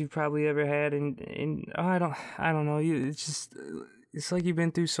trials you've probably ever had, and oh, I don't know. It's like you've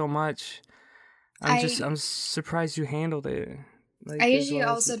been through so much. I'm surprised you handled it. Like, I usually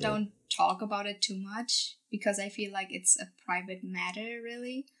also don't talk about it too much because I feel like it's a private matter,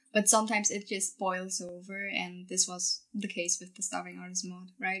 really. But sometimes it just boils over, and this was the case with the Starving Artist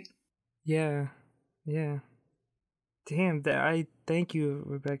mod, right? Yeah. Damn, I thank you,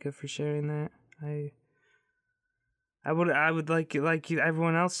 Rebecca, for sharing that. I would like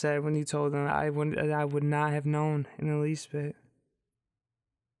everyone else said when you told them, I would not have known in the least bit.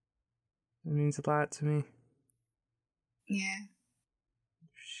 It means a lot to me. Yeah.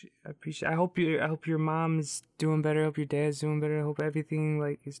 I appreciate. I hope your mom is doing better. I hope your dad's doing better. I hope everything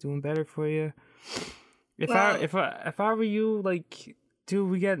like is doing better for you. If I were you, like, dude,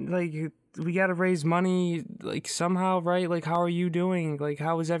 we gotta raise money, like, somehow, right? Like, how are you doing? Like,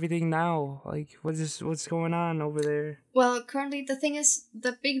 how is everything now? Like, what's going on over there? Well, currently the thing is,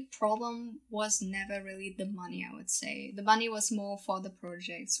 the big problem was never really the money, I would say. The money was more for the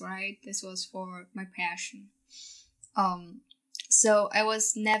projects, right? This was for my passion. So I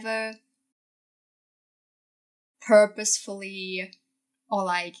was never purposefully, or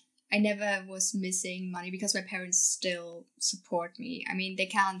like, I never was missing money because my parents still support me. I mean, they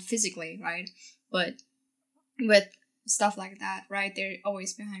can't physically, right? But with stuff like that, right? They're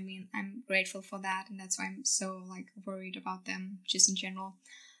always behind me, and I'm grateful for that, and that's why I'm so, like, worried about them just in general.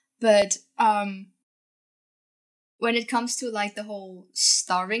 But when it comes to, like, the whole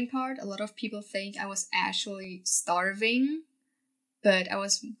starving part, a lot of people think I was actually starving, but I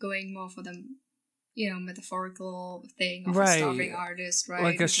was going more for the, metaphorical thing of a starving artist, right?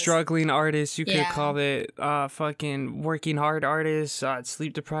 Like a struggling artist, you could call it fucking working hard artist,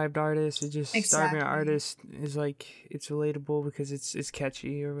 sleep deprived artist. It's just starving artist is like, it's relatable because it's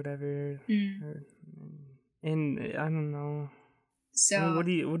catchy or whatever. And I don't know. So I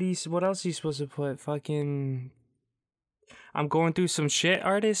mean, what else are you supposed to put? Fucking, I'm going through some shit,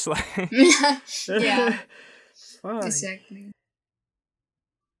 artist. Like, yeah, exactly.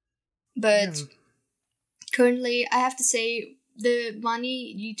 But currently, I have to say, the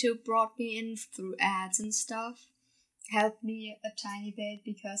money YouTube brought me in through ads and stuff helped me a tiny bit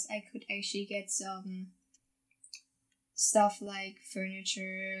because I could actually get some stuff like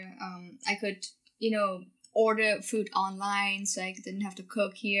furniture. I could, order food online so I didn't have to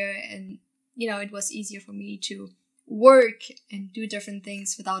cook here, and it was easier for me to work and do different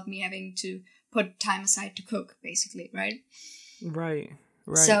things without me having to put time aside to cook, basically, right? Right.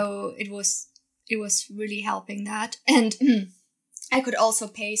 So it was really helping that, and I could also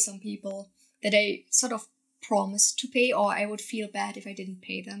pay some people that I sort of promised to pay, or I would feel bad if I didn't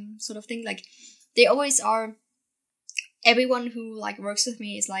pay them, sort of thing. Like, they always are. Everyone who, like, works with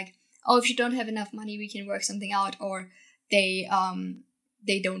me is like, oh, if you don't have enough money, we can work something out, or they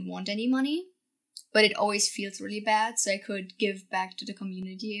don't want any money. But it always feels really bad, so I could give back to the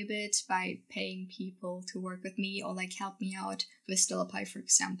community a bit by paying people to work with me or, like, help me out with Still Pie, for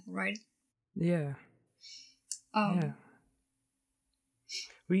example, right? Yeah. Yeah.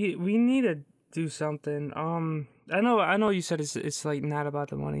 We need to do something. I know you said it's like not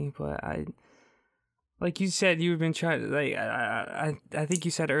about the money, but like you said, you've been trying, like, I think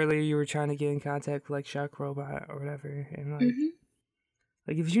you said earlier you were trying to get in contact with, like, Shock Robot or whatever, and like,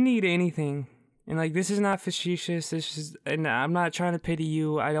 like, if you need anything. And, like, this is not facetious. This is, and I'm not trying to pity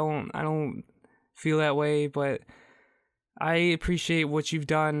you. I don't feel that way, but I appreciate what you've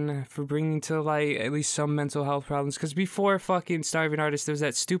done for bringing to light at least some mental health problems. Because before fucking Starving Artist, there was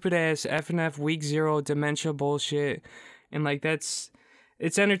that stupid ass FNF Week 0 dementia bullshit, and, like, it's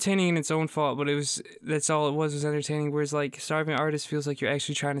entertaining in its own fault, but that's all it was entertaining. Whereas, like, Starving Artist feels like you're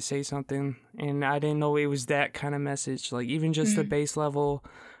actually trying to say something, and I didn't know it was that kind of message. Like, even just the base level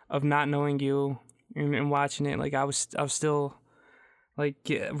of not knowing you and watching it, like, I was still, like,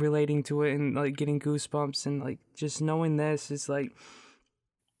 relating to it and, like, getting goosebumps, and, like, just knowing this is like,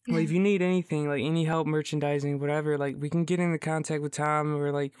 well, if you need anything, like, any help merchandising, whatever, like, we can get into contact with Tom,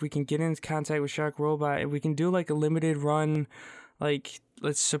 or, like, we can get into contact with Shark Robot, and we can do, like, a limited run, like,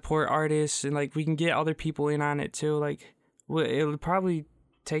 let's support artists, and, like, we can get other people in on it too. Like, it'll probably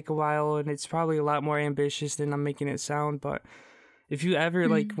take a while, and it's probably a lot more ambitious than I'm making it sound, but if you ever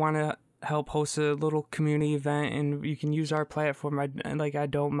like want to help host a little community event and you can use our platform, I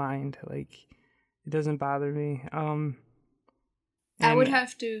don't mind. Like, it doesn't bother me. I would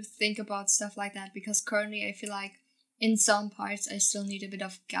have to think about stuff like that because currently I feel like in some parts I still need a bit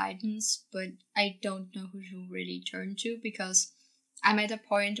of guidance, but I don't know who to really turn to because I'm at a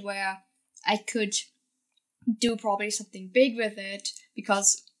point where I could do probably something big with it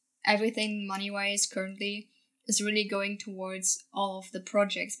because everything money-wise currently is really going towards all of the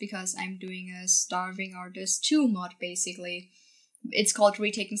projects, because I'm doing a Starving Artist 2 mod, basically. It's called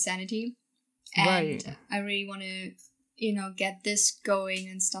Retaking Sanity. And Right. I really want to, get this going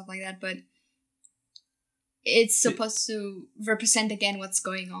and stuff like that. But it's supposed to represent again what's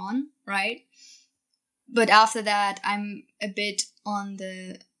going on, right? But after that, I'm a bit on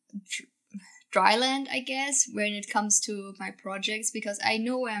the dry land, I guess, when it comes to my projects, because I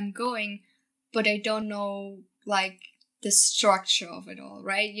know where I'm going, but I don't know, like, the structure of it all,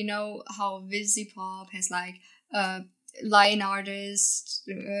 right? You know how Visipop has, like, line artist,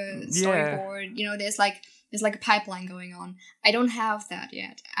 storyboard, there's like a pipeline going on. I don't have that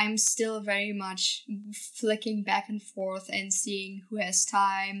yet. I'm still very much flicking back and forth and seeing who has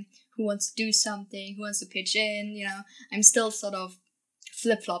time, who wants to do something, who wants to pitch in, I'm still sort of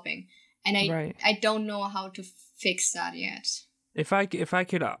flip-flopping. And I don't know how to fix that yet. If I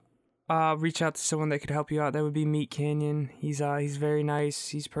could reach out to someone that could help you out, that would be Meat Canyon. He's very nice.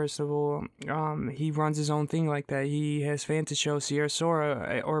 He's personable. He runs his own thing like that. He has fans to show Sierra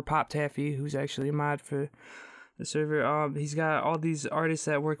Sora or Pop Taffy, who's actually a mod for the server. He's got all these artists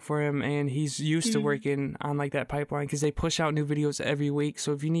that work for him, and he's used to working on like that pipeline because they push out new videos every week.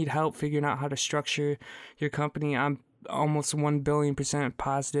 So if you need help figuring out how to structure your company, I'm almost 1,000,000,000%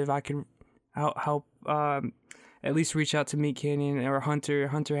 positive I could help. At least reach out to Meat Canyon or Hunter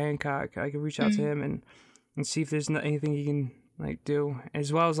Hancock. I could reach out to him and see if there's anything he can like do.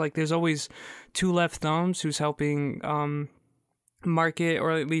 As well as like there's always Two Left Thumbs who's helping market,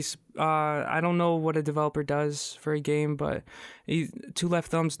 or at least I don't know what a developer does for a game, but Two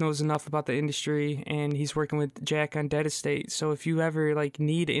Left Thumbs knows enough about the industry, and he's working with Jack on Dead Estate. So if you ever like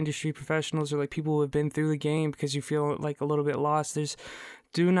need industry professionals or like people who have been through the game because you feel like a little bit lost,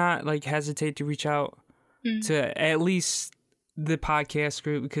 do not like hesitate to reach out to at least the podcast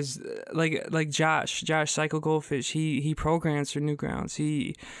group, because like Josh Cycle Goldfish, he programs for Newgrounds.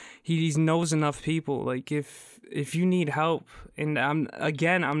 He knows enough people. Like if you need help, and I'm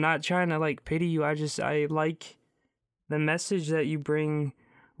not trying to like pity you. I like the message that you bring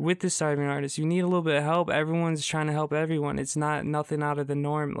with the Starving Artist. You need a little bit of help. Everyone's trying to help everyone. It's not nothing out of the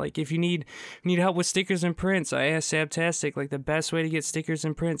norm. Like if you need help with stickers and prints, I asked Sabtastic like the best way to get stickers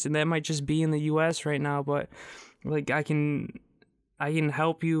and prints, and that might just be in the US right now, but like I can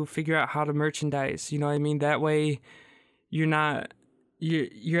help you figure out how to merchandise. You know what I mean? That way you're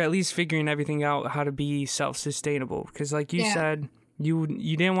at least figuring everything out how to be self-sustainable, because like you said, you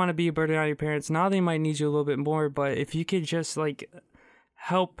didn't want to be a burden on your parents. Now they might need you a little bit more, but if you could just like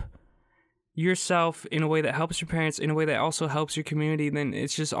help yourself in a way that helps your parents, in a way that also helps your community, then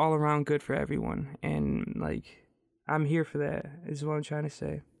it's just all around good for everyone. And like I'm here for that is what I'm trying to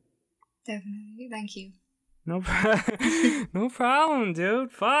say. Definitely. Thank you. No problem,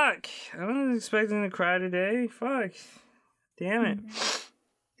 dude. Fuck. I wasn't expecting to cry today. Fuck. Damn it.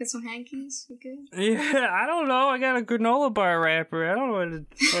 Get some hankies? You good? Yeah, I don't know. I got a granola bar wrapper. I don't know what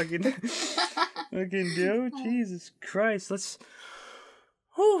to fucking do. Jesus Christ. Let's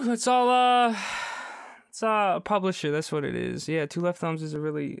all it's a publisher. That's what it is. Yeah, Two Left Thumbs is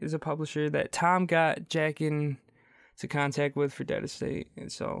a publisher that Tom got Jack into contact with for Dead Estate.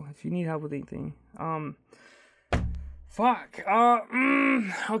 And so if you need help with anything,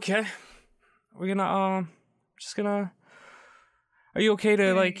 okay. We're gonna are you okay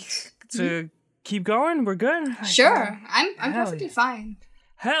to keep going? We're good? Sure. I'm perfectly fine.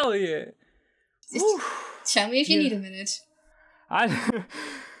 Hell yeah. Tell me if you need a minute.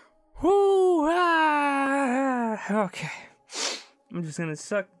 Okay. I'm just gonna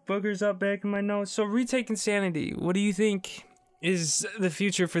suck boogers up back in my nose. So Retaking Sanity, what do you think is the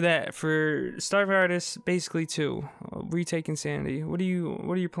future for that? For Starving Artists, basically too. Retaking Sanity. What are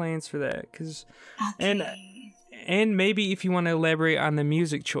your plans for that? And maybe if you want to elaborate on the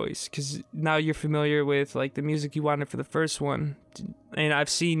music choice, because now you're familiar with like the music you wanted for the first one, and I've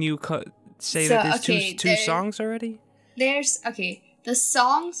seen you say that there's two songs already. The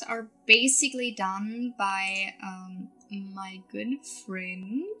songs are basically done by my good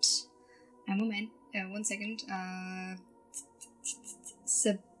friend. One second.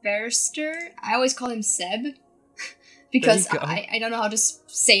 Seberster. I always call him Seb because I don't know how to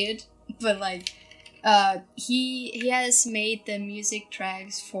say it, but like he has made the music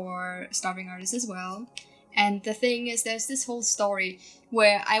tracks for Starving Artists as well. And the thing is, there's this whole story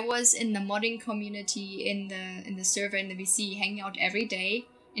where I was in the modding community in the server in the VC, hanging out every day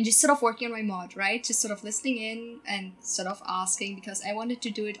and just sort of working on my mod, right? Just sort of listening in and sort of asking, because I wanted to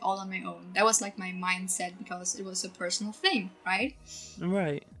do it all on my own. That was like my mindset, because it was a personal thing, right?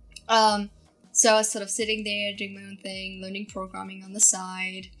 Right. So I was sort of sitting there doing my own thing, learning programming on the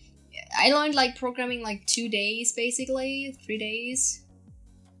side, I learned like programming like 2 days, basically 3 days,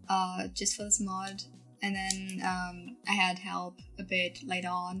 just for this mod, and then I had help a bit later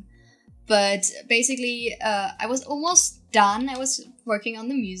on. But basically, I was almost done. I was working on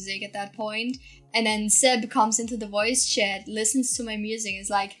the music at that point, and then Seb comes into the voice chat, listens to my music, and is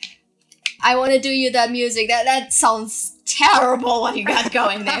like, "I want to do you that music. That sounds terrible. What you got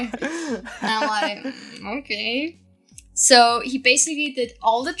going there?" And I'm like, "Okay." So he basically did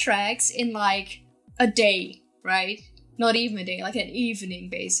all the tracks in like a day, right? Not even a day, like an evening,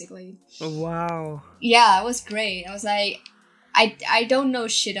 basically. Wow. Yeah, it was great. I was like, I don't know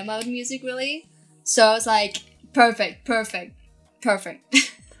shit about music really, so I was like, perfect.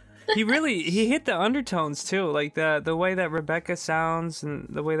 He hit the undertones too, like the way that Rebecca sounds and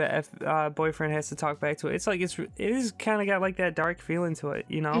the way that boyfriend has to talk back to it. It's like it is kind of got like that dark feeling to it,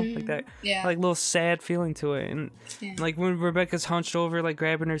 you know, like that, like little sad feeling to it, and like when Rebecca's hunched over, like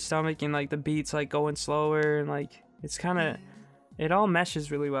grabbing her stomach, and like the beats like going slower, and like it's kind of it all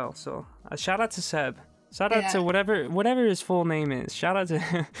meshes really well. So shout out to Seb. Shout out to whatever his full name is. Shout out to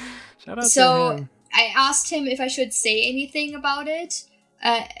him. So I asked him if I should say anything about it,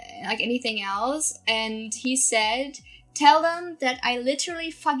 like anything else, and he said, "Tell them that I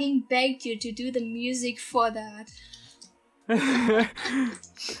literally fucking begged you to do the music for that."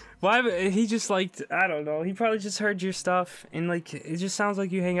 Why? He just liked, I don't know. He probably just heard your stuff, and like it just sounds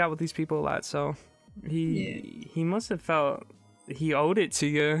like you hang out with these people a lot. So he must have felt he owed it to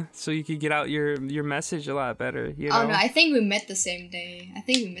you, so you could get out your message a lot better. You know? Oh no, I think we met the same day.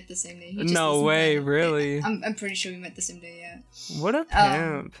 He just no way, really? I'm pretty sure we met the same day. Yeah. What a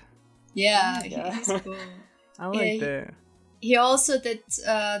pimp! Yeah, he's cool. I like that. He also did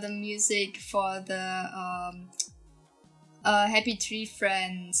the music for the Happy Tree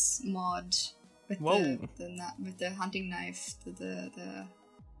Friends mod with the hunting knife.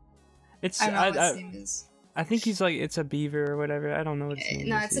 It's I don't know what his name is. I think he's like, it's a beaver or whatever. I don't know what his name is.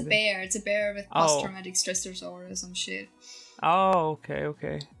 No, it's a bear. It's a bear with post-traumatic stress disorder or some shit. Oh,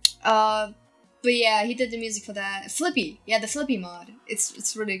 okay. But yeah, he did the music for that. Flippy. Yeah, the Flippy mod.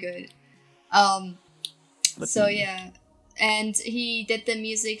 It's really good. So yeah. And he did the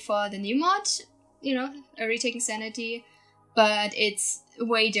music for the new mod, you know, a Retaking Sanity. But it's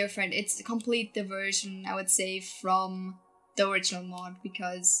way different. It's a complete diversion, I would say, from the original mod,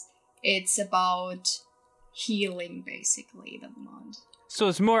 because it's about healing, basically, the mod. So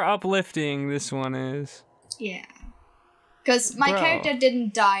it's more uplifting, this one is. Yeah. Because my character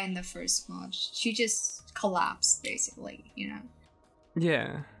didn't die in the first mod. She just collapsed, basically, you know?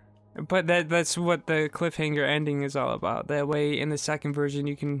 Yeah. But that's what the cliffhanger ending is all about. That way, in the second version,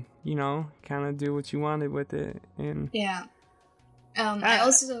 you can, you know, kind of do what you wanted with it. And yeah. I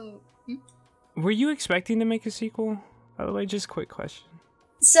also... Were you expecting to make a sequel? By the way, just quick question.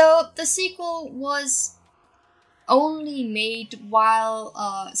 So, the sequel was only made while...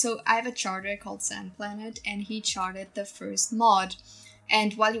 so, I have a charter called Sand Planet, and he charted the first mod.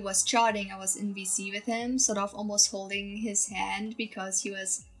 And while he was charting, I was in VC with him, sort of almost holding his hand, because he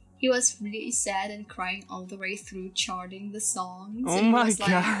was really sad and crying all the way through charting the songs. Oh my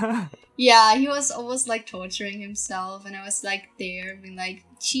god. Yeah, he was almost like torturing himself, and I was like there being like,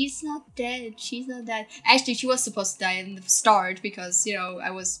 she's not dead. Actually, she was supposed to die in the start, because, you know,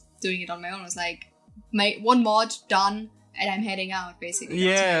 I was doing it on my own. I was like, my one mod done, and I'm heading out, basically.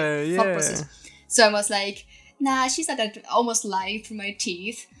 Yeah. So I was like, nah, she's not dead, almost lying through my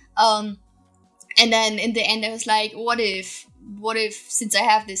teeth. And then in the end, I was like, what if, since I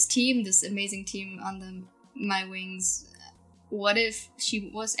have this amazing team under my wings, what if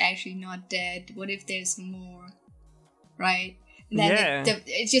she was actually not dead? What if there's more? Right? And then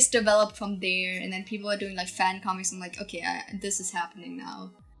it just developed from there, and then people are doing like fan comics. I'm like, okay, this is happening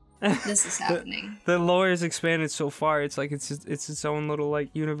now. This is happening. The lore is expanded so far. It's like it's its own little like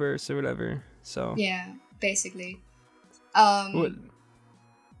universe or whatever. So yeah, basically.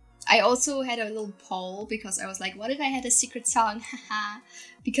 I also had a little poll, because I was like, what if I had a secret song?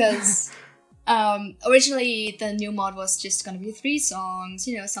 Because originally the new mod was just gonna be 3 songs,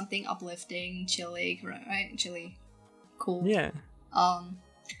 you know, something uplifting, chilly, right? Chilly. Cool. Yeah.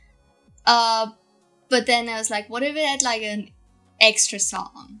 But then I was like, what if it had like an extra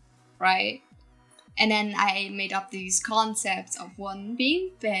song, right? And then I made up these concepts of one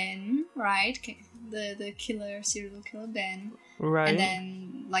being Ben, right? The serial killer Ben. Right. And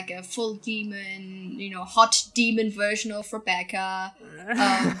then like a full demon, you know, hot demon version of Rebecca.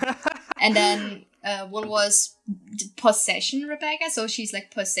 And then one was possession Rebecca. So she's like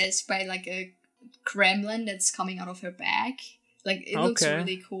possessed by like a gremlin that's coming out of her back. Like it looks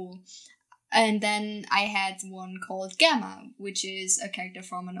really cool. And then I had one called Gamma, which is a character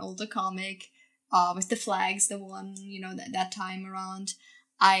from an older comic, with the flags, the one, that time around.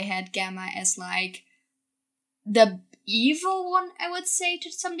 I had Gamma as, like, the evil one, I would say,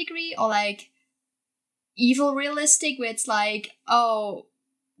 to some degree, or, like, evil realistic, where it's like, oh,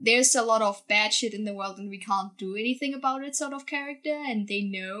 there's a lot of bad shit in the world and we can't do anything about it sort of character, and they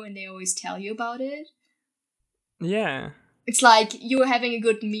know and they always tell you about it. Yeah. It's like you were having a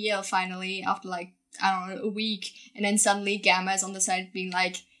good meal finally after, like, I don't know, a week, and then suddenly Gamma is on the side being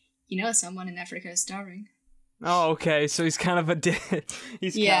like, someone in Africa is starving. Oh, okay. So he's kind of a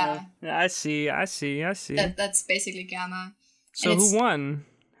he's yeah. I see. That's basically Gamma. So who won?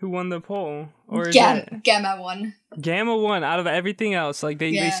 Who won the poll? Or is Gamma won. Gamma won out of everything else. Like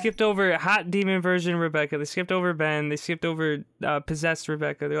they skipped over hot demon version Rebecca. They skipped over Ben. They skipped over possessed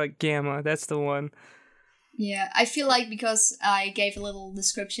Rebecca. They're like, Gamma, that's the one. Yeah, I feel like because I gave a little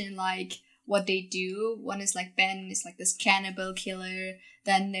description, like, what they do. One is, like, Ben is, like, this cannibal killer.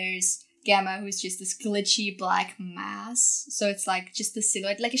 Then there's Gamma, who's just this glitchy black mass. So it's, like, just a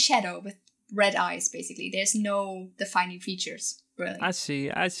silhouette, like a shadow with red eyes, basically. There's no defining features, really. I see.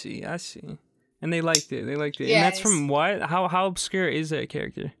 And they liked it. Yeah, and that's from what? How obscure is that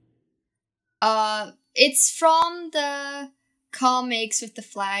character? It's from the comics with the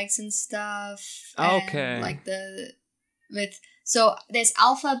flags and stuff. Okay. And, so there's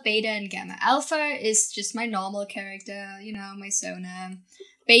Alpha, Beta, and Gamma. Alpha is just my normal character, my Sona.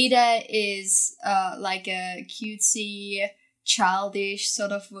 Beta is like a cutesy, childish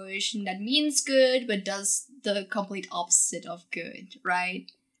sort of version that means good but does the complete opposite of good, right?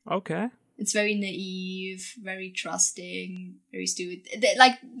 Okay. It's very naive, very trusting, very stupid.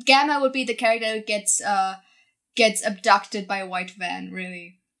 Like, Gamma would be the character who gets abducted by a white van,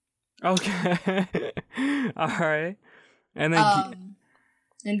 really. Okay. Alright. And then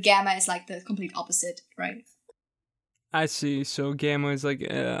and Gamma is like the complete opposite, right? I see. So Gamma is like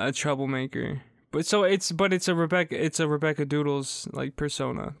a troublemaker. But it's a RebeccaDoodles like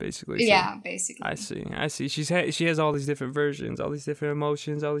persona, basically. So yeah, basically. I see. She has all these different versions, all these different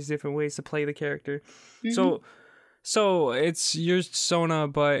emotions, all these different ways to play the character. Mm-hmm. So it's your Sona,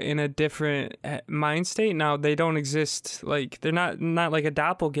 but in a different mind state. Now they don't exist. Like, they're not like a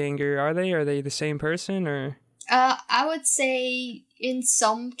doppelganger, are they? Are they the same person, or? I would say in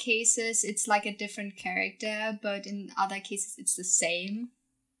some cases it's like a different character, but in other cases it's the same.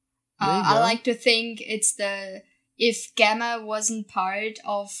 I like to think it's if Gamma wasn't part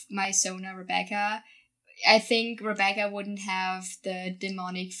of my Sona Rebecca, I think Rebecca wouldn't have the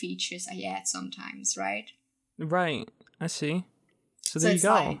demonic features I had sometimes, right? Right, I see. So there you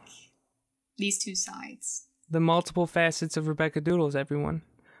go. Like these two sides. The multiple facets of RebeccaDoodles, everyone.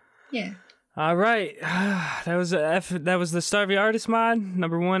 Yeah. All right, that was the Starvey Artist mod,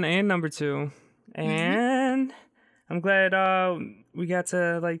 number 1 and number 2, and I'm glad we got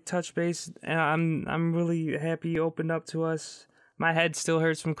to like touch base, and I'm really happy you opened up to us. My head still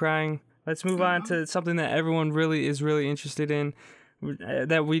hurts from crying. Let's move on to something that everyone is really interested in,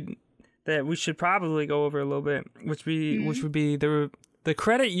 that we should probably go over a little bit, which would be the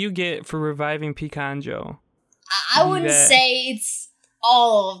credit you get for reviving Pecan Joe. I wouldn't say it's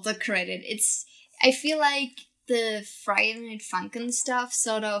all of the credit. I feel like the Friday Night Funkin' stuff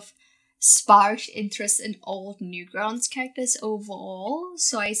sort of sparked interest in old Newgrounds characters overall,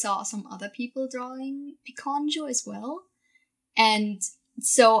 so I saw some other people drawing Pecan Joe as well, and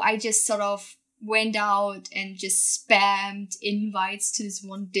so I just sort of went out and just spammed invites to this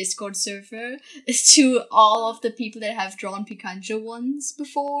one Discord server to all of the people that have drawn Pecan Joe ones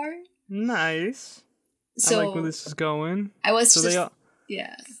before. Nice. So, I like where this is going. I was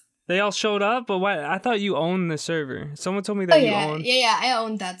yeah. They all showed up, but what? I thought you owned the server. Someone told me that you owned. Yeah, I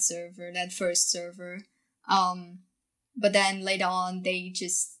owned that server, that first server. But then later on,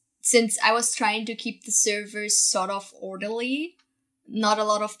 since I was trying to keep the servers sort of orderly, not a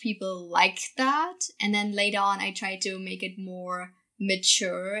lot of people liked that. And then later on, I tried to make it more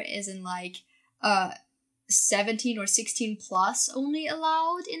mature, as in like 17 or 16 plus only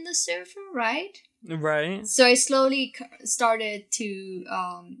allowed in the server, right? Right. So I slowly started to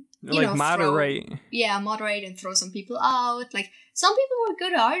moderate. Moderate and throw some people out. Like, some people were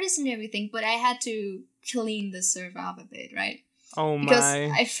good artists and everything, but I had to clean the server up a bit, right? Oh my. Because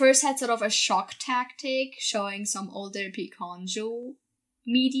I first had sort of a shock tactic showing some older Pecan Joe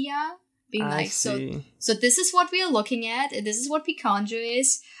media, being like, so this is what we are looking at, and this is what Pecan Joe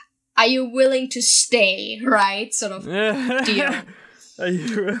is. Are you willing to stay, right? Sort of deal. Are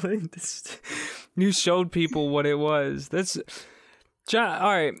you willing to stay? You showed people what it was. All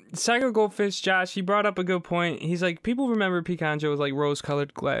right, Psycho Goldfish Josh, he brought up a good point. He's like, people remember Picanjo with like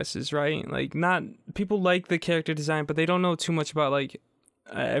rose-colored glasses, right? Like, not people like the character design, but they don't know too much about like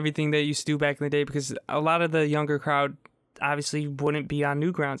everything they used to do back in the day, because a lot of the younger crowd obviously wouldn't be on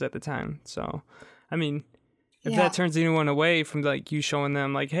Newgrounds at the time. So, I mean, if that turns anyone away from like you showing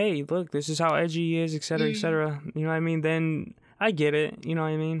them like, hey, look, this is how edgy he is, etc., etc., you know what I mean? Then I get it. You know what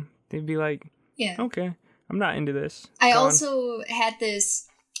I mean? They'd be like, okay. I'm not into this. I also had this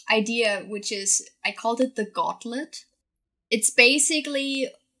idea, which is, I called it the Gauntlet. It's basically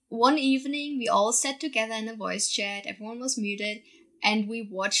one evening we all sat together in a voice chat, everyone was muted, and we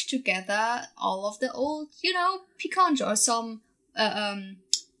watched together all of the old, Picanjo, or some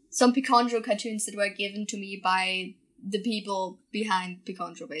Picanjo cartoons that were given to me by the people behind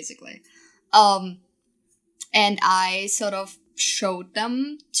Picanjo, basically. And I sort of showed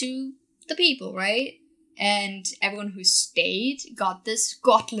them to the people, right? And everyone who stayed got this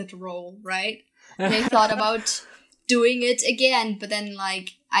gauntlet role, right? They thought about doing it again, but then,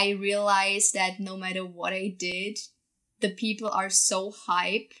 like, I realized that no matter what I did, the people are so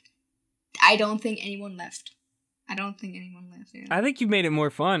hyped, I don't think anyone left. Yeah. I think you made it more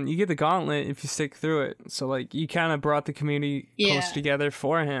fun. You get the gauntlet if you stick through it. So, like, you kind of brought the community close together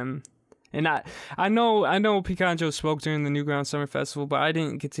for him. And I know Picanjo spoke during the Newgrounds Summer Festival, but I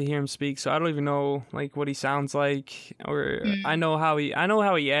didn't get to hear him speak, so I don't even know like what he sounds like, or I know how he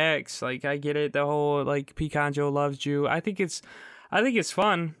acts. Like, I get it, the whole like Picanjo loves you. I think it's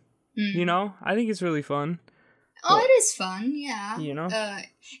fun. I think it's really fun. Oh, it is fun, yeah.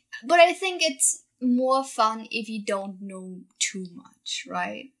 But I think it's more fun if you don't know too much,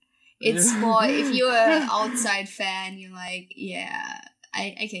 right? It's more if you're an outside fan, you're like, yeah.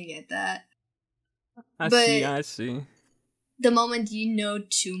 I can get that. I see. The moment you know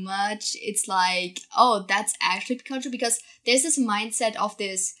too much, it's like, oh, that's actually Picanjo, because there's this mindset of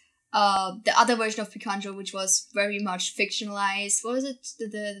this, the other version of Picanjo, which was very much fictionalized. What was it?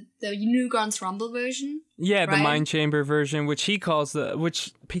 The Newgrounds Rumble version? Yeah, right? The Mind Chamber version, which which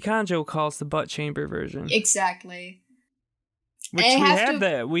Picanjo calls the Butt Chamber version. Exactly. Which we have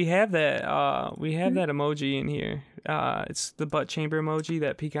that emoji in here. It's the butt chamber emoji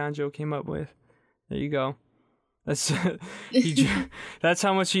that Picanjo came up with. There you go. That's that's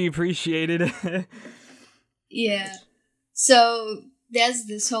how much he appreciated it. Yeah. So there's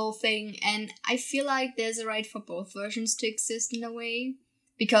this whole thing, and I feel like there's a right for both versions to exist in a way,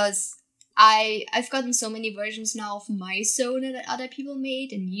 because I've gotten so many versions now of my Sona that other people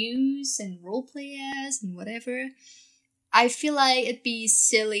made and use and roleplay as and whatever. I feel like it'd be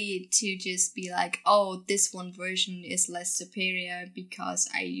silly to just be like, oh, this one version is less superior because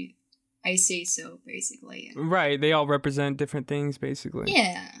I say so, basically. Right, they all represent different things, basically.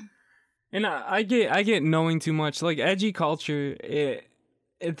 Yeah. And I get knowing too much. Like, edgy culture,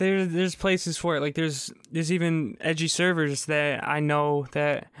 there's places for it. Like, there's even edgy servers that I know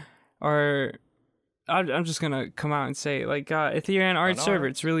that are... I'm just gonna come out and say, like, Ethereum Art server.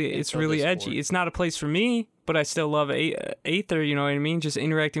 It's really edgy. It's not a place for me, but I still love Aether. You know what I mean? Just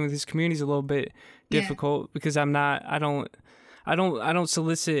interacting with his community is a little bit difficult because I don't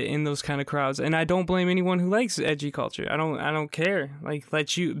solicit in those kind of crowds, and I don't blame anyone who likes edgy culture. I don't care. Like,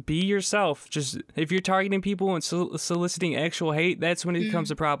 let you be yourself. Just if you're targeting people and soliciting actual hate, that's when it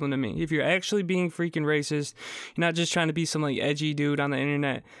becomes a problem to me. If you're actually being freaking racist, you're not just trying to be some like edgy dude on the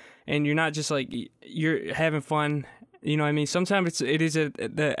internet. And you're not just like, you're having fun, you know what I mean? Sometimes it is at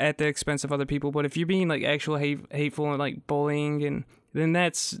the expense of other people, but if you're being like actual hateful and like bullying, and then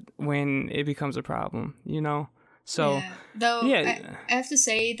that's when it becomes a problem, So, I have to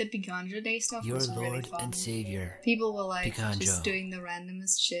say the Picanjo Day stuff was really fun. Your Lord and Savior. People were like Picanjo. just doing the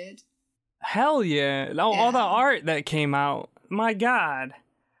randomest shit. Hell yeah. All the art that came out, my God.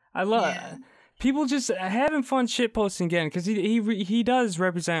 I love people just having fun shit posting again, because he does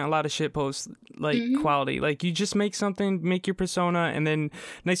represent a lot of shit post quality. Like, you just make something, make your persona, and then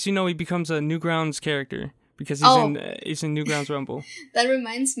next you know he becomes a Newgrounds character because he's in Newgrounds Rumble. That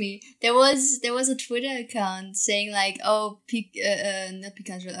reminds me, there was a Twitter account saying like, oh, not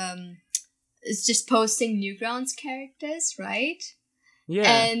Picanjo, it's just posting Newgrounds characters, right? Yeah.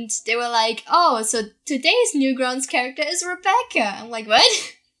 And they were like, oh, so today's Newgrounds character is Rebecca. I'm like,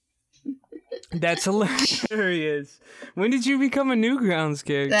 what? That's hilarious. When did you become a Newgrounds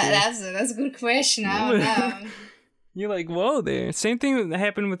character? That's a good question. I don't know. You're like, whoa there. Same thing that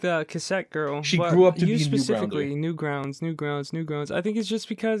happened with Cassette Girl. She grew up to be you specifically, Newgrounds. I think it's just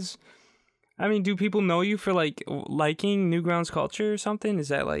because, I mean, do people know you for like liking Newgrounds culture or something? Is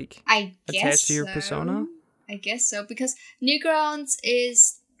that like attached to your persona? I guess so, because Newgrounds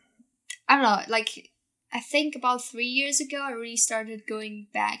is, I don't know, like, I think about 3 years ago, I really started going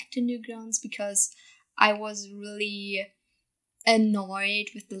back to Newgrounds because I was really annoyed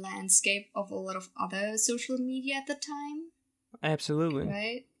with the landscape of a lot of other social media at the time. Absolutely.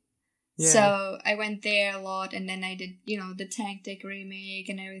 Right? Yeah. So I went there a lot, and then I did, the Tank Deck remake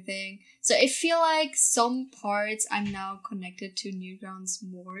and everything. So I feel like some parts I'm now connected to Newgrounds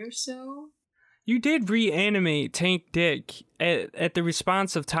more so. You did reanimate Tank Dick at the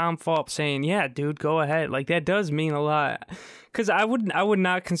response of Tom Falp saying, "Yeah, dude, go ahead." Like, that does mean a lot. Because I would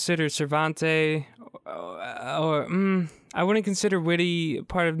not consider Cervante I wouldn't consider Witty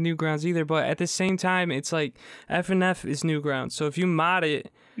part of Newgrounds either. But at the same time, it's like FNF is Newgrounds. So if you mod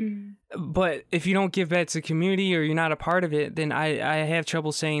it, but if you don't give back to the community or you're not a part of it, then I have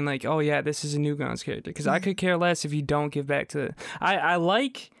trouble saying like, oh yeah, this is a Newgrounds character. Because I could care less if you don't give back to I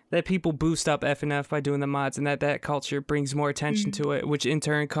like that people boost up FNF by doing the mods, and that culture brings more attention to it, which in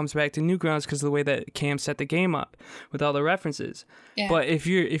turn comes back to Newgrounds because of the way that Cam set the game up with all the references. Yeah. But if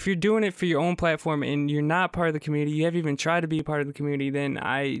you're doing it for your own platform and you're not part of the community, you haven't even tried to be part of the community, then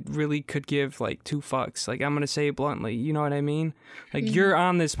I really could give like 2 fucks. Like, I'm gonna say it bluntly, you know what I mean? Like, you're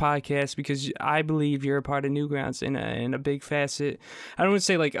on this podcast because I believe you're a part of Newgrounds in a big facet. I don't want to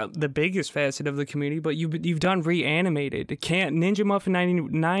say like the biggest facet of the community, but you've done Reanimated. Ninja Muffin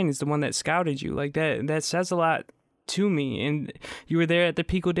 99 is the one that scouted you. Like, that says a lot to me. And you were there at the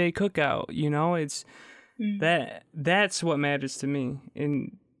Pico Day cookout, it's that's what matters to me.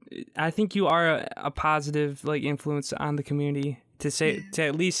 And I think you are a positive like influence on the community, to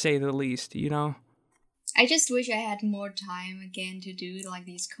at least say the least, I just wish I had more time again to do like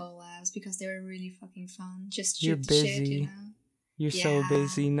these collabs because they were really fucking fun. Just you're busy. Shit, You're so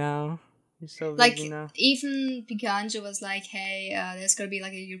busy now. You're so busy now. Even Picanjo was like, hey, there's gonna be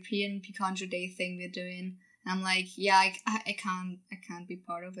like a European Picanjo Day thing we're doing. And I'm like, yeah, I can't be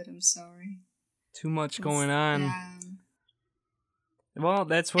part of it. I'm sorry. Too much going on. Yeah. Well,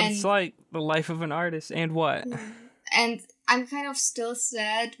 that's what it's like, the life of an artist. And what? And I'm kind of still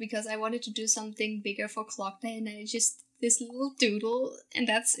sad because I wanted to do something bigger for Clock Day, and I just this little doodle, and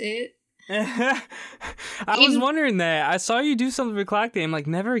that's it. I was wondering that. I saw you do something for Clock Day. I'm like,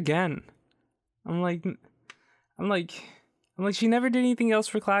 never again. I'm like, she never did anything else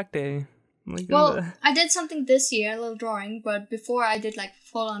for Clock Day. I did something this year, a little drawing, but before I did like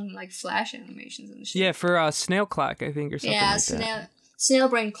full on like flash animations and shit. Yeah, for Snail Clock, I think, or something like that. Yeah, Snail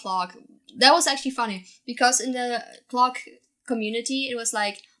Brain Clock. That was actually funny because in the clock community, it was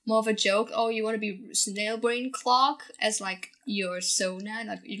like more of a joke. Oh, you want to be Snail Brain Clock as like your Sona,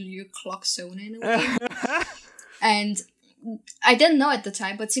 like your clock Sona in a way. And I didn't know at the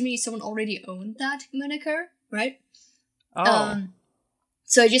time, but seemingly someone already owned that moniker, right? Oh.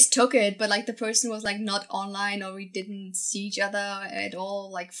 So I just took it, but like the person was like not online, or we didn't see each other at all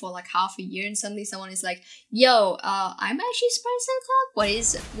like for like half a year, and suddenly someone is like, yo, I'm actually Spice Clock.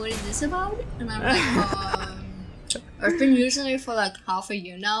 What is this about? And I'm like, I've been using it for like half a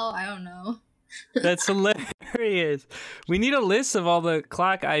year now. I don't know. That's hilarious. We need a list of all the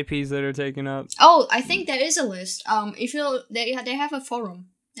clock IPs that are taken up. Oh, I think there is a list. If they have a forum.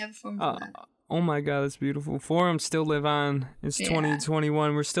 They have a forum for that. Oh my god, that's beautiful. Forums still live on. It's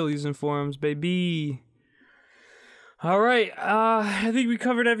 2021. We're still using forums, baby. All right. I think we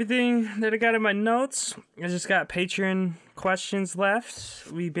covered everything that I got in my notes. I just got Patreon questions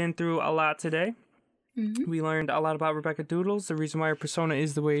left. We've been through a lot today. Mm-hmm. We learned a lot about RebeccaDoodles, the reason why her persona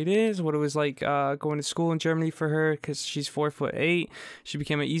is the way it is, what it was like going to school in Germany for her, because she's 4'8". She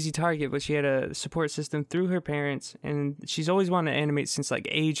became an easy target, but she had a support system through her parents, and she's always wanted to animate since like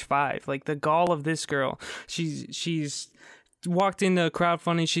age 5. Like, the gall of this girl. She's walked into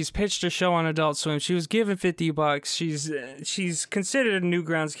crowdfunding. She's pitched her show on Adult Swim. She was given $50. She's considered a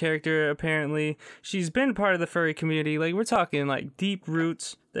Newgrounds character, apparently. She's been part of the furry community. Like, we're talking like deep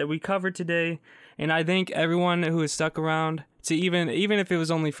roots that we covered today. And I think everyone who has stuck around to even if it was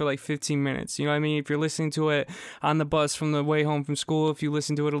only for like 15 minutes, you know what I mean? If you're listening to it on the bus from the way home from school, if you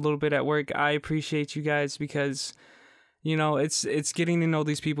listen to it a little bit at work, I appreciate you guys because, it's getting to know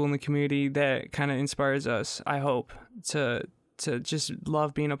these people in the community that kind of inspires us, I hope, to just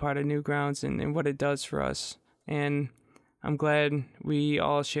love being a part of Newgrounds and what it does for us. And I'm glad we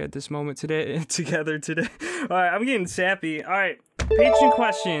all shared this moment together today. All right, I'm getting sappy. All right, Patreon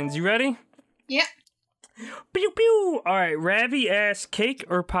questions. You ready? Yeah. Pew pew. All right, Ravi asks, cake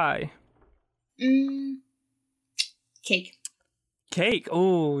or pie? Cake. Cake.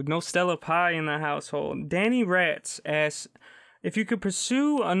 Oh, no Stella pie in the household. Danny Ratz asks, if you could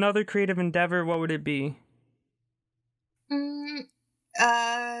pursue another creative endeavor, what would it be?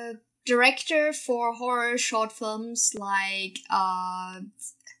 Director for horror short films, like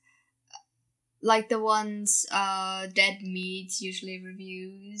like the ones Dead Meat usually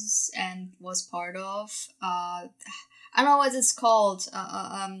reviews and was part of. I don't know what it's called.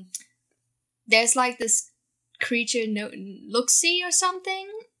 There's like this creature Luxie or something.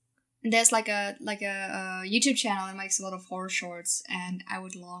 And there's like a YouTube channel that makes a lot of horror shorts, and I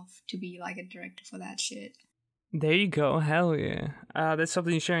would love to be like a director for that shit. There you go, hell yeah. That's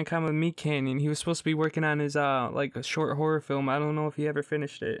something you share in common with me, Canyon. He was supposed to be working on his like a short horror film. I don't know if he ever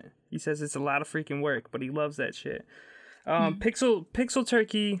finished it. He says it's a lot of freaking work, but he loves that shit. Pixel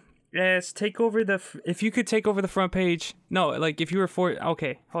Turkey asks, if you could take over the front page. No, like if you were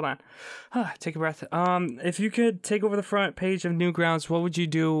okay, hold on. Take a breath. If you could take over the front page of Newgrounds, what would you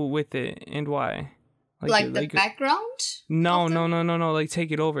do with it and why? Like the background? No. Like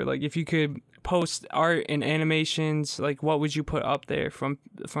take it over. Like if you could post art and animations, like what would you put up there from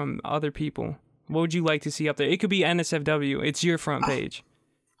other people? What would you like to see up there? It could be NSFW. It's your front page.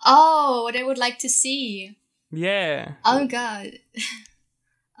 Oh, what I would like to see. Yeah. Oh god.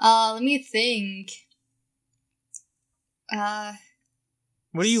 Let me think.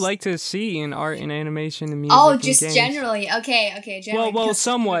 What do you like to see in art and animation and music? Oh, and just games? generally. Okay, generally. Well,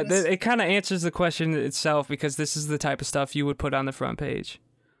 somewhat. It kind of answers the question itself, because this is the type of stuff you would put on the front page.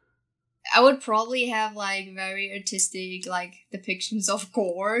 I would probably have like very artistic like depictions of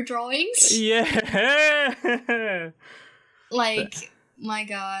gore drawings. Yeah. Like, my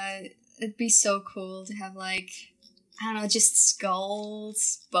god, it'd be so cool to have like, I don't know, just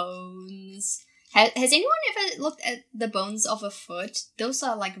skulls, bones. Has anyone ever looked at the bones of a foot? Those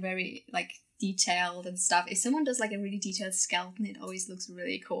are like very like detailed and stuff. If someone does like a really detailed skeleton, it always looks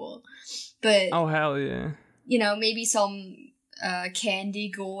really cool. But oh hell yeah. You know, maybe some candy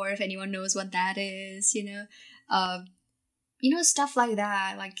gore, if anyone knows what that is, you know, stuff like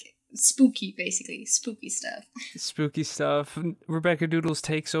that, like spooky, basically spooky stuff. Spooky stuff. RebeccaDoodles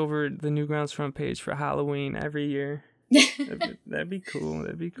takes over the Newgrounds front page for Halloween every year. That'd be cool.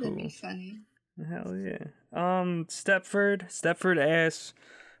 That'd be funny. Hell yeah. Stepford asks,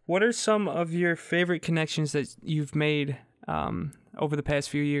 what are some of your favorite connections that you've made over the past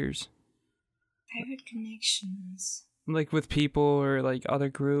few years? Favorite connections? Like with people or like other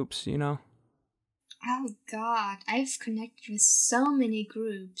groups, you know? Oh god, I've connected with so many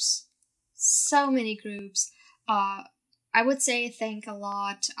groups. I would say thank a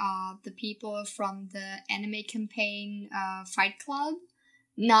lot the people from the anime campaign Fight Club.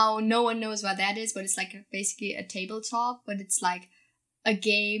 Now, no one knows what that is, but it's like basically a tabletop, but it's like a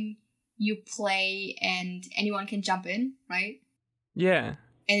game you play and anyone can jump in, right? Yeah.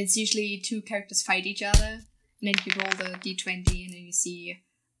 And it's usually two characters fight each other, and then you roll the d20 and then you see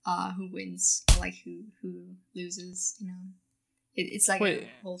who wins, or like who loses, you know. It's like a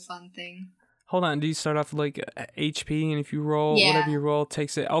whole fun thing. Hold on, do you start off with like HP, and if you roll, whatever you roll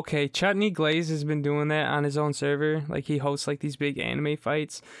takes it? Okay, Chutney Glaze has been doing that on his own server. Like, he hosts like these big anime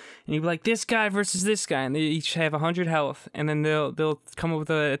fights, and he'd be like, this guy versus this guy, and they each have 100 health, and then they'll come up with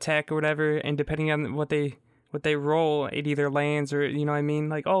an attack or whatever, and depending on what they roll, it either lands or, you know what I mean?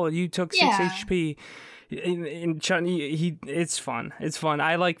 Like, oh, you took 6 HP. And Chutney, it's fun. It's fun.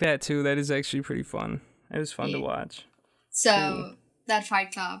 I like that too. That is actually pretty fun. It was fun to watch. So, that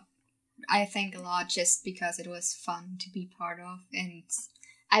Fight Club, I thank a lot just because it was fun to be part of, and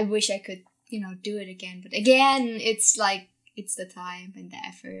I wish I could, you know, do it again. But again, it's like, it's the time and the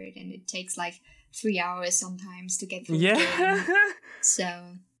effort, and it takes like 3 hours sometimes to get through the game.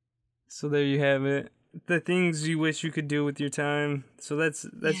 So there you have it. The things you wish you could do with your time. So that's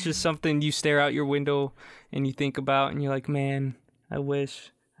just something you stare out your window and you think about, and you're like, man, I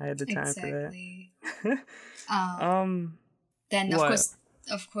wish I had the time for that. Then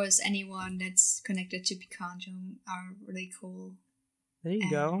of course anyone that's connected to Picanjo are really cool. There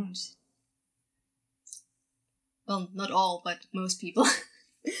you go. Well, not all, but most people.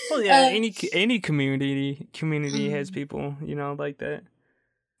 Well, yeah, any community has people, you know, like that.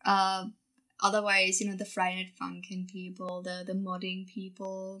 Otherwise, you know, the Friday Night Funkin' people, the modding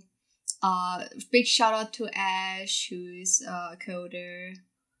people. Big shout out to Ash, who is a coder.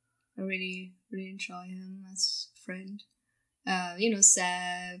 I really, really enjoy him as a friend. You know,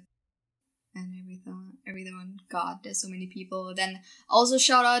 Seb and everyone. God, there's so many people. Then also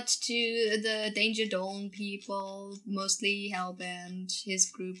shout out to the Danger Dawn people, mostly Hellbent. His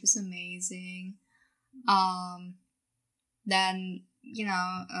group is amazing. Then, you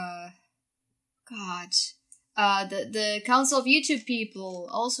know, the Council of YouTube people,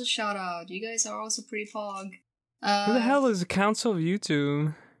 also shout out. You guys are also pretty pog. Who the hell is the Council of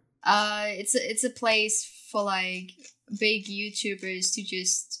YouTube? It's a place for like big YouTubers to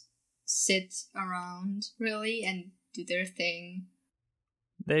just sit around, really, and do their thing.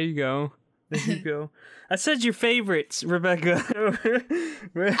 There you go. There you go. I said your favorites, Rebecca. Oh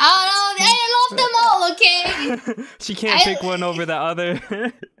no, I love them all. Okay. She can't pick one over the other.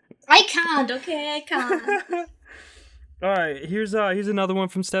 I can't. Okay, I can't. All right. Here's another one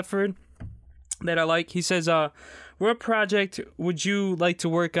from Stepford that I like. He says, "What project would you like to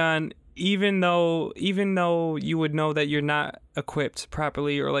work on?" Even though you would know that you're not equipped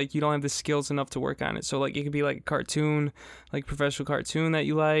properly or like you don't have the skills enough to work on it. So like it could be like a cartoon, like professional cartoon that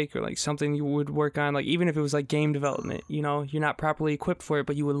you like, or like something you would work on, like even if it was like game development, you know, you're not properly equipped for it,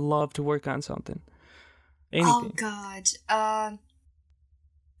 but you would love to work on something. Anything. Oh god.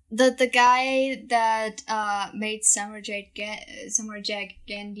 The guy that made Summer Jack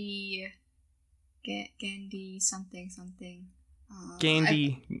Gandhi something.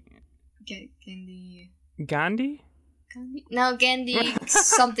 Gandhi. Gandhi? No, Gandhi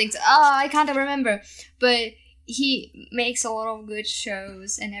something. Oh, I can't remember. But he makes a lot of good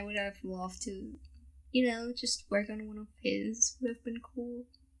shows, and I would have loved to, just work on one of his. Would have been cool.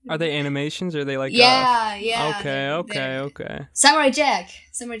 Are they animations or are they like? Yeah. Okay. Samurai Jack.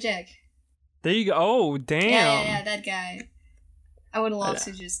 There you go. Oh, damn. Yeah, that guy. I would love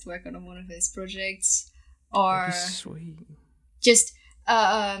to just work on one of his projects, or sweet. Just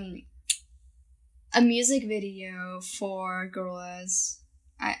a music video for Gorillaz.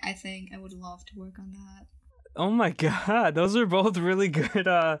 I think I would love to work on that. Oh my god, those are both really good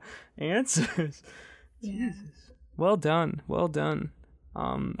answers. Yeah. Jesus. Well done.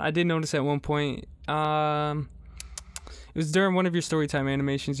 I did notice at one point, it was during one of your storytime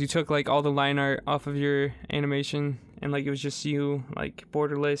animations, you took like all the line art off of your animation and like it was just you, like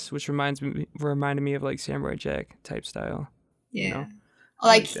borderless, which reminded me of like Samurai Jack type style. Yeah. You know?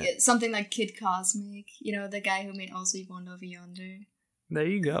 Like something like Kid Cosmic, the guy who made Also You Wonder Over Yonder. There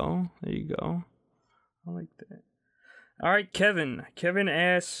you go. I like that. All right, Kevin. Kevin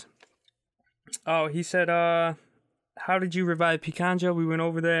asks, he said, how did you revive Picanjo? We went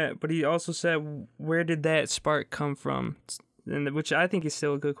over that, but he also said, where did that spark come from? And which I think is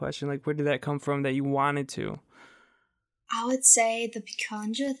still a good question. Like, where did that come from that you wanted to? I would say the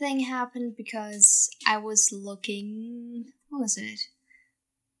Picanjo thing happened because I was looking... What was it?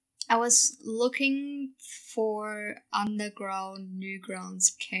 I was looking for underground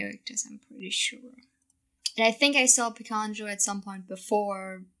Newgrounds characters, I'm pretty sure. And I think I saw Picanjo at some point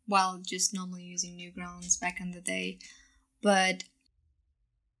before, while just normally using Newgrounds back in the day. But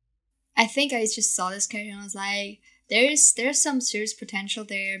I think I just saw this character and I was like, there's some serious potential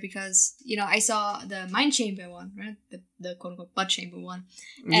there because, I saw the Mind Chamber one, right? The quote-unquote butt chamber one.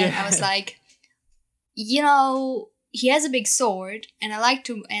 And I was like, he has a big sword, and I like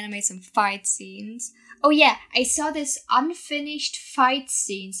to animate some fight scenes. Oh yeah, I saw this unfinished fight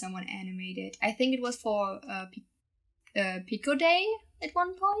scene someone animated. I think it was for Pico Day at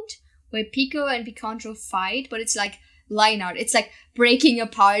one point, where Pico and Picanjo fight, but it's like line art. It's like breaking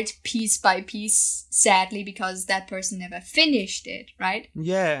apart piece by piece, sadly, because that person never finished it, right?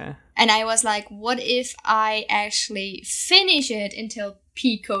 Yeah. And I was like, what if I actually finish it until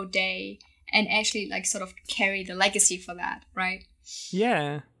Pico Day? And actually, like, sort of carry the legacy for that, right?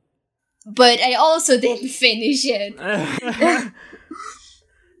 Yeah. But I also didn't finish it. Turns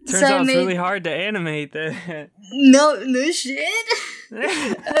out it's really hard to animate that. No shit.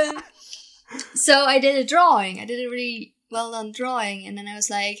 So I did a drawing. I did a really well done drawing, and then I was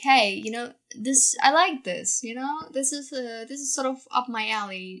like, hey, this, I like this. This is sort of up my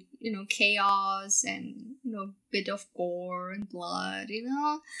alley. Chaos and bit of gore and blood.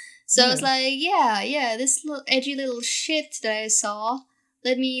 So I was like, yeah, this little edgy little shit that I saw.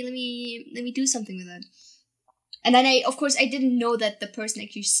 Let me do something with it. And then I didn't know that the person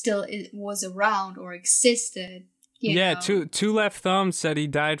actually still was around or existed. Yeah, Two Left Thumbs said he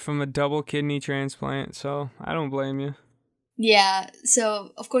died from a double kidney transplant, so I don't blame you. Yeah,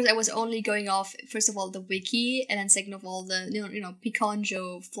 so of course I was only going off, first of all, the wiki, and then second of all, the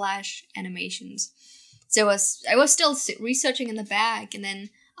Picanjo Flash animations. So I was still researching in the back, and then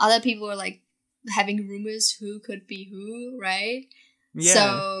other people were like having rumors who could be who, right? Yeah.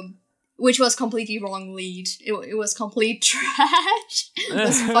 So, which was completely wrong lead. It was complete trash. It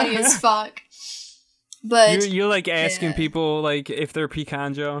was funny as fuck. But you're like asking people like if they're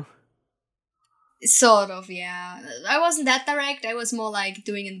Picanjo. Sort of, yeah. I wasn't that direct. I was more like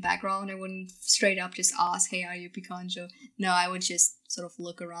doing in the background. I wouldn't straight up just ask, hey, are you Picanjo? No, I would just sort of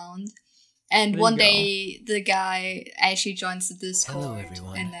look around. And one day, the guy actually joins the Discord. Hello,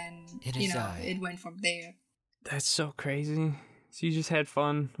 everyone. And then, it went from there. That's so crazy. So you just had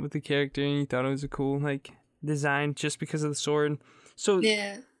fun with the character and you thought it was a cool, design just because of the sword. So,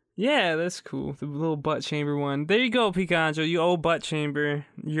 yeah. Yeah, that's cool. The little butt chamber one. There you go, Picanjo. You old butt chamber.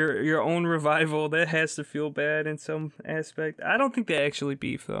 Your own revival. That has to feel bad in some aspect. I don't think they actually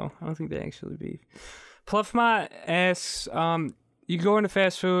beef, though. I don't think they actually beef. Pluffmot asks, you go into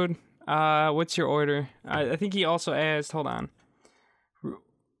fast food. What's your order? I think he also asked, hold on.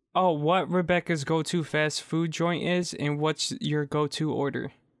 Oh, what Rebecca's go-to fast food joint is, and what's your go-to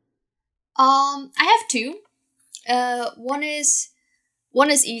order? I have two. One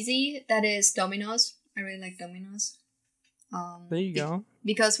is easy. That is Domino's. I really like Domino's. There you go.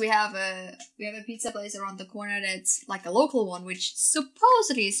 Because we have a pizza place around the corner that's like a local one, which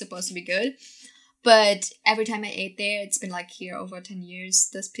supposedly is supposed to be good. But every time I ate there, it's been like here over 10 years,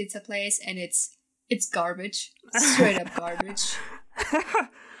 this pizza place, and it's garbage. Straight up garbage.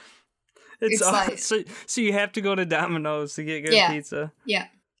 It's like, so you have to go to Domino's to get good pizza. Yeah.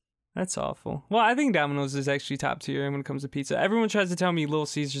 That's awful. Well, I think Domino's is actually top tier when it comes to pizza. Everyone tries to tell me Little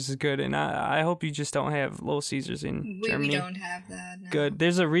Caesars is good, and I hope you just don't have Little Caesars in Germany. We don't have that, no. Good.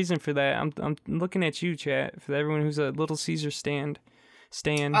 There's a reason for that. I'm looking at you, chat, for everyone who's a Little Caesar stan.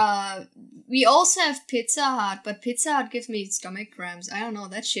 We also have Pizza Hut, but Pizza Hut gives me stomach cramps. I don't know,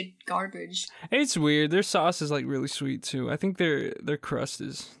 that shit garbage. It's weird. Their sauce is like really sweet too. I think their crust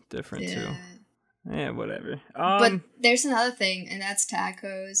is different too. Yeah, whatever. But there's another thing, and that's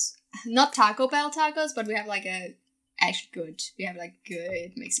tacos. Not Taco Bell tacos, but we have like we have like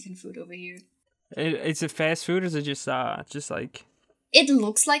good Mexican food over here. It's a fast food, or is it just like? It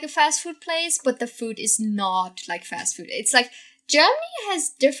looks like a fast food place, but the food is not like fast food. It's like Germany has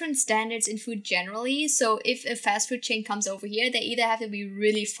different standards in food generally, so if a fast food chain comes over here, they either have to be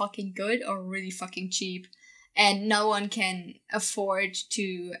really fucking good or really fucking cheap. And no one can afford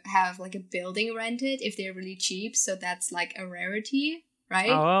to have like a building rented if they're really cheap, so that's like a rarity, right?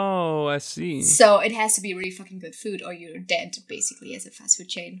 Oh, I see. So it has to be really fucking good food or you're dead, basically, as a fast food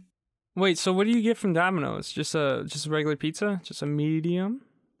chain. Wait, so what do you get from Domino's? Just a regular pizza? Just a medium?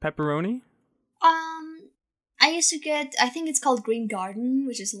 Pepperoni? I used to get, I think it's called Green Garden,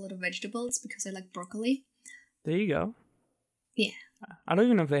 which is a lot of vegetables because I like broccoli. There you go. Yeah. I don't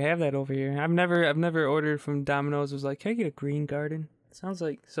even know if they have that over here. I've never ordered from Domino's. It was like, can I get a Green Garden? Sounds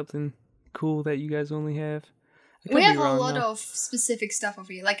like something cool that you guys only have. We have a lot of specific stuff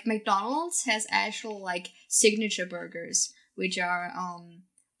over here. Like McDonald's has actual like signature burgers, which are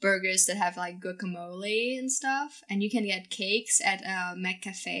burgers that have like guacamole and stuff. And you can get cakes at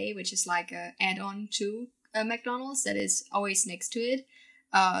McCafe, which is like a add-on to McDonald's that is always next to it.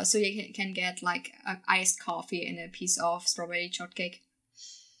 So you can get like an iced coffee and a piece of strawberry shortcake.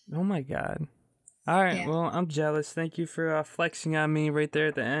 Oh my god. All right, well, I'm jealous. Thank you for flexing on me right there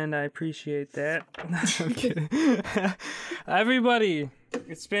at the end. I appreciate that. I'm kidding. Everybody,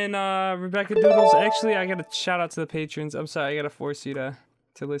 it's been RebeccaDoodles. Actually, I got to shout out to the patrons. I'm sorry, I got to force you to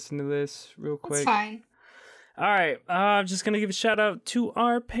listen to this real quick. It's fine. All right, I'm just going to give a shout out to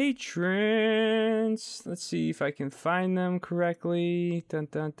our patrons. Let's see if I can find them correctly. Dun,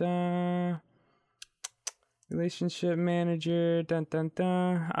 dun, dun. Relationship manager. Dun, dun,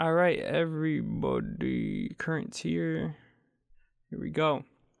 dun. All right, everybody. Current tier. Here we go.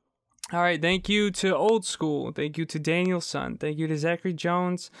 All right, thank you to Old School. Thank you to Danielson. Thank you to Zachary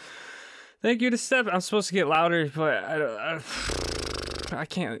Jones. Thank you to Steph. I'm supposed to get louder, but I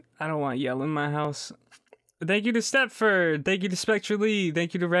can't. I don't want to yell in my house. Thank you to Stepford. Thank you to Spectre Lee.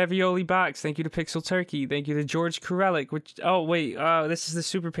 Thank you to Ravioli Box. Thank you to Pixel Turkey. Thank you to George Kurelic. This is the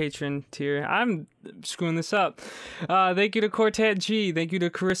super patron tier. I'm screwing this up. Thank you to Cortat G. Thank you to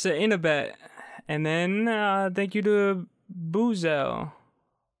Carissa Inabet. And then thank you to Boozel.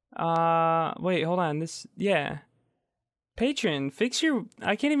 Hold on. Patron, fix your.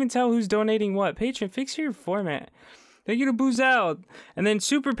 I can't even tell who's donating what. Patron, fix your format. Thank you to Boozout. And then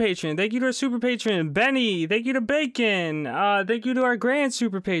Super Patron. Thank you to our Super Patron, Benny. Thank you to Bacon. Thank you to our Grand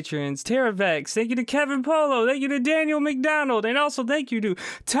Super Patrons, Terravex. Thank you to Kevin Polo. Thank you to Daniel McDonald. And also thank you to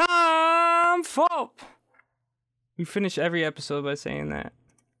Tom Fulp. We finish every episode by saying that.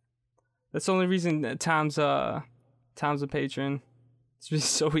 That's the only reason that Tom's a patron. It's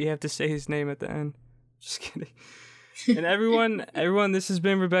just so we have to say his name at the end. Just kidding. And everyone, this has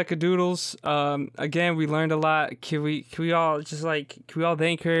been RebeccaDoodles. Again, we learned a lot. Can we all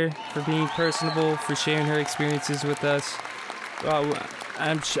thank her for being personable, for sharing her experiences with us?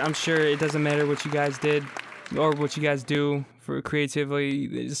 I'm sure it doesn't matter what you guys did or what you guys do for creatively.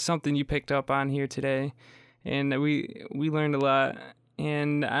 It's something you picked up on here today, and we learned a lot.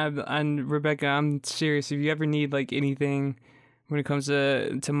 And I'm Rebecca. I'm serious. If you ever need like anything when it comes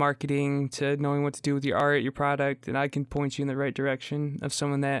to marketing, to knowing what to do with your art, your product, and I can point you in the right direction of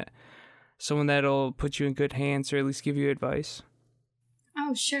someone that'll put you in good hands or at least give you advice. I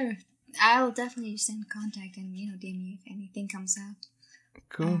Oh, sure. I'll definitely send contact and, DM you if anything comes up.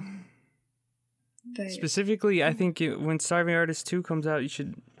 Cool. But specifically, I think when Starving Artist 2 comes out, you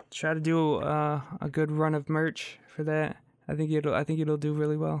should try to do a good run of merch for that. I think it'll do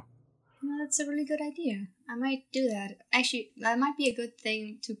really well. No, that's a really good idea. I might do that. Actually, that might be a good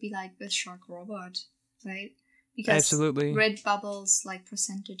thing to be like with Shark Robot, right? Because absolutely. Redbubble's like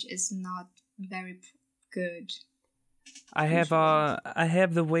percentage is not very good. I have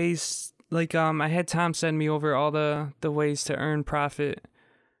the ways, like I had Tom send me over all the ways to earn profit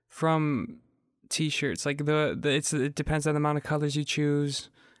from t-shirts. Like it depends on the amount of colors you choose,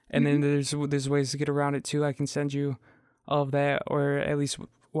 and then there's ways to get around it too. I can send you all of that, or at least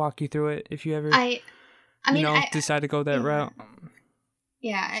walk you through it if you ever I decide to go that route.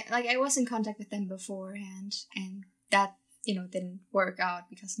 Yeah, I was in contact with them beforehand, and that didn't work out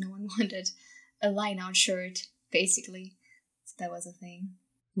because no one wanted a line-out shirt, basically. So that was a thing.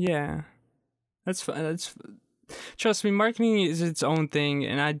 Yeah, that's fun. Trust me, marketing is its own thing,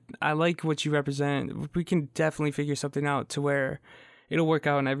 and I like what you represent. We can definitely figure something out to where it'll work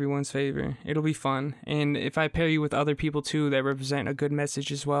out in everyone's favor. It'll be fun. And if I pair you with other people too that represent a good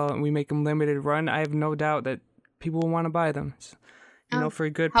message as well, and we make them limited run, I have no doubt that people will want to buy them. For a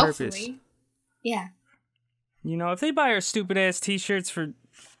good purpose. Yeah. If they buy our stupid ass t-shirts for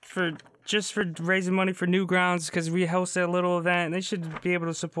raising money for Newgrounds because we host a little event, they should be able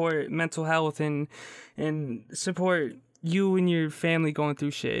to support mental health and support you and your family going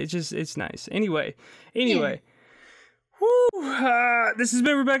through shit. It's nice. Anyway. Yeah. Woo! This has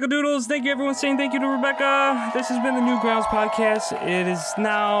been RebeccaDoodles. Thank you, everyone, saying thank you to Rebecca. This has been the Newgrounds podcast. It is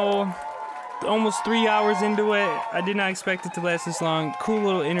now almost 3 hours into it. I did not expect it to last this long. Cool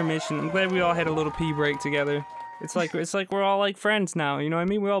little intermission. I'm glad we all had a little pee break together. It's like we're all like friends now. You know what I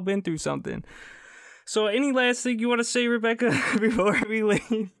mean? We've all been through something. So, any last thing you want to say, Rebecca, before we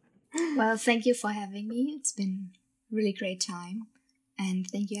leave? Well, thank you for having me. It's been a really great time. And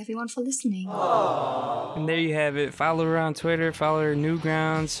thank you, everyone, for listening. Aww. And there you have it. Follow her on Twitter. Follow her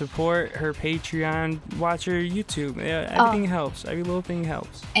Newgrounds. Support her Patreon. Watch her YouTube. Everything helps. Every little thing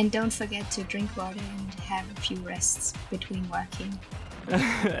helps. And don't forget to drink water and have a few rests between working.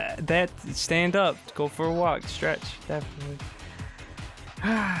 Stand up. Go for a walk. Stretch. Definitely.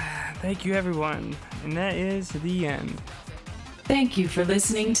 Thank you, everyone. And that is the end. Thank you for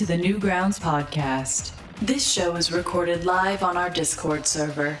listening to the Newgrounds podcast. This show is recorded live on our Discord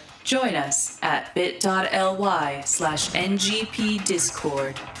server. Join us at bit.ly/NGP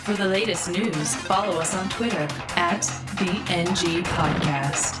Discord. For the latest news, follow us on Twitter at the NG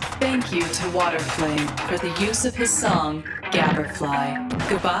Podcast. Thank you to Waterflame for the use of his song, Gabberfly.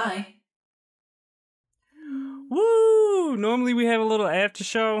 Goodbye. Woo! Normally we have a little after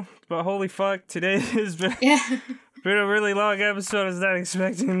show, but holy fuck, today has been... Been a really long episode. I was not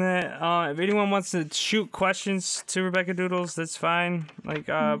expecting that. If anyone wants to shoot questions to RebeccaDoodles, that's fine.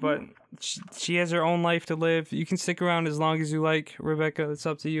 But she has her own life to live. You can stick around as long as you like, Rebecca. It's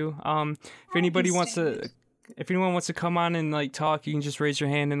up to you. If anyone wants to come on and talk, you can just raise your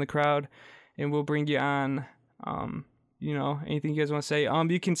hand in the crowd, and we'll bring you on. Anything you guys want to say.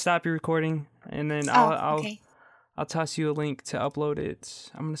 You can stop your recording, and then I'll toss you a link to upload it.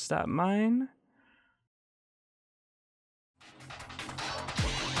 I'm gonna stop mine.